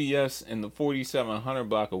CVS in the 4700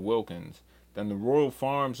 block of Wilkins. Then the Royal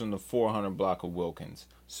Farms in the 400 block of Wilkins.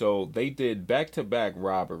 So they did back-to-back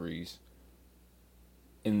robberies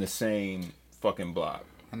in the same fucking block.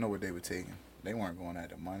 I know what they were taking. They weren't going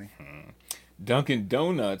after money. Dunkin'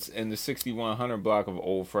 Donuts in the 6100 block of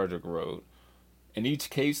Old Frederick Road. In each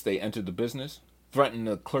case, they entered the business, threatened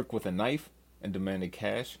the clerk with a knife, and demanded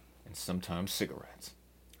cash and sometimes cigarettes.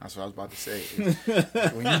 That's what I was about to say.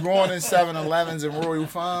 When you're going in 7-Elevens and Royal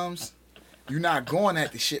Farms, you're not going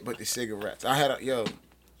at the shit but the cigarettes. I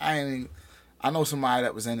know somebody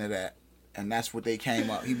that was into that, and that's what they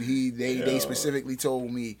came up. They specifically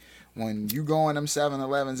told me, when you go in them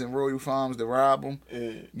 7-Elevens and Royal Farms to rob them,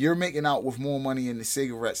 you're making out with more money in the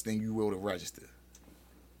cigarettes than you will to register.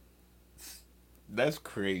 That's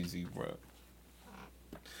crazy, bro.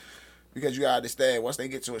 Because you gotta understand, once they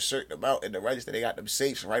get to a certain amount in the register, they got them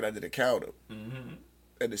safes right under the counter. Mm-hmm.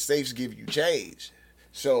 And the safes give you change.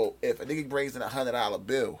 So if a nigga brings in $100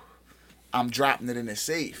 bill, I'm dropping it in the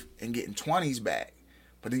safe and getting 20s back.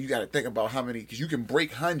 But then you got to think about how many, because you can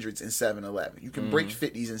break hundreds in 7-Eleven. You can break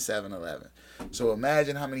 50s in 7-Eleven. So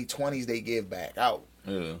imagine how many 20s they give back out.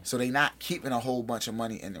 Yeah. So they not keeping a whole bunch of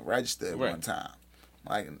money in the register at one time.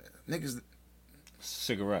 Like, niggas.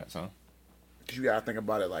 Cigarettes, huh? Because you got to think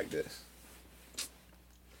about it like this.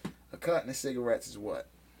 A carton of cigarettes is what?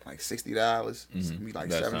 Like $60? It's going to be like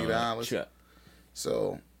 $70. Yeah.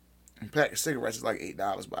 So a pack of cigarettes is like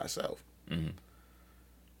 $8 by itself. Mm-hmm.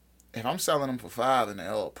 If I'm selling them for $5 and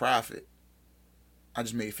they're all profit, I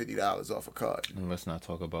just made $50 off a carton. And let's not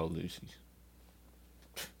talk about Lucy's.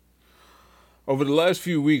 Over the last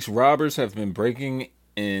few weeks, robbers have been breaking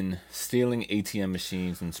in, stealing ATM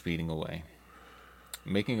machines, and speeding away.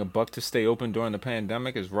 Making a buck to stay open during the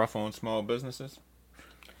pandemic is rough on small businesses.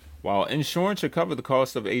 While insurance should cover the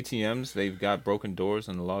cost of ATMs, they've got broken doors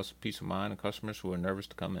and the loss of peace of mind of customers who are nervous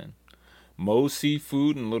to come in. Moe's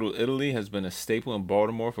Seafood in Little Italy has been a staple in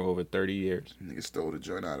Baltimore for over 30 years. Niggas stole the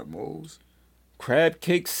joint out of Moe's. Crab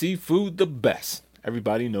cake seafood, the best.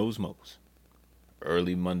 Everybody knows Moe's.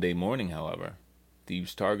 Early Monday morning, however,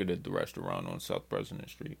 thieves targeted the restaurant on South President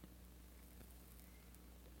Street.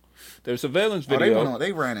 There's surveillance video.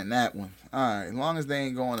 They ran in that one. All right, as long as they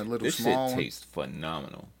ain't going a little small. This shit tastes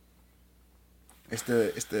phenomenal. It's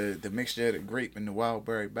the mixture of the grape and the wild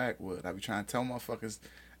berry backwood. I be trying to tell motherfuckers,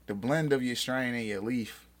 the blend of your strain and your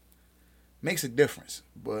leaf makes a difference.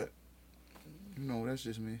 But, that's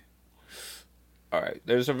just me. All right.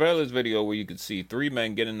 There's a surveillance video where you can see 3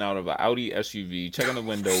 men getting out of an Audi SUV, checking the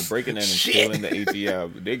window, breaking in and stealing the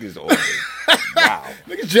ATM. Niggas over. Wow.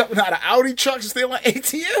 Niggas jumping out of Audi trucks and stealing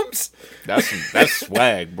ATMs? That's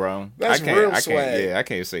swag, bro. That's real swag. Yeah, I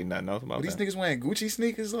can't say nothing else about that. These niggas wearing Gucci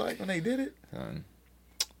sneakers like when they did it?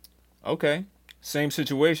 Okay. Same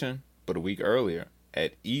situation, but a week earlier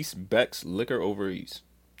at East Beck's Liquor Over East.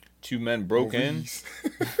 2 men broke in.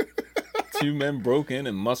 2 men broke in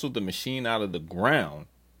and muscled the machine out of the ground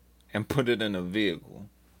and put it in a vehicle.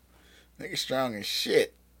 Niggas strong as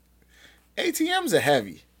shit. ATMs are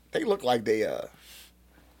heavy. They look like they are.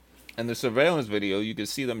 In the surveillance video, you can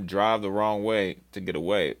see them drive the wrong way to get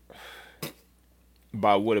away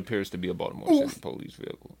by what appears to be a Baltimore City police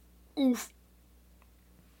vehicle. Oof.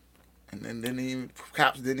 And then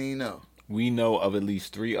cops didn't even know. We know of at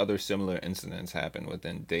least 3 other similar incidents happened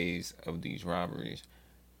within days of these robberies.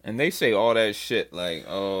 And they say all that shit like,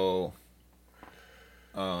 you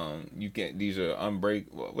can't, these are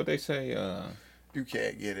what they say? You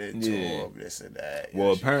can't get into them, this and that.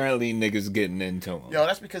 Well, apparently niggas getting into them. Yo,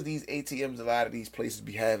 that's because these ATMs, a lot of these places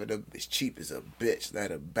be having them as cheap as a bitch. Now,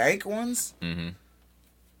 the bank ones,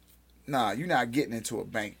 Nah, you're not getting into a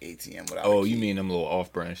bank ATM without. Oh, you mean them little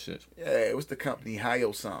off-brand shit? Yeah, what's the company?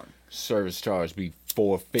 Hyosung. Service charge be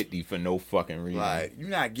 $4.50 for no fucking reason. Like, you're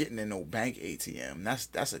not getting in no bank ATM.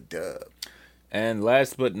 That's a dub. And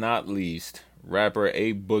last but not least, rapper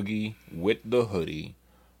A Boogie with the Hoodie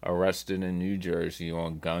arrested in New Jersey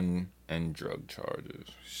on gun and drug charges.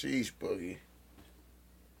 Sheesh, Boogie.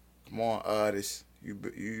 Come on, artist.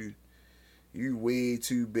 You way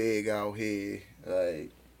too big out here.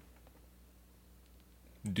 Like,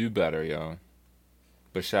 do better, y'all.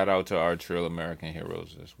 But shout out to our Trill American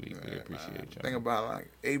heroes this week. We appreciate y'all. Think about,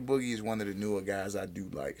 like, A Boogie is one of the newer guys I do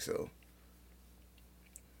like, so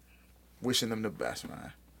wishing them the best,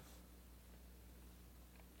 man.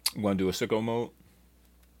 You want to do a sicko mode?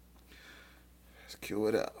 Let's cue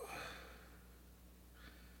it up.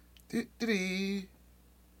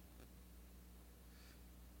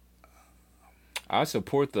 I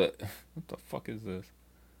support the... What the fuck is this?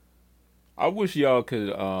 I wish y'all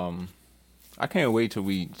could... I can't wait till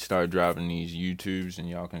we start dropping these YouTubes and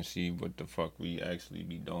y'all can see what the fuck we actually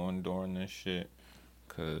be doing during this shit.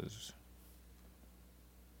 Because...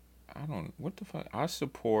 What the fuck? I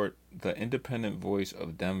support the independent voice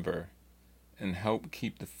of Denver and help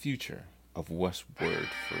keep the future of Westward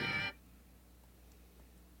free.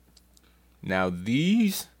 Now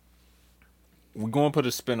these... We're going to put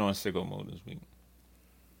a spin on sicko mode this week.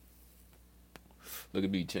 Look at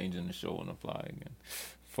me changing the show on the fly again.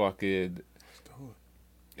 Fuck it.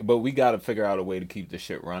 But we got to figure out a way to keep the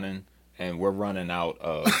shit running. And we're running out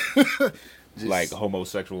of like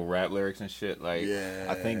homosexual rap lyrics and shit. Like, yeah.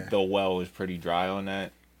 I think The Well is pretty dry on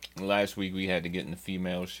that. Last week we had to get in the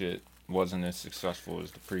female shit. Wasn't as successful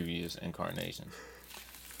as the previous incarnations.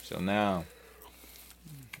 So now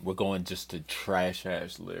we're going just to trash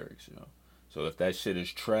ass lyrics, you know. So if that shit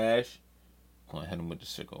is trash, I'm going to hit them with the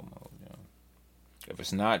sicko mode, you know. If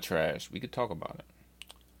it's not trash, we could talk about it.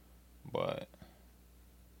 But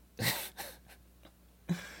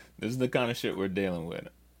this is the kind of shit we're dealing with,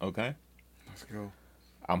 okay? Let's go.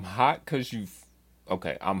 I'm hot because you...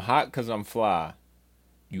 Okay, I'm hot because I'm fly.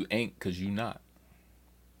 You ain't because you not.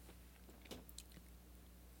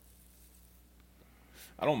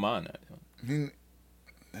 I don't mind that, yo. I mean,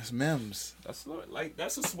 that's memes. That's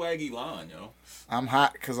a swaggy line, yo. I'm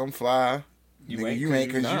hot because I'm fly. You nigga, ain't you ain't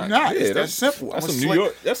because not. you not. Yeah, It's that simple. That's some New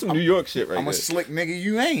York. That's some New York shit right there. I'm a slick nigga.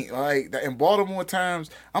 You ain't. Like in Baltimore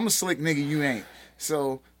times, I'm a slick nigga. You ain't.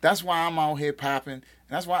 So that's why I'm out here popping. And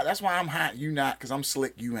that's why I'm hot. You not because I'm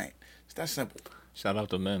slick. You ain't. It's that simple. Shout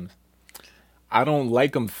out to Mims. I don't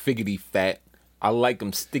like them figgity fat. I like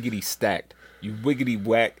them stiggity stacked. You wiggity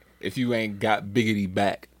whack if you ain't got biggity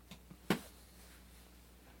back.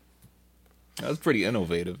 That was pretty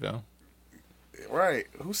innovative, yo. Right.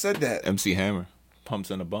 Who said that? MC Hammer.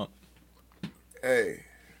 Pumps in a bump. Hey.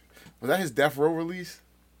 Was that his Death Row release?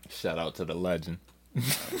 Shout out to the legend.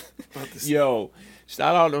 Yo,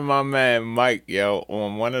 shout out to my man Mike, yo.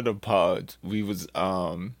 On one of the pods, we was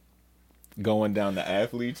going down the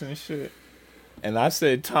athletes and shit. And I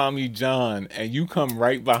said Tommy John, and you come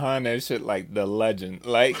right behind that shit like the legend.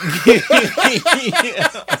 Like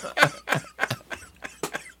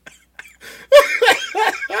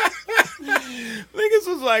niggas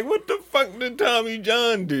was like, what the fuck did Tommy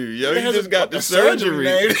John do? Yo, he just got the surgery.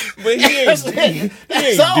 But he ain't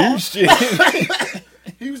do shit.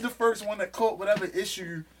 He was the first one that caught whatever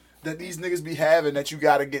issue that these niggas be having that you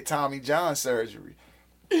gotta get Tommy John surgery.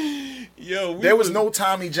 Yo, there was no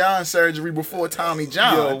Tommy John surgery before Tommy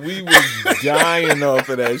John. Yo, we was dying off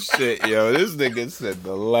of that shit, yo. This nigga said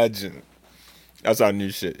the legend. That's our new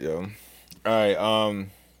shit, yo. All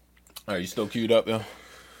right, you still queued up, yo?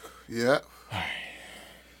 Yeah.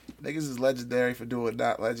 Niggas is legendary for doing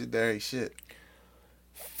not legendary shit.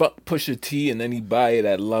 Fuck Pusha T and anybody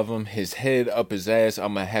that love him. His head up his ass,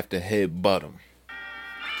 I'ma have to headbutt him.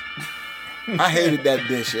 I hated that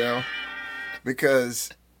bitch, yo.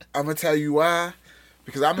 Because I'm gonna tell you why.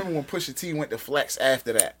 Because I remember when Pusha T went to Flex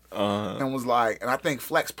after that. And was like, and I think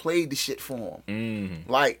Flex played the shit for him.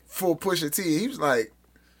 Like, for Pusha T, he was like,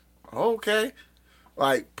 okay.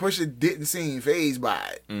 Like, Pusha didn't seem fazed by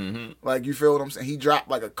it. Like, you feel what I'm saying? He dropped,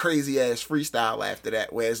 like, a crazy-ass freestyle after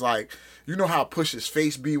that, where it's like, you know how Pusha's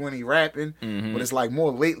face be when he rapping? But it's like,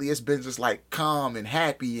 more lately, it's been just, like, calm and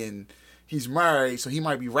happy, and he's married, so he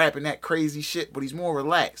might be rapping that crazy shit, but he's more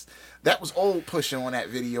relaxed. That was old Pusha on that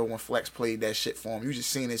video when Flex played that shit for him. You just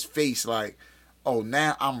seen his face like, oh,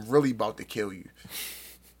 now I'm really about to kill you.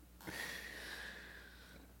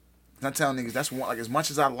 I'm telling niggas, that's one, like, as much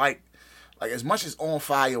as I like, as much as On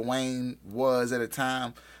Fire Wayne was at a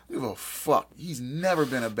time, I don't give a fuck. He's never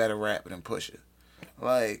been a better rapper than Pusha.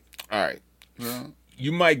 Like, all right.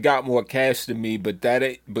 You might got more cash than me, but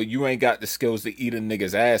you ain't got the skills to eat a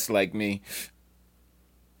nigga's ass like me.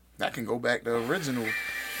 That can go back to original,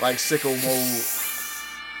 like sicko mode.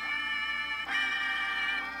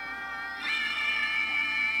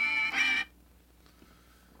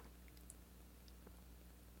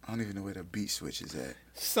 I don't even know where the beat switch is at.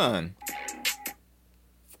 Son.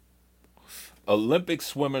 Olympic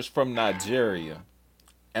swimmers from Nigeria.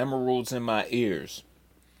 Emeralds in my ears.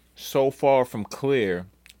 So far from clear,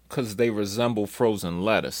 'cause they resemble frozen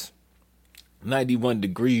lettuce. 91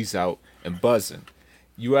 degrees out and buzzing.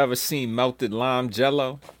 You ever seen melted lime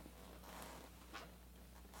jello?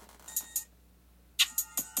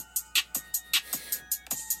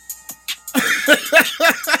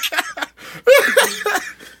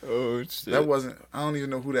 Oh shit! That wasn't. I don't even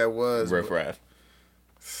know who that was. Riff Raff.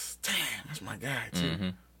 Damn, that's my guy too. Mm-hmm.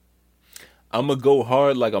 I'ma go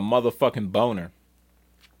hard like a motherfucking boner.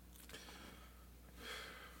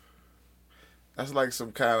 That's like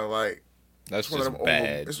some kind of like. That's just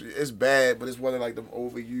bad. It's bad, but it's one of like them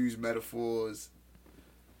overused metaphors.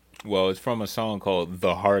 Well, it's from a song called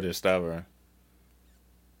 "The Hardest Ever."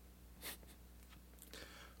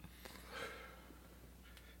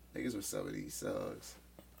 Niggas with some of these songs.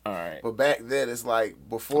 All right. But back then, it's like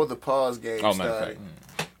before the pause game started.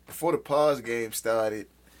 Before the pause game started,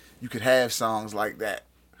 you could have songs like that,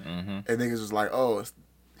 and niggas was like, "Oh,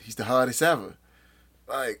 he's the hardest ever."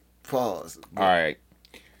 Like pause. All right.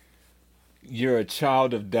 You're a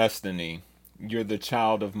child of destiny. You're the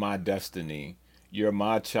child of my destiny. You're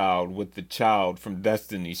my child with the child from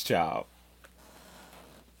Destiny's Child.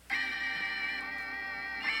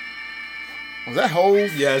 Was that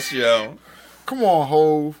Hove? Yes, yo. Come on,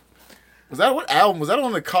 Hove. Was that what album? Was that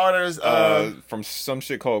on the Carters? From some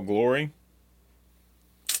shit called Glory.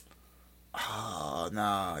 Oh,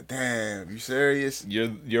 nah. Damn. You serious?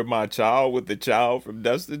 You're my child with the child from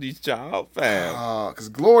Destiny's Child, fam. Because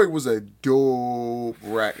Glory was a dope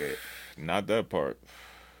record. Not that part.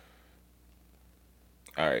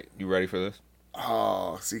 All right. You ready for this?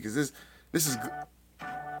 Oh, see, because this is...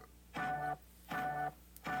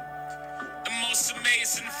 Most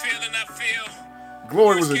amazing feeling I feel.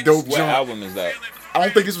 Glory was a dope What jump. album is that? I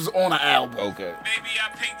don't think this was on an album. Okay. Maybe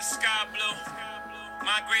I paint the sky blue.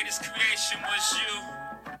 My greatest creation was you.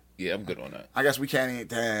 Yeah, I'm good on that. I guess we can't even...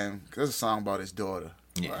 Damn. Because there's a song about his daughter.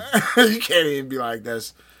 Yeah. You can't even be like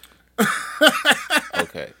this.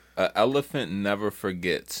 Okay. An elephant never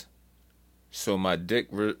forgets. So my dick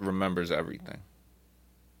remembers everything.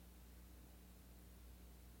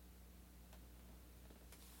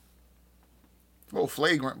 A little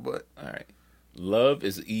flagrant, but... All right. Love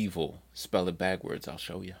is evil. Spell it backwards. I'll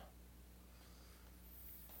show you.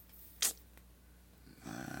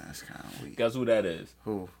 That's kind of weak. Guess who that is?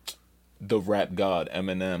 Who? The rap god,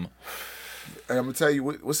 Eminem. And I'm going to tell you,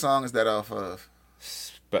 what song is that off of?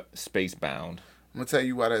 Spacebound. I'm going to tell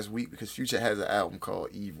you why that's weak, because Future has an album called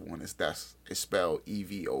Evil, and it's spelled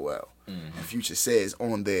EVOL. And Future says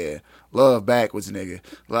on there, love backwards, nigga.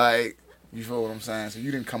 Like, you feel what I'm saying? So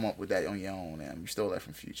you didn't come up with that on your own, man. You stole that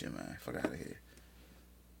from Future, man. Fuck out of here.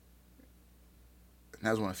 And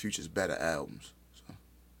that was one of Future's better albums. So.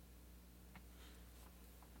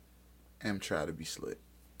 Try to be slick.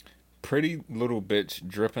 Pretty little bitch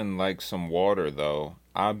dripping like some water, though.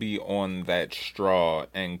 I be on that straw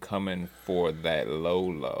and coming for that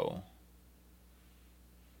low.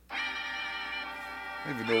 I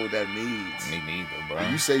don't even know what that means. Me neither, bro.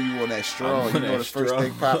 When you say you on that straw, I'm you on know that the first straw.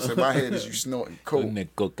 thing pops in my head is you snorting coke.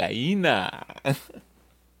 Cocaína.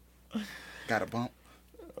 Got a bump?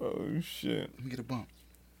 Oh, shit. Let me get a bump.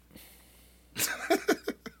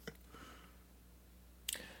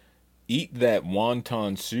 Eat that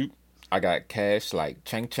wonton soup. I got cash like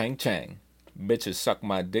chang chang chang. Bitches suck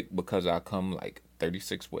my dick because I come like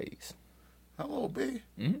 36 ways. Hello, B.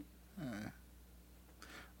 Mm-hmm.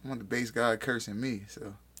 I want the bass guy cursing me,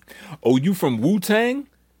 so. Oh, you from Wu-Tang?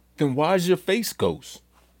 Then why's your face ghost?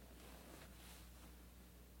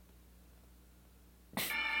 I'm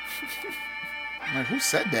like, who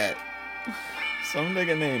said that? Some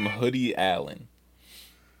nigga named Hoodie Allen.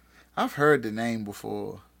 I've heard the name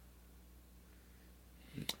before.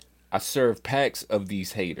 I serve packs of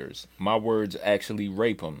these haters. My words actually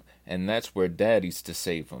rape 'em, and that's where daddy's to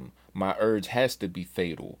save 'em. My urge has to be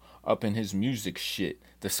fatal. Up in his music shit,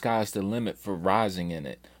 the sky's the limit for rising in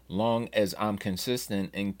it. Long as I'm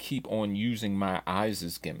consistent and keep on using my eyes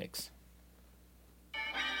as gimmicks.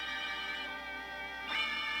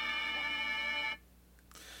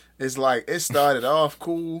 It's like, it started off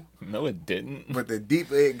cool. No, it didn't. But the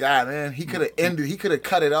deeper it got in, he could have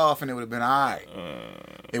cut it off and it would have been all right.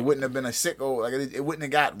 It wouldn't have been a sicko. Like, it wouldn't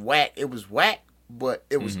have got whack. It was whack, but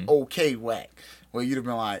it was okay whack. Where you'd have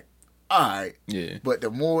been like, all right. Yeah. But the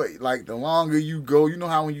more, like, the longer you go, you know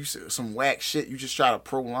how when you some whack shit, you just try to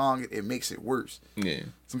prolong it, it makes it worse. Yeah.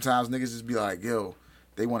 Sometimes niggas just be like, yo,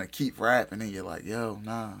 they want to keep rapping, and you're like, yo,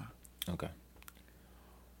 nah. Okay.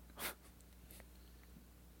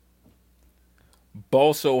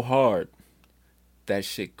 Ball so hard, that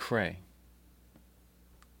shit cray.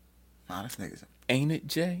 Nah, this nigga's... Ain't it,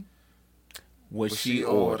 Jay? What she she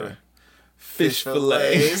order? order? Fish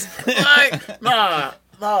fillets. Like, nah.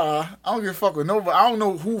 I don't give a fuck with nobody. I don't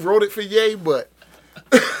know who wrote it for Ye, but...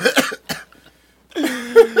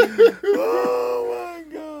 Oh,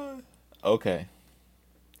 my God. Okay.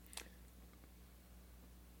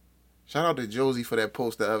 Shout out to Josie for that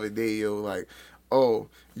post the other day, yo. Like, oh,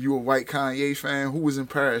 you a white Kanye fan? Who was in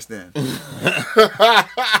Paris then?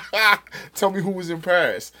 Tell me who was in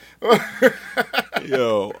Paris.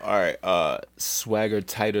 Yo, all right. Swagger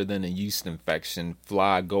tighter than a yeast infection.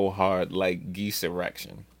 Fly go hard like geese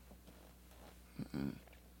erection.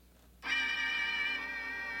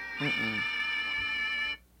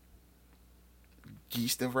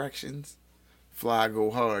 Geese erections? Fly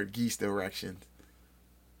go hard, geese erections.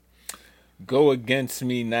 Go against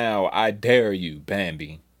me now, I dare you,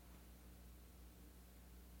 Bambi.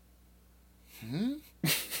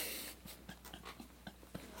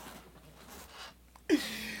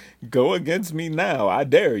 Go against me now, I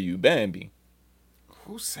dare you, Bambi.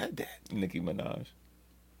 Who said that? Nicki Minaj.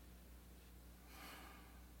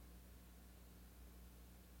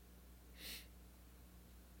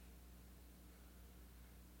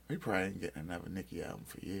 We probably ain't getting another Nicki album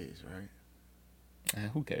for years, right?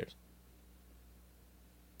 Who cares?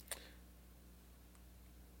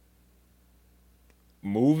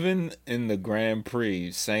 Moving in the Grand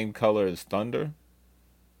Prix, same color as Thunder.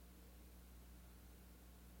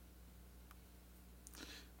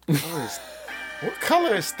 What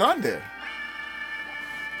color is Thunder?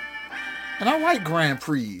 And I like Grand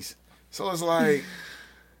Prix. So it's like,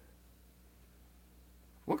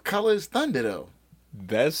 what color is Thunder though?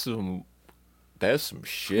 That's some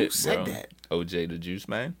shit, Who said bro. that? OJ the Juice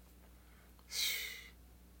Man.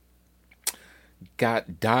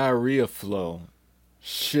 Got diarrhea flow.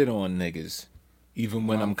 Shit on niggas. Even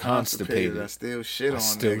when I'm constipated. I still shit on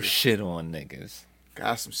still niggas. shit on niggas.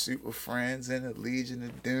 Got some super friends in the Legion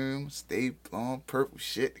of Doom. Stay blowing purple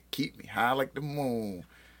shit to keep me high like the moon.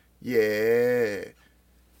 Yeah.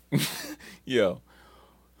 Yo.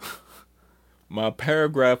 My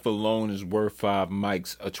paragraph alone is worth 5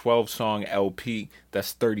 mics. A 12-song LP,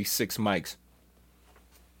 that's 36 mics.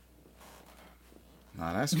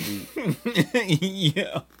 Nah, that's weak.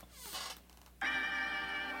 Yeah.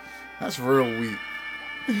 That's real weak.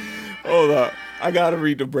 Hold up. I gotta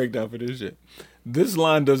read the breakdown for this shit. This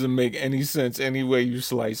line doesn't make any sense any way you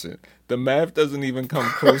slice it. The math doesn't even come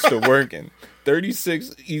close to working.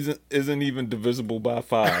 36 isn't even divisible by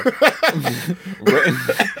 5.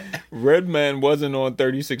 Redman wasn't on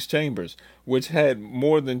 36 Chambers, which had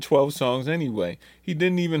more than 12 songs anyway. He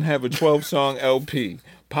didn't even have a 12-song LP.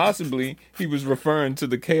 Possibly, he was referring to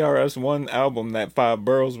the KRS-One album that 5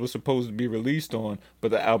 Boroughs was supposed to be released on, but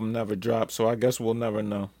the album never dropped, so I guess we'll never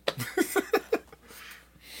know.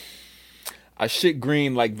 I shit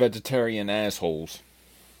green like vegetarian assholes.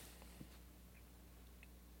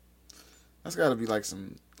 That's gotta be like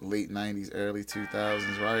some late 90s, early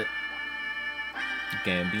 2000s, right?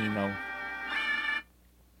 Gambino.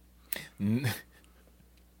 This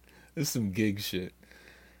is some gig shit.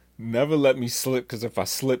 Never let me slip, because if I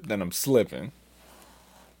slip, then I'm slipping.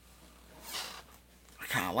 I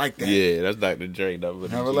kind of like that. Yeah, that's Dr. Dre. Never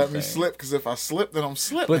let me slip, because if I slip, then I'm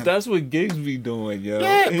slipping. But that's what gigs be doing, yo.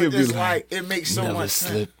 Yeah, He'll but it's like, it makes so never much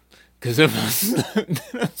slip, sense. because if I slip,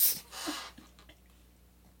 then I'm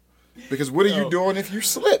Because what are you doing if you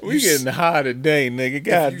slip? We getting high today, nigga.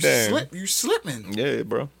 God if you damn. slip, you slipping. Yeah,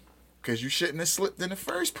 bro. Because you shouldn't have slipped in the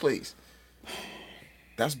first place.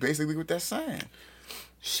 That's basically what that's saying.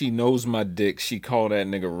 She knows my dick. She called that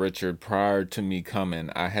nigga Richard prior to me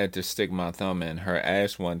coming. I had to stick my thumb in her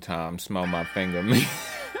ass one time. Smell my finger. Me.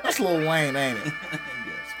 That's Lil Wayne, ain't it?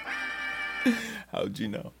 Yes. How'd you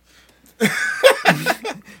know?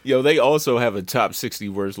 Yo, they also have a top 60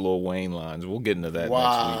 worst Lil Wayne lines. We'll get into that next week.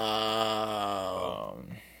 Wow.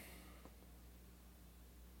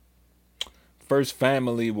 First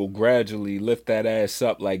family will gradually lift that ass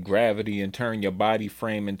up like gravity and turn your body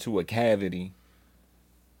frame into a cavity.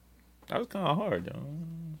 That was kind of hard, though.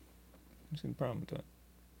 I see the problem with that.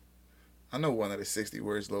 I know one of the 60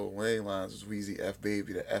 worst Lil Wayne lines was Weezy F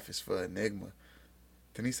Baby. The F is for Enigma.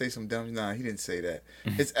 Didn't he say some dumb? Nah, he didn't say that.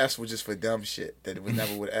 His F's were just for dumb shit that it was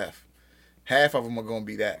never with F. Half of them are gonna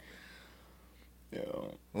be that.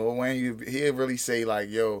 Yo. Lil Wayne, he'd really say like,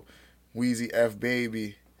 yo, Weezy F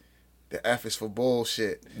baby, the F is for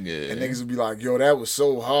bullshit. Yeah. And niggas would be like, yo, that was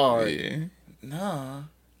so hard. Yeah. Nah.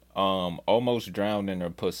 Almost drowned in her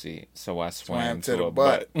pussy, so I swam to the her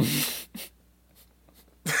butt.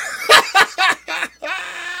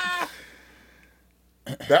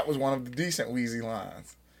 That was one of the decent Weezy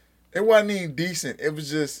lines. It wasn't even decent. It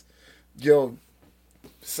was just, yo,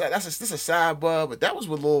 this is a sidebar, but that was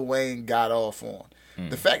what Lil Wayne got off on.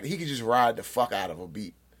 The fact that he could just ride the fuck out of a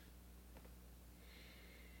beat.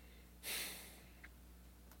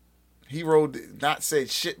 He not said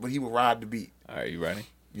shit, but he would ride the beat. All right, you ready?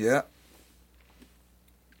 Yeah.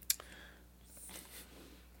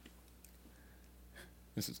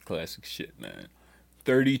 This is classic shit, man.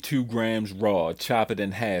 32 grams raw, chop it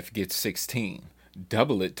in half, get 16.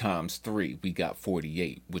 Double it times 3, we got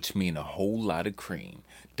 48, which mean a whole lot of cream.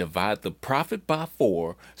 Divide the profit by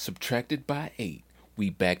 4, subtract it by 8, we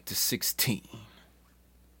back to 16.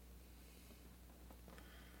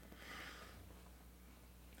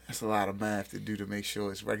 That's a lot of math to do to make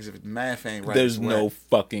sure it's right. Because if the math ain't right, There's no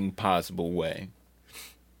fucking possible way.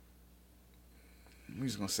 I'm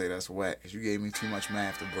just going to say that's whack because you gave me too much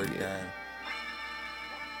math to break down.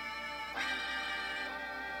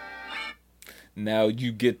 Now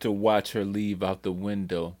you get to watch her leave out the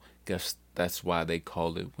window. Guess that's why they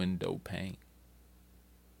call it window pane.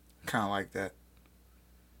 Kind of like that.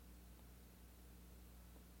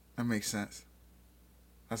 That makes sense.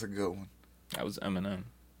 That's a good one. That was Eminem.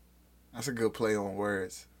 That's a good play on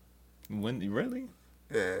words. Really?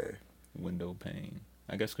 Yeah. Window pane.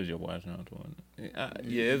 I guess because you're watching out the window.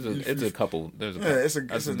 Yeah, it's a couple. There's a yeah,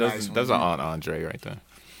 couple. it's a nice one. That's an Aunt Andre right there.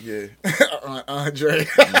 Yeah. Aunt Andre.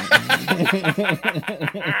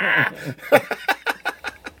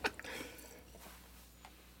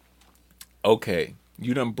 Okay,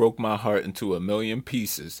 you done broke my heart into a million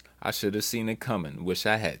pieces. I should have seen it coming. Wish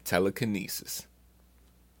I had telekinesis.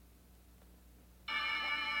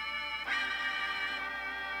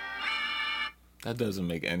 That doesn't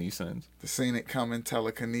make any sense. The seen it coming,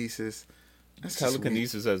 telekinesis. That's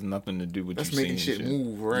telekinesis has nothing to do with that's you making seeing shit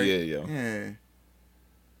move, right? Yeah, yo. Yeah.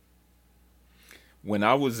 When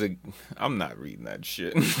I was I'm not reading that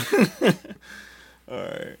shit. All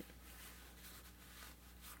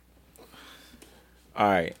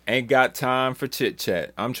right. Ain't got time for chit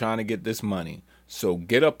chat. I'm trying to get this money. So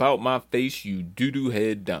get up out my face, you doo-doo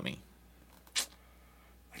head dummy.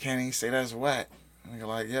 I can't even say that's whack. Nigga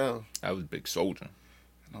like, yo. That was Big Soldier.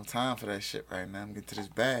 No time for that shit right now. I'm getting to this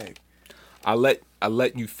bag. I let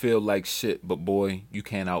you feel like shit, but boy, you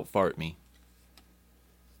can't out fart me.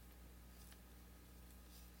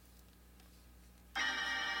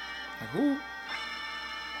 Like who?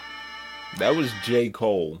 That was J.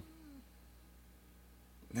 Cole.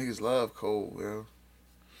 Niggas love Cole, yo.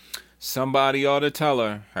 Somebody ought to tell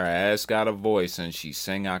her ass got a voice and she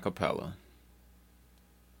sing a cappella.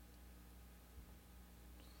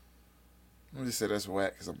 Let me just say that's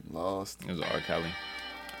whack because I'm lost. It was R. Kelly.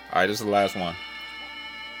 All right, this is the last one.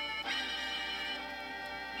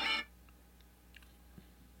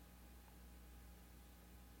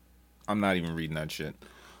 I'm not even reading that shit.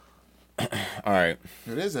 All right.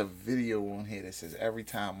 There's a video on here that says every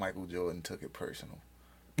time Michael Jordan took it personal.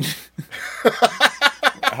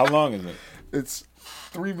 How long is it? It's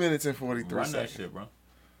 3 minutes and 43 seconds. Run that shit, bro.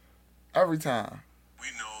 Every time. We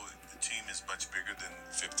know that the team is much bigger than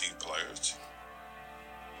 15 players.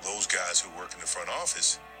 Those guys who work in the front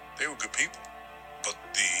office, they were good people. But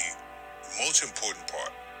the most important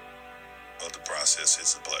part of the process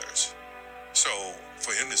is the players. So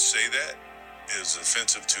for him to say that is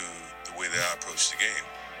offensive to the way that I approach the game.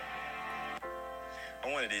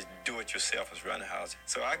 I wanted these do-it-yourselfers around the house.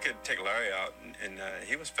 So I could take Larry out, and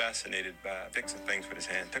he was fascinated by fixing things with his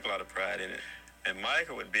hand, took a lot of pride in it. And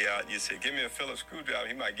Michael would be out, you'd say, give me a Phillips screwdriver,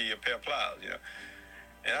 he might give you a pair of pliers, you know.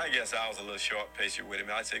 And I guess I was a little short-paced with him.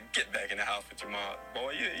 I'd say, get back in the house with your mom.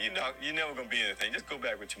 Boy, you're never going to be anything. Just go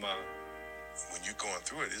back with your mom. When you're going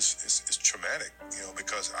through it, it's traumatic, you know,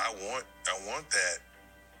 because I want that,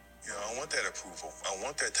 you know, I want that approval. I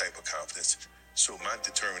want that type of confidence. So my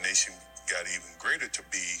determination got even greater to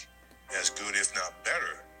be as good, if not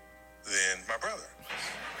better, than my brother.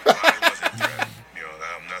 He wasn't a threat. You know,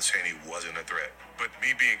 I'm not saying he wasn't a threat, but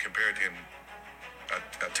me being compared to him,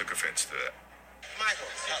 I took offense to that. Michael,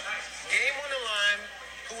 game on the line,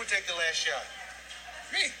 who would take the last shot?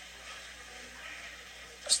 Me.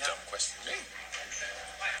 That's a dumb question. Me.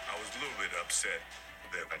 I was a little bit upset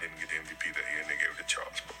that I didn't get the MVP that year and they gave it to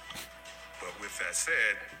Charles. But with that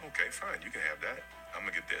said, okay, fine, you can have that. I'm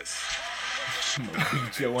gonna get this.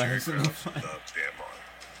 Beat your ass in the fight. Love Dan Martin.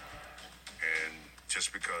 And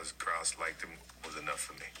just because Krause liked him was enough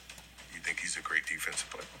for me. You think he's a great defensive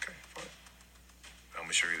player? Okay, fine. I'm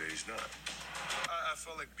gonna show you that he's not. I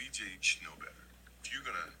felt like BJ should know better. If you're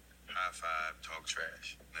gonna high five, talk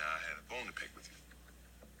trash, now I had a bone to pick with you.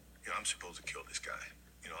 You know, I'm supposed to kill this guy.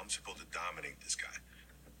 You know, I'm supposed to dominate this guy.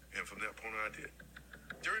 And from that point on, I did.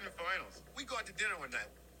 During the finals, we go out to dinner one night.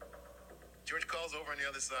 George Karl's over on the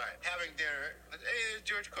other side, having dinner. Hey, there's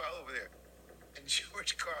George Karl over there. And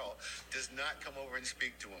George Karl does not come over and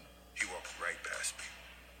speak to him. He walked right past me.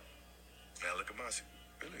 Now look at Mossy.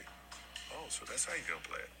 Really? Oh, so that's how you gonna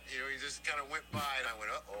play it? You know, he just kind of went by, and I went,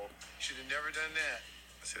 uh-oh, should have never done that.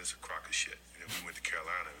 I said, it's a crock of shit. And then we went to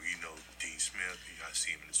Carolina. You know Dean Smith. I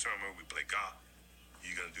see him in the summer. We play golf.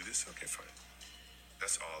 You gonna do this? Okay, fine.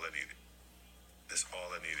 That's all I needed. That's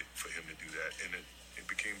all I needed for him to do that. And it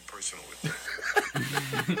became personal with me.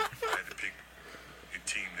 I had to pick a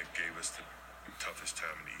team that gave us the toughest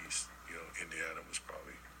time in the East. You know, Indiana was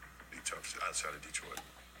probably the toughest outside of Detroit.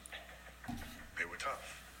 They were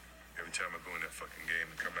tough. Every time I go in that fucking game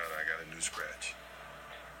and come out, I got a new scratch.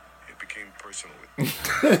 It became personal with me.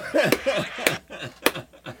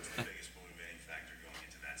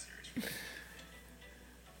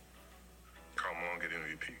 Karl Malone get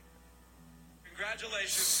MVP.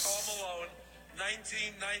 Congratulations, Karl Malone,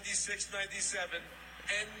 1996-97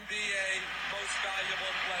 NBA Most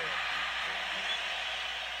Valuable Player.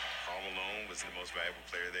 Karl Malone was the most valuable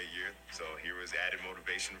player that year, so here was added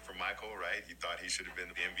motivation for Michael, right? He thought he should have been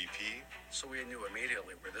the MVP. So we knew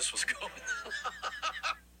immediately where this was going.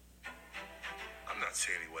 I'm not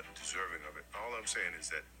saying he wasn't deserving of it. All I'm saying is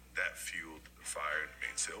that fueled the fire in me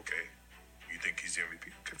and said, okay, you think he's the MVP?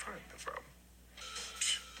 Okay, fine, no problem.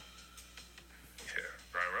 Yeah,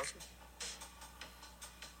 Brian Russell.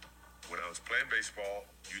 When I was playing baseball,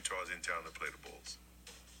 Utah was in town to play the Bulls.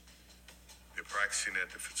 They're practicing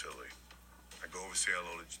at the facility. I go over to say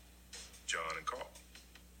hello to John and Carl.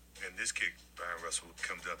 And this kid, Brian Russell,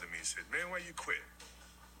 comes up to me and said, man, why you quit?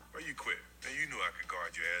 Why you quit? Man, you knew I could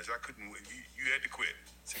guard your ass. I couldn't win. You had to quit.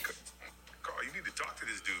 I said, Carl, you need to talk to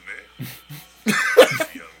this dude, man. He's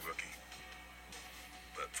a young rookie.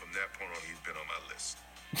 But from that point on, he's been on my list.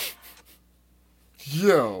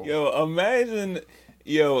 Yo, imagine,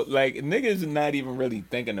 like, niggas not even really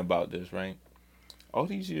thinking about this, right? All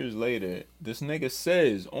these years later, this nigga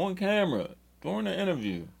says on camera during the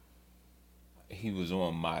interview, he was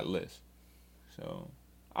on my list. So,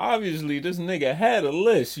 obviously, this nigga had a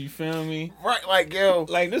list, you feel me? Right, like, yo.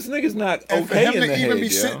 Like, this nigga's not And for okay him in to the even head, be yo.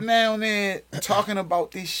 sitting down there talking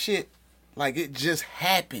about this shit like it just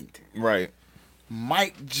happened. Right.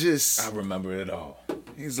 Mike just... I remember it all.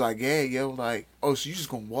 He's like, yeah, yo, like, oh, so you just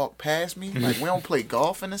gonna walk past me? Like, we don't play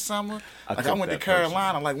golf in the summer? Like, I went to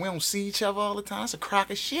Carolina, like, we don't see each other all the time? That's a crock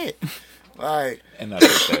of shit. Like... And I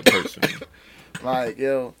took that personally. Like,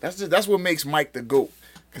 yo, that's what makes Mike the GOAT.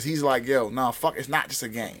 Because he's like, yo, nah, fuck, it's not just a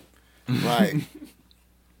game. Like,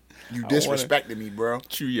 you disrespected me, bro.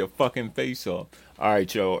 Chew your fucking face off. All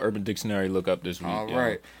right, yo, Urban Dictionary look up this week. All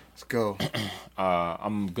right, let's go.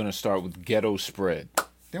 I'm going to start with ghetto spread.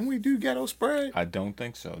 Didn't we do ghetto spread? I don't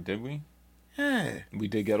think so. Did we? Yeah. We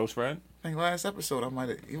did ghetto spread? I think last episode I might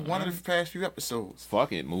have. One of the past few episodes.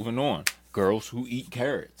 Fuck it. Moving on. Girls who eat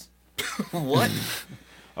carrots. What?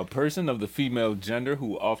 A person of the female gender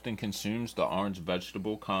who often consumes the orange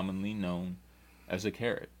vegetable commonly known as a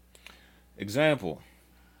carrot. Example.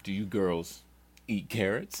 Do you girls eat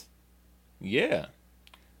carrots? Yeah.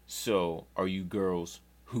 So, are you girls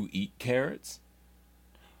who eat carrots?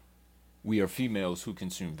 We are females who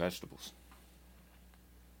consume vegetables.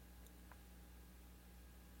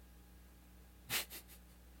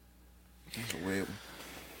 That's a weird one.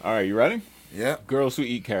 All right, you ready? Yeah. Girls who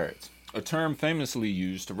eat carrots. A term famously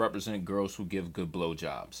used to represent girls who give good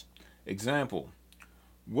blowjobs. Example.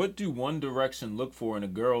 What do One Direction look for in a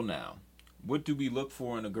girl now? What do we look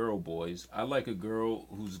for in a girl, boys? I like a girl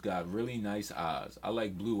who's got really nice eyes. I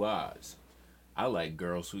like blue eyes. I like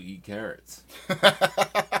girls who eat carrots.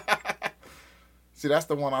 See, that's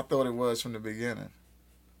the one I thought it was from the beginning.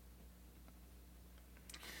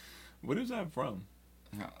 What is that from?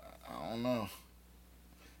 I don't know.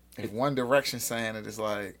 If One Direction saying it, it's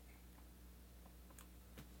like,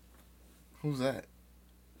 who's that?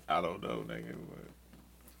 I don't know, nigga.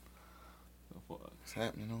 What's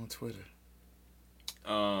happening on Twitter?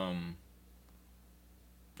 All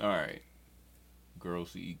right.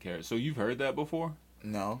 Girls who eat carrots. So you've heard that before?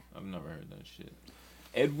 No. I've never heard that shit.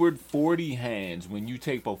 Edward 40 hands, when you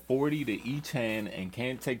take a 40 to each hand and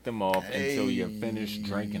can't take them off until you're finished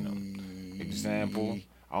drinking them. Example,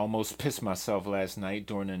 I almost pissed myself last night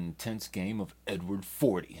during an intense game of Edward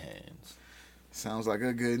 40 hands. Sounds like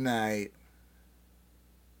a good night.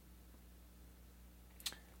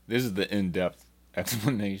 This is the in-depth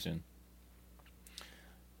explanation.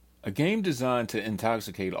 A game designed to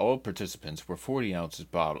intoxicate all participants where 40-ounce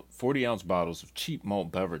bottles of cheap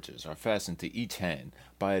malt beverages are fastened to each hand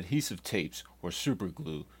by adhesive tapes or super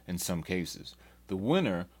glue in some cases. The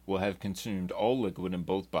winner will have consumed all liquid in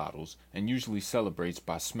both bottles and usually celebrates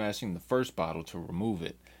by smashing the first bottle to remove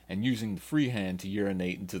it and using the free hand to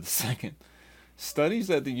urinate into the second. Studies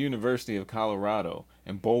at the University of Colorado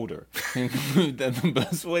in Boulder conclude that the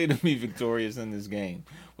best way to be victorious in this game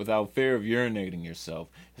without fear of urinating yourself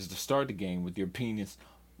is to start the game with your penis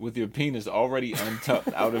already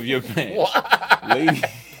untucked out of your pants.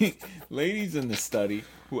 Ladies in the study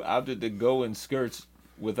who opted to go in skirts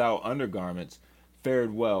without undergarments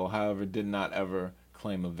fared well, however, did not ever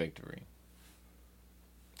claim a victory.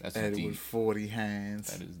 That's deep. With 40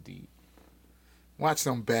 hands. That is deep. Watch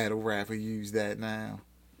some battle rapper use that now.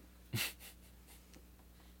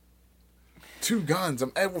 2 guns.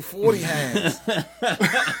 I'm Edward 40 hands.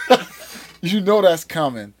 You know that's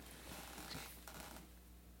coming.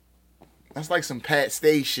 That's like some Pat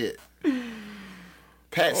Stay shit.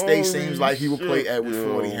 Pat Stay seems like he would play Edward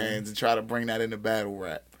 40 hands and try to bring that into battle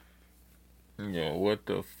rap. Yo, what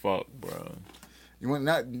the fuck, bro? You want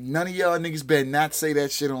none of y'all niggas better not say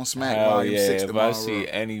that shit on Smack Hell Volume 6 tomorrow. If I see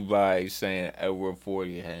anybody saying Edward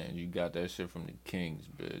 40 hands, you got that shit from the Kings,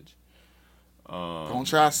 bitch. Don't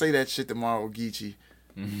try to say that shit tomorrow, Geechee.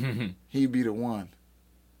 He'd be the one.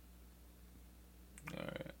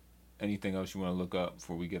 Alright. Anything else you want to look up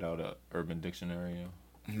before we get out of Urban Dictionary?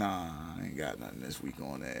 Nah, I ain't got nothing this week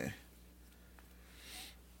on there.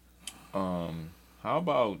 How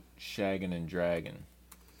about shagging and dragging?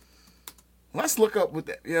 Let's look up with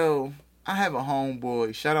that. Yo, I have a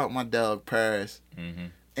homeboy. Shout out my dog, Paris. Mm-hmm.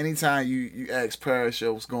 Anytime you ask Paris,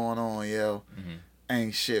 yo, what's going on, yo? Mm-hmm.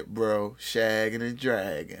 Ain't shit, bro. Shagging and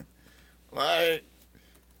dragging. Like,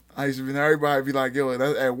 I used to be, everybody be like, yo,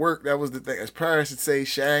 that, at work, that was the thing. As Paris would say,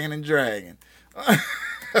 shagging and dragging.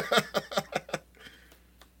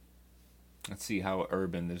 Let's see how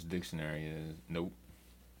urban this dictionary is. Nope.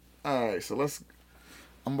 All right, so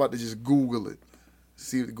I'm about to just Google it.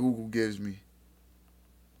 See what Google gives me.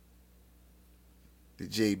 The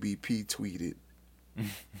JBP tweeted.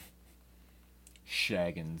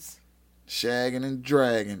 Shaggins. Shagging and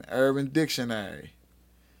dragging. Urban Dictionary.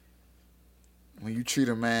 When you treat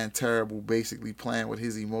a man terrible, basically playing with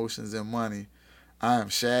his emotions and money, I am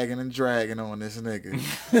shagging and dragging on this nigga.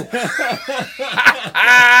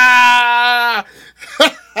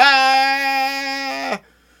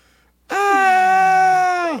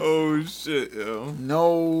 Oh shit, yo.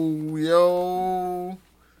 No, yo.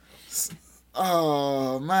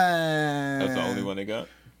 Oh man. That's the only one they got?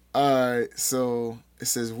 Alright, so it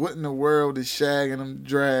says, what in the world is shagging and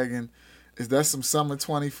dragging? Is that some summer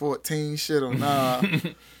 2014 shit or nah?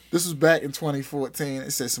 This was back in 2014.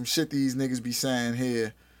 It says some shit these niggas be saying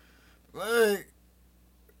here. Like,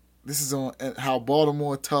 this is on How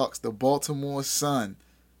Baltimore Talks, the Baltimore Sun.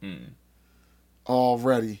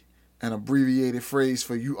 Already. An abbreviated phrase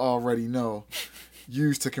for you already know.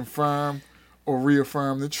 Used to confirm or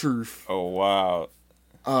reaffirm the truth. Oh, wow.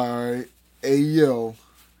 Alright. Ayo.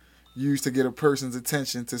 Used to get a person's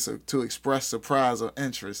attention to express surprise or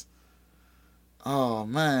interest. Oh,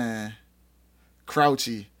 man.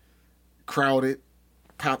 Crouchy. Crowded.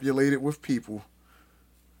 Populated with people.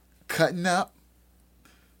 Cutting up.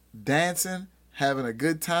 Dancing. Having a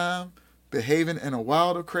good time. Behaving in a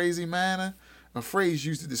wild or crazy manner. A phrase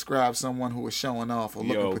used to describe someone who is showing off or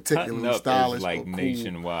looking particularly stylish is like or cool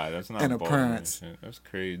nationwide. That's not in appearance. That's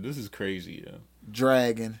crazy. This is crazy, yo.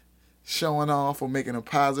 Dragging. Showing off or making a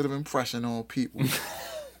positive impression on people.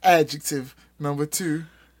 Adjective number 2.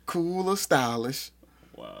 Cool or stylish.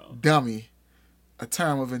 Wow. Dummy. A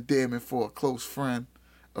term of endearment for a close friend.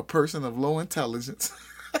 A person of low intelligence.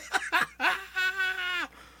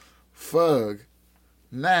 Fug.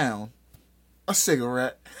 Noun. A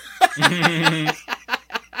cigarette.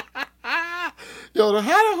 Yo,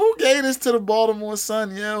 who gave this to the Baltimore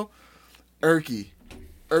Sun, yo? Irky.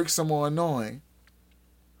 Irksome or annoying.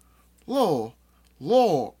 Lor.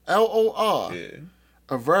 L-O-R. Yeah.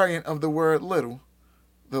 A variant of the word little.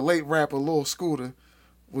 The late rapper Lil Scooter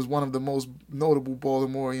was one of the most notable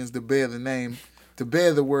Baltimoreans to bear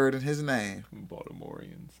the word in his name.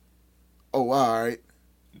 Baltimoreans. Oh, alright.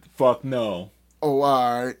 Fuck no. Oh,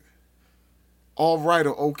 alright. All right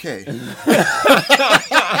or okay.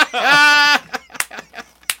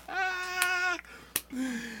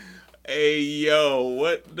 Hey, yo,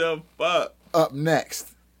 what the fuck? Up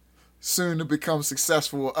next. Soon to become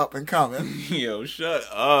successful or up and coming. Yo, shut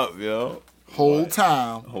up, yo. Whole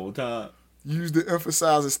time. Whole time. Used to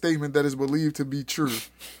emphasize a statement that is believed to be true.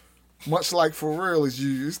 much like for real is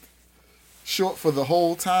used, short for the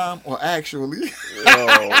whole time or actually. Yo,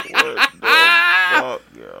 what the fuck,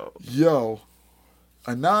 yo? Yo,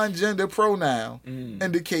 a non-gender pronoun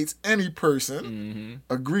indicates any person,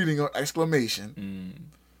 a greeting or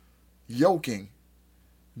exclamation. Yoking,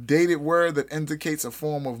 dated word that indicates a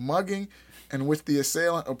form of mugging in which the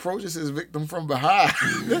assailant approaches his victim from behind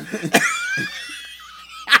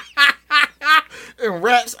and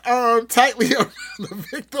wraps arm tightly around the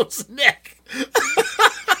victim's neck.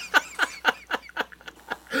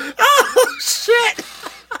 Oh, shit.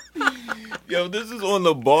 Yo, this is on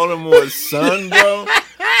the Baltimore Sun, bro.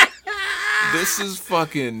 This is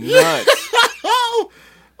fucking nuts.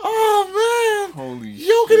 Oh, man. Holy shit.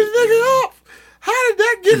 Yoking this nigga up. How did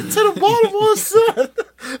that get into the Baltimore Sun?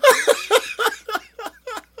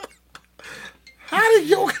 How did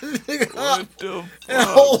yoking this nigga up the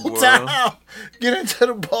whole time get into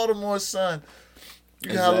the Baltimore Sun?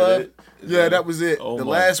 You know how love? Yeah, that was it. Oh the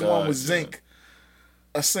my last God, one was zinc.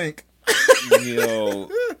 A sink. Yo.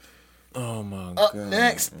 Oh my Up God.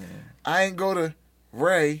 next, I ain't go to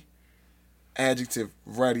Ray. Adjective,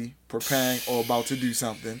 ready, preparing, or about to do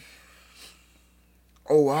something.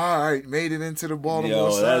 Oh, all right, made it into the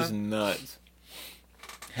Baltimore Sun. That's nuts.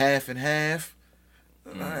 Half and half.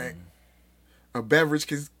 All right. A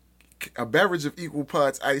beverage of equal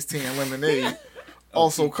parts iced tea and lemonade,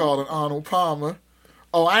 also called an Arnold Palmer.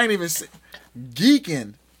 Oh, I ain't even say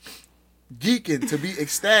geeking, to be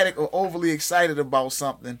ecstatic or overly excited about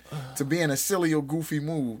something, to be in a silly or goofy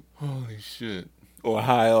mood. Holy shit. Or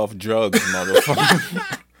high off drugs,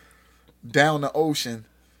 motherfucker. Down the ocean.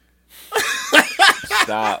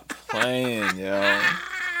 Stop playing, yo.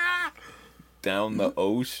 Down the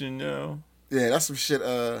ocean, yo. Yeah, that's some shit.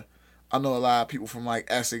 I know a lot of people from like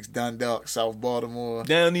Essex, Dundalk, South Baltimore.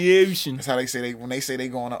 Down the ocean. That's how they say when they say they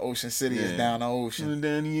going to Ocean City, it's down the ocean.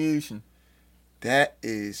 Down the ocean. That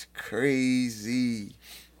is crazy.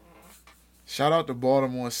 Shout out to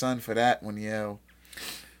Baltimore Sun for that one, yo.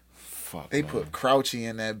 Fuck, they man. put Crouchy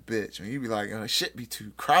in that bitch. And you be like, oh, shit be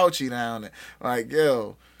too crouchy down there. Like,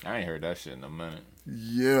 yo. I ain't heard that shit in a minute.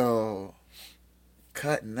 Yo.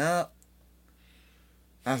 Cutting up.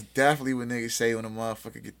 That's definitely what niggas say when a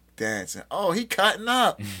motherfucker get dancing. Oh, he cutting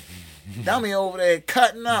up. Dummy over there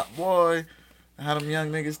cutting up, boy. How them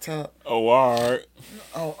young niggas talk. Oh, alright.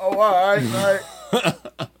 Oh, alright. Like,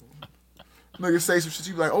 niggas say some shit,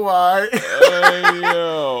 you be like, oh, alright. Hey,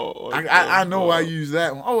 yo. I know I use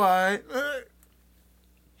that one. Oh, alright.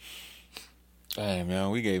 Hey,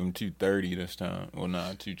 man, we gave him 230 this time. Well,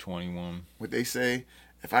 nah, 221. What they say,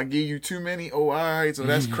 if I give you too many, oh, alright, so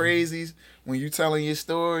that's crazies. When you telling your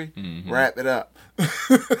story, wrap it up.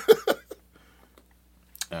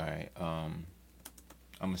 Alright,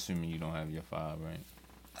 I'm assuming you don't have your 5, right?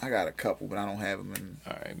 I got a couple, but I don't have them in.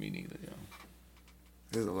 Alright, me neither, yo.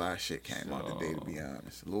 There's a lot of shit came out today, to be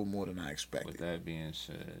honest. A little more than I expected. With that being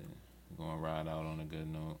said, we're going to ride out on a good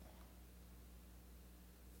note.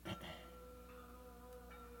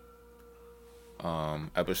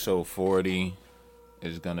 Episode 40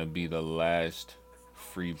 is going to be the last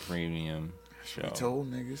free premium show. You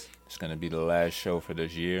told niggas. It's going to be the last show for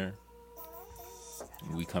this year.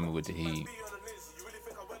 We coming with the heat.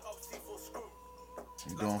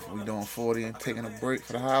 We doing 40 and taking a break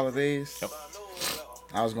for the holidays? Yep.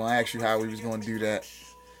 I was going to ask you how we was going to do that.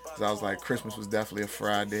 Because I was like, Christmas was definitely a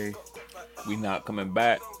Friday. We not coming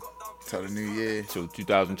back till the new year. Till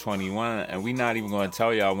 2021. And we not even going to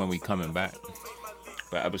tell y'all when we coming back.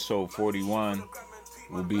 But episode 41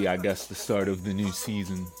 will be, I guess, the start of the new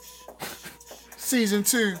season. Season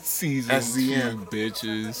 2. Season SZN. 2,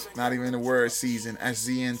 bitches. Not even the word season.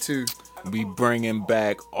 SZN 2. We bringing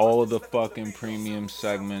back all the fucking premium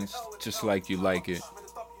segments just like you like it.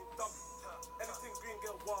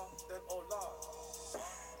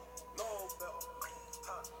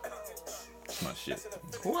 That's my shit.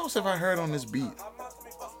 Who else have I heard on this beat?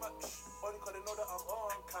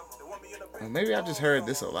 Well, maybe I just heard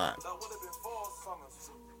this a lot.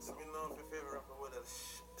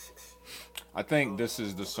 I think this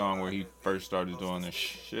is the song where he first started doing this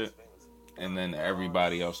shit, and then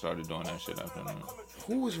everybody else started doing that shit after him.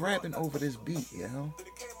 Who was rapping over this beat, yo?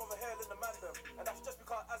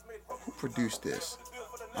 Who produced this?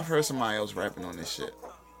 I've heard somebody else rapping on this shit.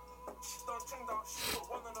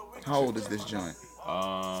 How old is this joint?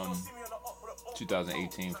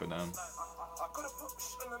 2018 for them.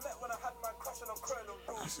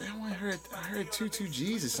 I said, I heard 22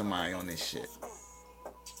 G's or somebody on this shit.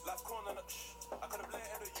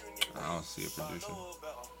 I don't see a producer.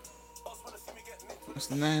 What's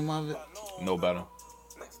the name of it? No Better.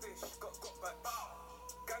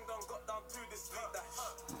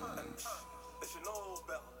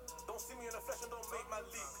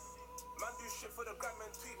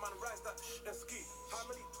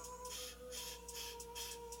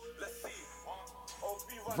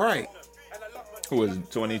 Right. Who was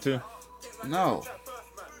it, 22? No.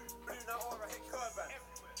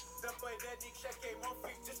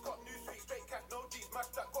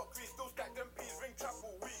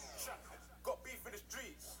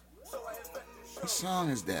 What song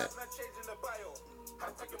is that?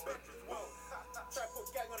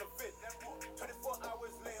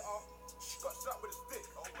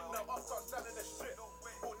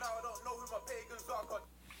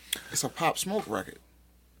 It's a Pop Smoke record.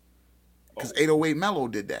 Because 808 Mellow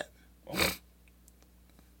did that.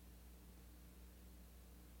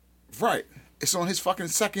 Right. It's on his fucking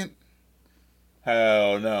second.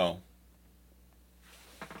 Hell no.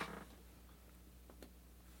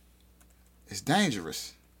 It's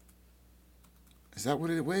Dangerous. Is that what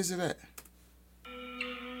it is? Where is it at?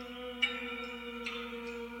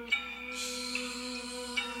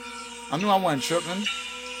 I knew I wasn't tripping.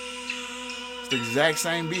 It's the exact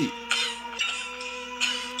same beat.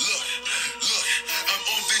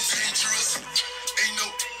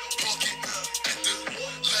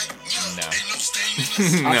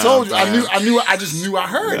 I told you. I just knew I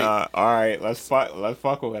heard it. All right, let's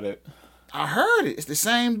fuck with it. I heard it. It's the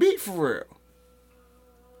same beat for real.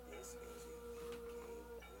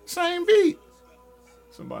 Same beat.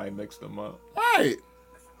 Somebody mixed them up. Right.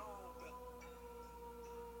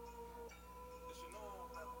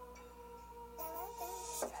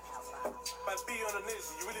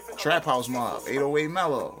 Trap House Mob, 808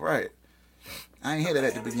 Mellow, right. I ain't hear that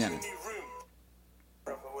at the beginning.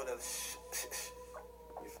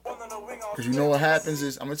 Because you know what happens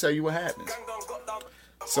is, I'm going to tell you what happens.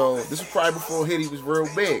 So, this was probably before Hitty was real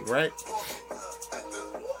big, right?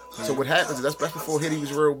 So what happens is, that's before Hitty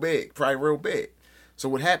was real big, probably real big. So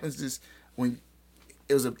what happens is, when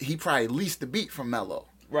it was he probably leased the beat from Mello.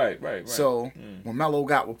 Right. So when Mello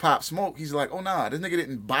got with Pop Smoke, he's like, oh nah, this nigga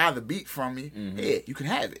didn't buy the beat from me. Yeah, you can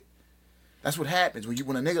have it. That's what happens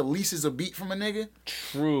when a nigga leases a beat from a nigga.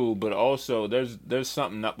 True, but also there's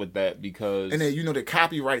something up with that because and then you know the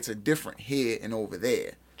copyrights are different here and over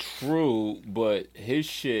there. True, but his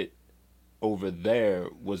shit over there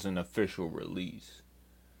was an official release.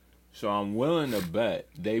 So I'm willing to bet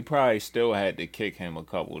they probably still had to kick him a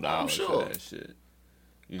couple dollars for that shit.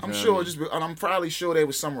 I'm sure, and I'm probably sure there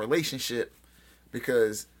was some relationship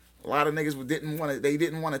because a lot of niggas didn't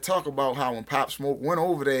want to talk about how when Pop Smoke went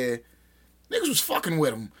over there, niggas was fucking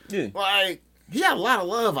with him. Yeah, like he had a lot of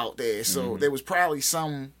love out there, so there was probably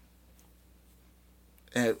some.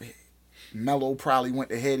 Mello probably went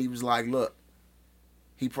ahead. He was like, look,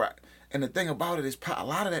 and the thing about it is, a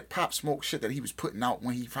lot of that Pop Smoke shit that he was putting out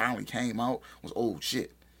when he finally came out was old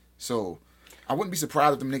shit. So I wouldn't be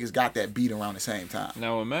surprised if them niggas got that beat around the same time.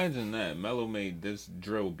 Now imagine that. Mello made this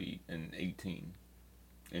drill beat in 18.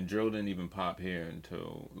 And drill didn't even pop here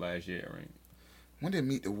until last year, right? When did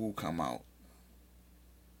Meet the Woo come out?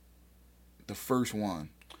 The first one.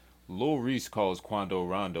 Lil Reese calls Quando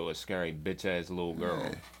Rondo a scary bitch-ass little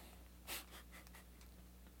girl.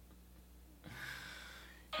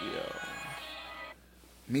 Yeah.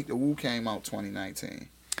 Meet the Woo came out 2019.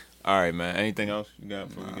 All right, man. Anything else you got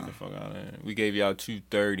before we get the fuck out of here? We gave y'all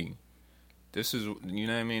 230. This is, you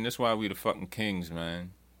know what I mean? That's why we the fucking kings,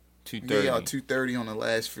 man. 230. We gave y'all 230 on the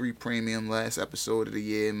last free premium, last episode of the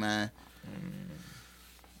year, man.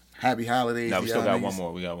 Happy holidays. No, we still got one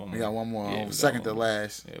more. We got one more. Yeah, second to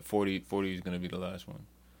last. Yeah, 40 is going to be the last one.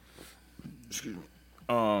 Excuse me.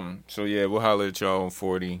 So, yeah, we'll holler at y'all on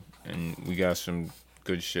 40. And we got some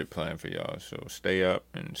good shit planned for y'all. So stay up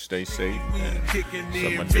and stay safe. And kicking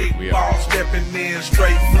in, big ball stepping in,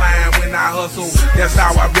 straight flying when I hustle. That's how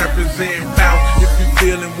I represent bounce. If you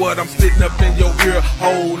feeling what I'm sitting up in your ear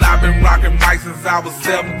hole, I've been rocking mics since I was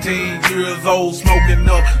 17 years old, smoking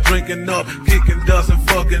up, drinking up, kicking dust and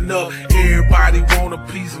fucking up. Everybody want a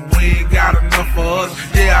piece and we ain't got enough for us.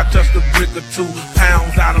 Yeah, I touched a brick or 2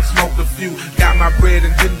 pounds, I done smoked a few. Got my bread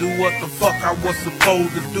and didn't do what the fuck I was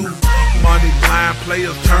supposed to do. Money blind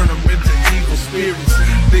players turn them into evil spirits.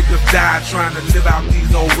 Niggas die trying to live out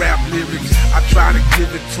these old rap lyrics. I try to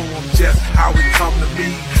give it to them just how it come to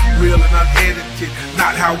me. Real and unedited,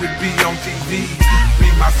 not how it be on TV. Be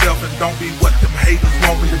myself and don't be what them haters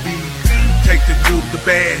want me to be. Take the good, the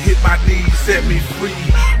bad, hit my knees, set me free.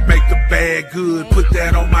 Make the bad good, put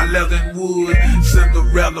that on my leather and wood.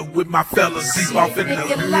 Cinderella with my fellas deep off in the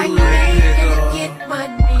hood. Like me, get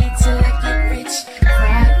money till I get rich.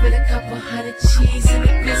 Fried with a couple hundred cheese and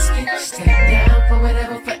a biscuit. Stay down for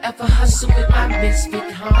whatever, forever hustle with my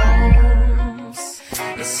misfit homes.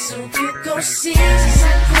 It's so you go see, since I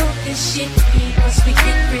broke this shit, we must be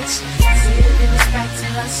get rich. Live in this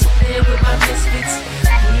hustling with my misfits.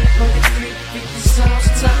 Keep on the creek, the songs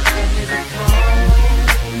tough, and it'll fall.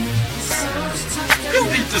 The songs tough. You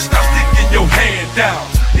need to stop sticking your hand down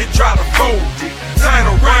and try to fold it. Turn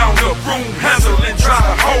around the broom handle and try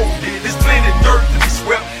to hold it. There's plenty dirt to be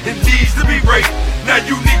swept and needs to be raked. Now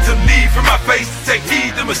you need to leave from my face to take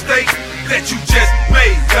heed to mistake that you just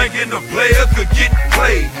made. Thinking the player could get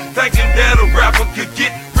played, thinking that a rapper could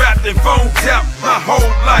get rapped and phone tapped my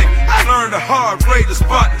whole life. I learned a hard way to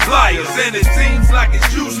spot liars, and it seems like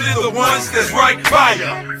it's usually the ones that's right by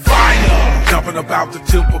ya. Fire! Jumping about the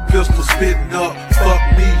tip of pistol, spitting up. Fuck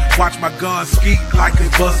me, watch my gun skeet like they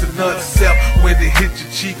busting nuts. Except when they hit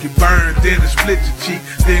your cheek, it burn, then it split your cheek,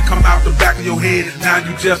 then come out the back of your head. Now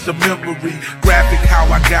you just a memory. Graphic how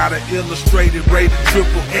I got it illustrated, rated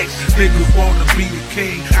XXX. Niggas wanna be the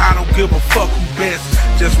king, I don't give a fuck who best.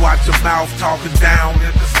 Just watch your mouth talking down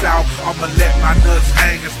in the south. I'ma let my nuts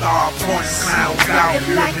hang and start pointing clowns out.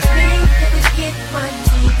 Like me, never get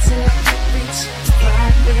money till I get rich.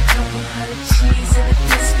 Ride with a couple hundred cheese and a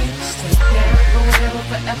biscuit. Stay down for whatever,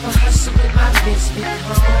 forever hustle with my misfit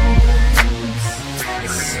homes.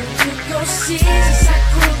 Soon you gon' see as I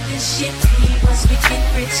grew this shit. He must be getting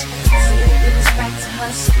rich. Flipping us back to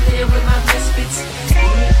hustling with my misfits.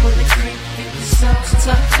 Keep on the creek, the songs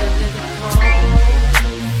tough.